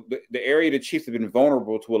 the area the Chiefs have been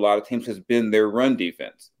vulnerable to a lot of teams has been their run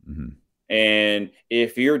defense. Mm-hmm. And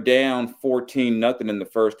if you're down 14-0 in the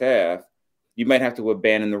first half, you might have to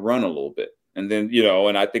abandon the run a little bit. And then,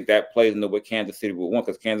 and I think that plays into what Kansas City will want,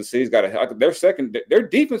 because Kansas City's got their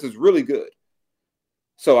defense is really good.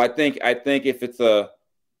 So I think if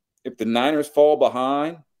the Niners fall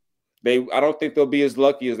behind, I don't think they'll be as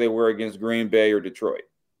lucky as they were against Green Bay or Detroit.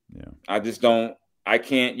 Yeah.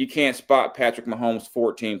 You can't spot Patrick Mahomes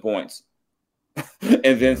 14 points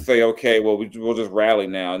and then say, okay, well, we'll just rally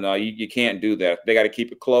now. No, you can't do that. They got to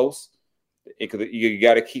keep it close. You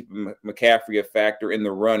got to keep McCaffrey a factor in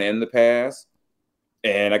the run and the pass.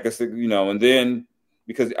 And like I said, and then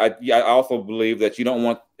because I also believe that you don't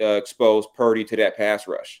want to expose Purdy to that pass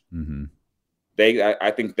rush. Mm-hmm.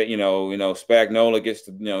 I think that, Spagnuolo gets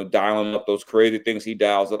to, dialing up those crazy things he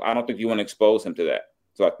dials up. I don't think you want to expose him to that.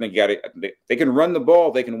 So I think they can run the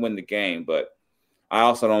ball, they can win the game. But I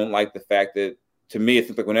also don't like the fact that, to me, it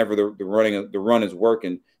seems like whenever the run is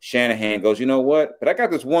working, Shanahan goes, you know what? But I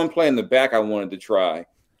got this one play in the back I wanted to try.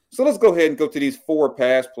 So let's go ahead and go to these 4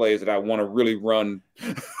 pass plays that I want to really run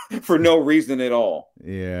for no reason at all.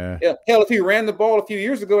 Yeah. Hell, if he ran the ball a few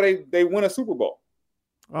years ago, they win a Super Bowl.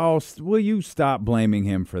 Oh, will you stop blaming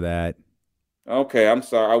him for that? Okay, I'm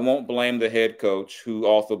sorry. I won't blame the head coach who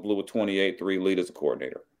also blew a 28-3 lead as a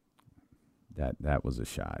coordinator. That was a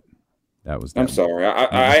shot. That was. I'm sorry.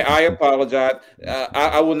 I apologize.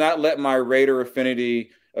 I will not let my Raider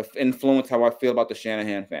affinity influence how I feel about the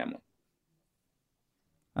Shanahan family.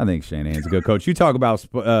 I think Shanahan's a good coach. You talk about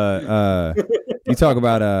spotting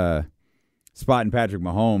Patrick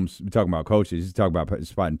Mahomes. We talk about coaches. You talk about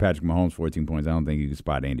spotting Patrick Mahomes 14 points. I don't think you can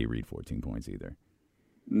spot Andy Reid 14 points either.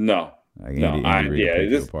 No. Like Andy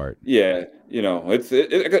Reid apart. Yeah, you know, I think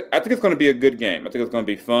it's going to be a good game. I think it's going to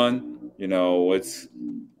be fun. You know, if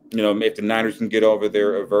the Niners can get over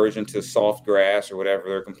their aversion to soft grass or whatever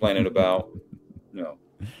they're complaining about, you know,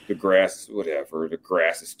 the grass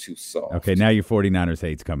is too soft. Okay, now your 49ers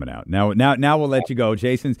hate's coming out. Now we'll let you go.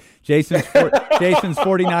 Jason's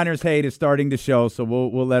 49ers hate is starting to show, so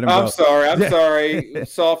we'll let him go. I'm sorry.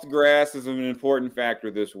 Soft grass is an important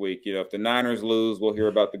factor this week. You know, if the Niners lose, we'll hear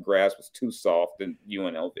about the grass was too soft in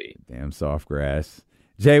UNLV. Damn soft grass.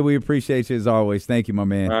 Jay, we appreciate you as always. Thank you, my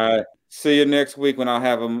man. All right. See you next week when I'll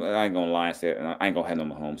have them. I ain't gonna lie and say it. I ain't gonna have no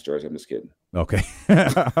Mahomes jersey. I'm just kidding. Okay.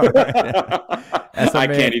 I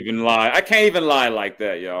can't even lie. I can't even lie like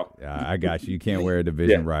that, y'all. Yeah, I got you. You can't wear a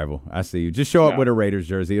division rival. I see you. Just show up with a Raiders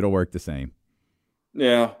jersey. It'll work the same.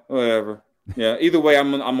 Yeah, whatever. Yeah, either way,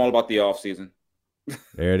 I'm all about the off season.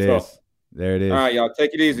 There it is. There it is. All right, y'all.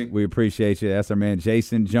 Take it easy. We appreciate you. That's our man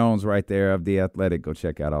Jason Jones right there of The Athletic. Go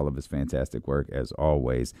check out all of his fantastic work as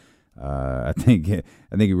always. I think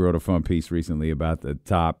he wrote a fun piece recently about the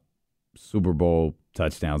top Super Bowl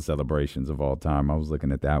touchdown celebrations of all time. I was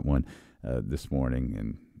looking at that one this morning,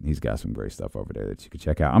 and he's got some great stuff over there that you can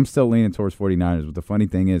check out. I'm still leaning towards 49ers, but the funny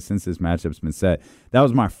thing is, since this matchup's been set, that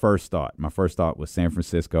was my first thought. My first thought was San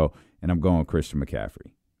Francisco, and I'm going Christian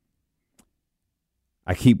McCaffrey.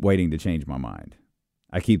 I keep waiting to change my mind.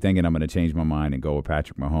 I keep thinking I'm going to change my mind and go with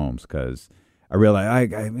Patrick Mahomes because I realize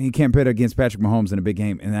you can't bet against Patrick Mahomes in a big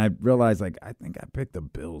game. And I realized, I think I picked the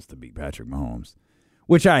Bills to beat Patrick Mahomes,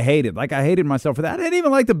 which I hated. I hated myself for that. I didn't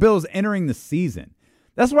even like the Bills entering the season.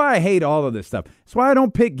 That's why I hate all of this stuff. That's why I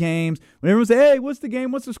don't pick games. When everyone says, hey, what's the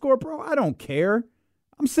game? What's the score, bro? I don't care.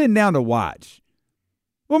 I'm sitting down to watch.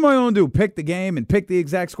 What am I going to do? Pick the game and pick the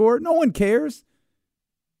exact score? No one cares.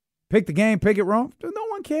 Pick the game, pick it wrong? No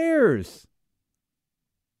one cares.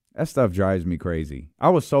 That stuff drives me crazy. I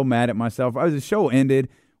was so mad at myself. The show ended.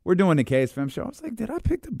 We're doing the KSFM show. I was like, did I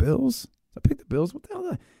pick the Bills? Did I pick the Bills? What the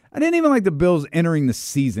hell? I didn't even like the Bills entering the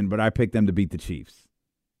season, but I picked them to beat the Chiefs.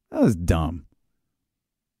 That was dumb.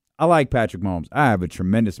 I like Patrick Mahomes. I have a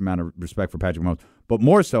tremendous amount of respect for Patrick Mahomes. But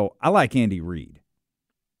more so, I like Andy Reid.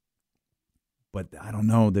 But I don't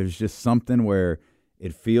know. There's just something where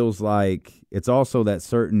it feels like it's also that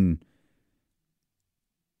certain –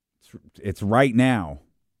 it's right now.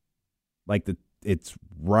 It's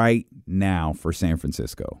right now for San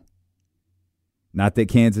Francisco. Not that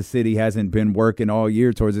Kansas City hasn't been working all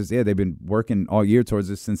year towards this. Yeah, they've been working all year towards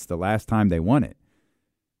this since the last time they won it.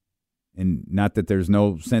 And not that there's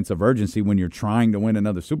no sense of urgency when you're trying to win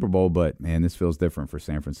another Super Bowl, but, man, this feels different for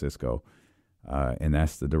San Francisco. And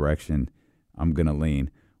that's the direction I'm going to lean.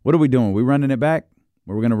 What are we doing? We running it back?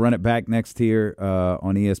 We're going to run it back next here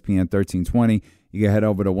on ESPN 1320. You can head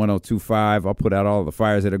over to 102.5. I'll put out all the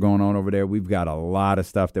fires that are going on over there. We've got a lot of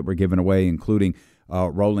stuff that we're giving away, including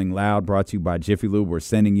Rolling Loud, brought to you by Jiffy Lube. We're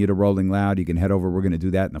sending you to Rolling Loud. You can head over. We're going to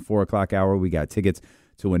do that in the 4 o'clock hour. We got tickets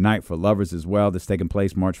to A Night for Lovers as well. That's taking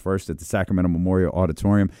place March 1st at the Sacramento Memorial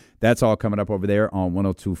Auditorium. That's all coming up over there on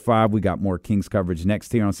 102.5. We got more Kings coverage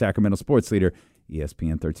next here on Sacramento Sports Leader,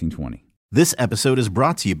 ESPN 1320. This episode is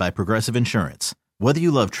brought to you by Progressive Insurance. Whether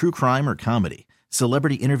you love true crime or comedy,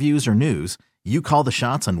 celebrity interviews or news, you call the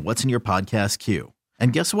shots on what's in your podcast queue.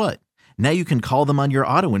 And guess what? Now you can call them on your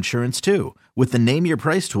auto insurance too with the Name Your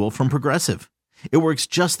Price tool from Progressive. It works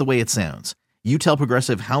just the way it sounds. You tell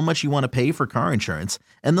Progressive how much you want to pay for car insurance,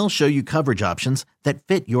 and they'll show you coverage options that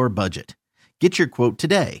fit your budget. Get your quote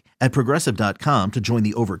today at Progressive.com to join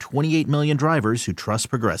the over 28 million drivers who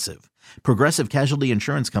trust Progressive. Progressive Casualty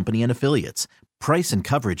Insurance Company and Affiliates. Price and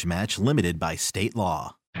coverage match limited by state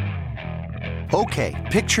law. Okay,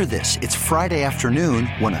 picture this. It's Friday afternoon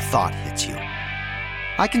when a thought hits you.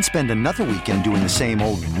 I can spend another weekend doing the same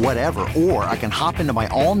old whatever, or I can hop into my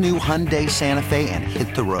all-new Hyundai Santa Fe and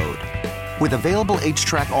hit the road. With available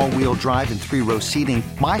H-Track all-wheel drive and 3-row seating,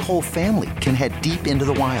 my whole family can head deep into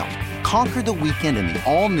the wild. Conquer the weekend in the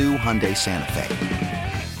all-new Hyundai Santa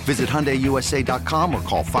Fe. Visit HyundaiUSA.com or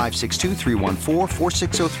call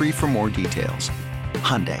 562-314-4603 for more details.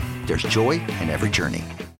 Hyundai, there's joy in every journey.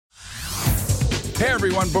 Hey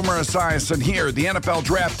everyone, Boomer Esiason here. The NFL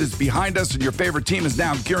draft is behind us and your favorite team is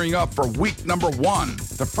now gearing up for week number 1.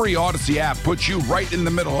 The free Odyssey app puts you right in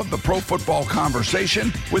the middle of the pro football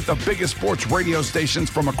conversation with the biggest sports radio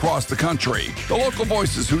stations from across the country. The local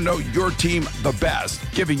voices who know your team the best,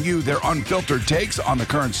 giving you their unfiltered takes on the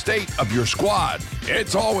current state of your squad.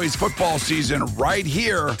 It's always football season right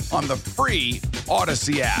here on the free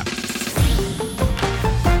Odyssey app.